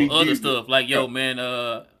know for other stuff. Like, man,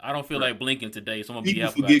 I don't feel like blinking today, so I'm gonna be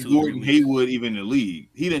out for forget Gordon Hayward even in the league.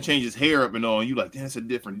 He didn't change his hair up and all. And you like, that's a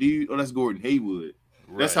different dude. Oh, that's Gordon Hayward.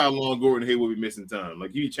 Right. That's how long Gordon Hayward be missing time.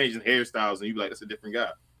 Like you be changing hairstyles and you be like, that's a different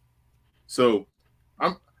guy. So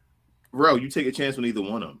you take a chance with either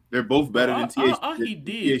one of them. They're both better than THJ. All he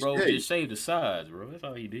did, bro, just shave the sides, bro. That's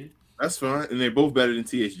all he did. That's fine, and they're both better than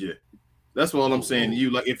THJ. That's all I'm saying to you.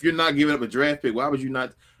 Like, if you're not giving up a draft pick, why would you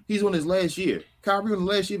not? He's on his last year. Kyrie on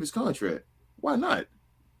the last year of his contract. Why not?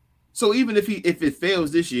 So even if it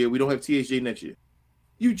fails this year, we don't have THJ next year.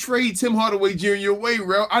 You trade Tim Hardaway Jr. away,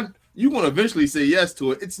 bro. You want to eventually say yes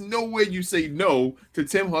to it. It's no way you say no to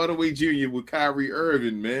Tim Hardaway Jr. with Kyrie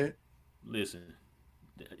Irving, man. Listen,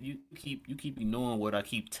 you keep ignoring what I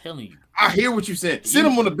keep telling you. I hear what you're saying. Sit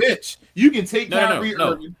him on the bench. You can take Kyrie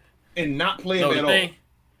Irving and not play him at all. And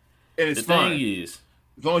it's fine. Thing is,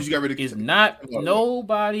 as long as you got rid of it's not.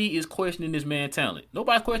 Nobody is questioning this man's talent.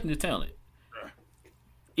 Nobody's questioning his talent.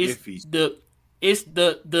 It's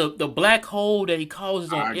the black hole that he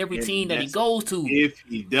causes on every team that he goes to. If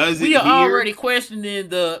he does it, we are already questioning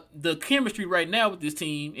the chemistry right now with this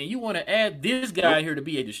team, and you want to add this guy here to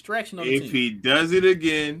be a distraction on the team. If he does it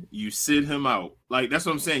again, you sit him out. Like that's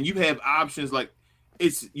what I'm saying. You have options. Like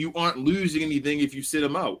you aren't losing anything if you sit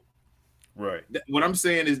him out. Right. What I'm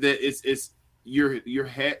saying is that you're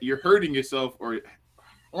hurting yourself or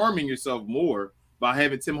harming yourself more by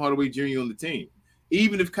having Tim Hardaway Jr. on the team.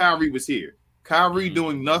 Even if Kyrie was here, Kyrie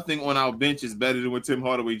doing nothing on our bench is better than what Tim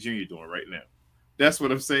Hardaway Jr. doing right now. That's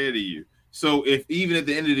what I'm saying to you. So if even at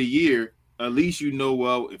the end of the year, at least you know,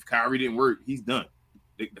 well, if Kyrie didn't work, he's done.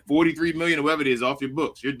 The $43 million or whatever it is off your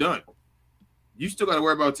books, you're done. You still got to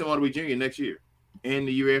worry about Tim Hardaway Jr. next year and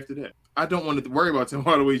the year after that. I don't want to worry about Tim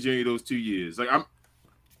Hardaway Jr. those 2 years. Like I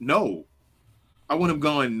want him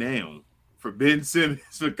gone now for Ben Simmons,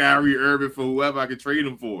 for Kyrie Irving, for whoever I could trade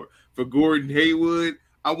him for Gordon Hayward.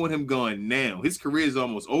 I want him gone now. His career is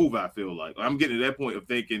almost over. I feel like I'm getting to that point of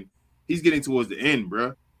thinking he's getting towards the end,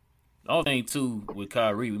 bro. The only thing too with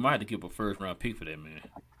Kyrie, we might have to give up a first round pick for that man.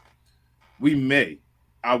 We may.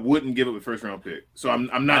 I wouldn't give up a first round pick, so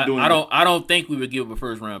I'm not doing. I don't think we would give up a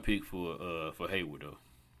first round pick for Hayward though.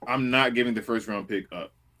 I'm not giving the first round pick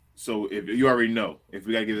up. So if you already know, if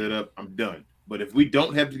we gotta give that up, I'm done. But if we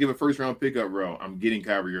don't have to give a first round pick up, bro, I'm getting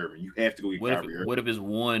Kyrie Irving. You have to go get Kyrie Irving. What if it's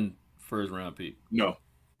one first round pick? No,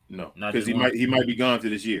 because he might be gone to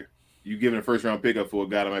this year. You giving a first round pick up for a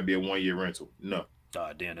guy that might be a 1 year rental? No.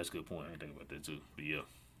 Ah, damn, that's a good point. I didn't think about that too. But yeah,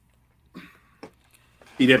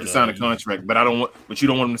 he'd have to sign a contract, but you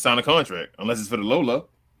don't want him to sign a contract unless it's for the Lola.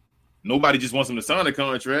 Nobody just wants him to sign a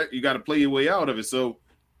contract. You got to play your way out of it, so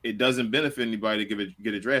it doesn't benefit anybody to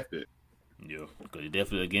get a draft pick. Yeah, because it's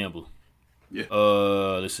definitely a gamble. Yeah.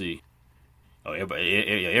 Let's see. Oh,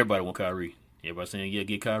 everybody want Kyrie. Everybody saying, yeah,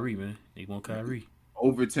 get Kyrie, man. They want Kyrie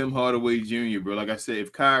over Tim Hardaway Jr., bro. Like I said,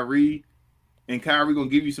 if Kyrie gonna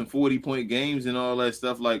give you some 40-point games and all that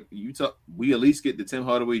stuff, like we at least get the Tim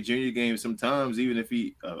Hardaway Jr. game sometimes, even if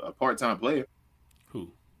he a part-time player.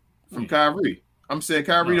 Who? From Kyrie. I'm saying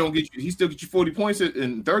Kyrie don't get you. He still get you 40 points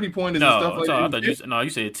and 30 pointers and stuff like that. I thought you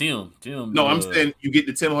said Tim. No, I'm saying you get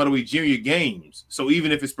the Tim Hardaway Jr. games. So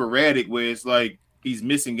even if it's sporadic, where it's like he's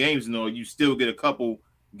missing games and all, you still get a couple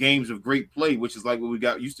games of great play, which is like what we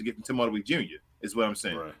got used to get from Tim Hardaway Jr. Is what I'm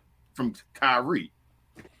saying. Right. From Kyrie.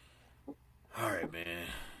 All right, man.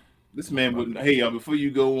 This man wouldn't. Hey, y'all, before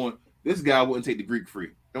you go on, this guy wouldn't take the Greek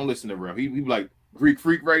freak. Don't listen to Ralph. He be like Greek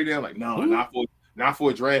freak right now. Like, no, not for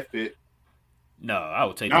a draft pick. No, I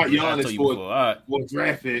would take not Giannis for a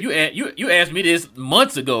draft pick. You asked me this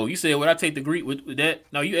months ago. You said, would I take the Greek with that?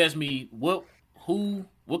 No, you asked me what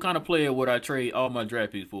kind of player would I trade all my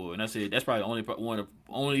draft picks for? And I said that's probably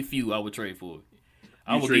only few I would trade for.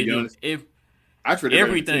 I would get them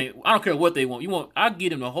everything. I don't care what they want. I'll get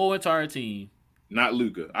them the whole entire team. Not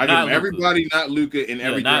Luka. I give them everybody, not Luka, in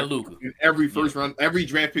every not Luka. In every first round, every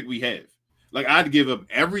draft pick we have. Like I'd give up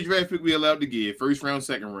every draft pick we allowed to give, first round,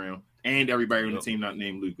 second round, and everybody on the team not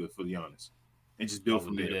named Luka, for the honest, and just build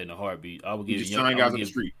from there. That in a heartbeat. I would give just sign guys on the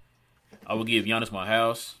street. I would give Giannis my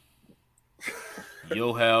house,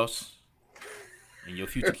 your house, and your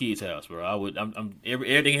future kid's house, bro. I'm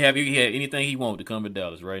everything he have anything he want to come to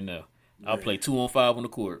Dallas right now. I'll play 2-on-5 on the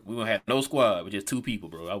court. We gonna have no squad, but just 2 people,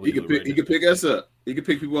 bro. I would He do could it pick. right He now. could pick us up. He could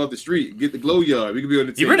pick people off the street. Get the glow yard. We could be on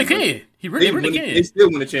the team. He really can. He really can. They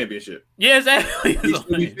still win a championship. Yeah, exactly. We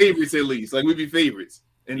still be favorites at least. Like we be favorites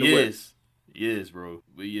in the West. Yes, bro.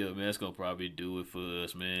 But yeah, man, that's gonna probably do it for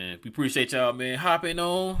us, man. We appreciate y'all, man, hopping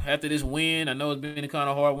on after this win. I know it's been a kind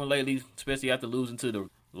of hard one lately, especially after losing to the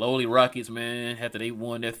lowly Rockets, man. After they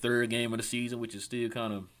won that 3rd game of the season, which is still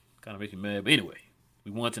kind of making me mad. But anyway,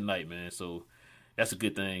 we won tonight, man. So that's a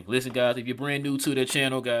good thing. Listen, guys, if you're brand new to the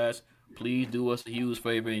channel, guys, please do us a huge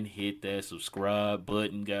favor and hit that subscribe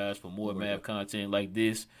button, guys, for more Mav content like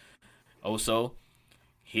this. Also,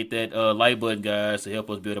 hit that like button, guys, to help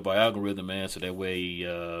us build up our algorithm, man, so that way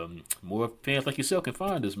more fans like yourself can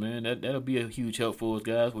find us, man. That'll be a huge help for us,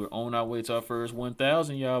 guys. We're on our way to our first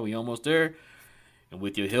 1,000, y'all. We almost there. And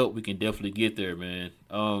with your help, we can definitely get there, man.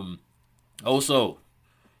 Also,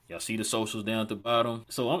 y'all see the socials down at the bottom.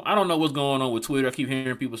 So I don't know what's going on with Twitter. I keep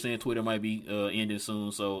hearing people saying Twitter might be ending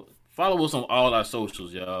soon. So follow us on all our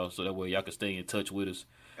socials, y'all, so that way y'all can stay in touch with us.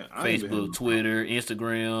 Facebook, Twitter,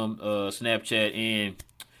 Instagram, Snapchat, and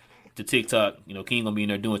the TikTok. You know, King gonna be in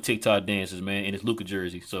there doing TikTok dances, man, in his Luka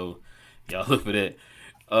jersey. So y'all look for that.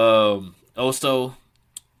 Also,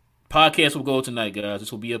 podcast will go tonight, guys.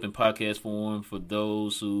 This will be up in podcast form for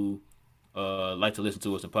those who like to listen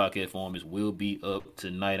to us in podcast form. It will be up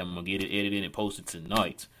tonight. I'm gonna get it edited and posted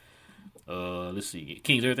tonight. Let's see,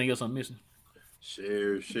 King, is there anything else I'm missing?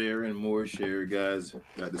 Share, and more share, guys.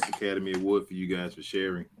 Got this Academy Award for you guys for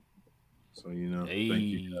sharing. So thank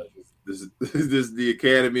you guys. This is the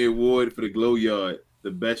Academy Award for the Glow Yard, the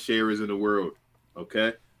best sharers in the world.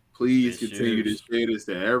 Okay, please continue to share this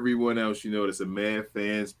to everyone else you know that's a Mad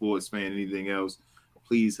fan, sports fan, anything else.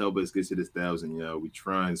 Please help us get to this 1,000, y'all. We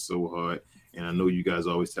trying so hard, and I know you guys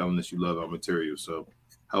always telling us you love our material. So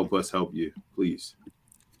help us help you, please.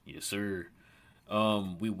 Yes, sir.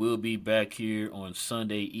 We will be back here on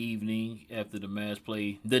Sunday evening after the Mavs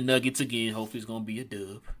play the Nuggets again. Hopefully it's going to be a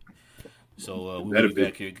dub. So we'll be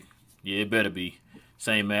back here. Yeah, it better be.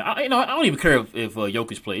 Same, man. I don't even care if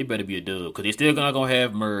Jokic play. It better be a dub because they're still not going to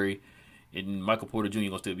have Murray, and Michael Porter Jr.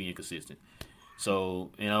 going to still be inconsistent. So,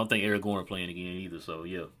 and I don't think Eric Gordon playing again either. So,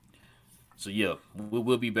 yeah.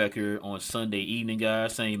 We'll be back here on Sunday evening,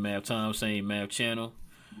 guys. Same Mav time, same Mav channel.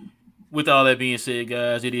 With all that being said,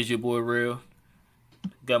 guys, it is your boy Real.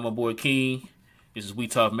 Got my boy King. This is We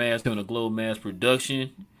Talk Mavs doing a Globe Mavs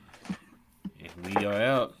production. And we are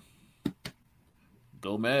out.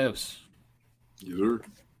 Go Mavs. Yes, sir.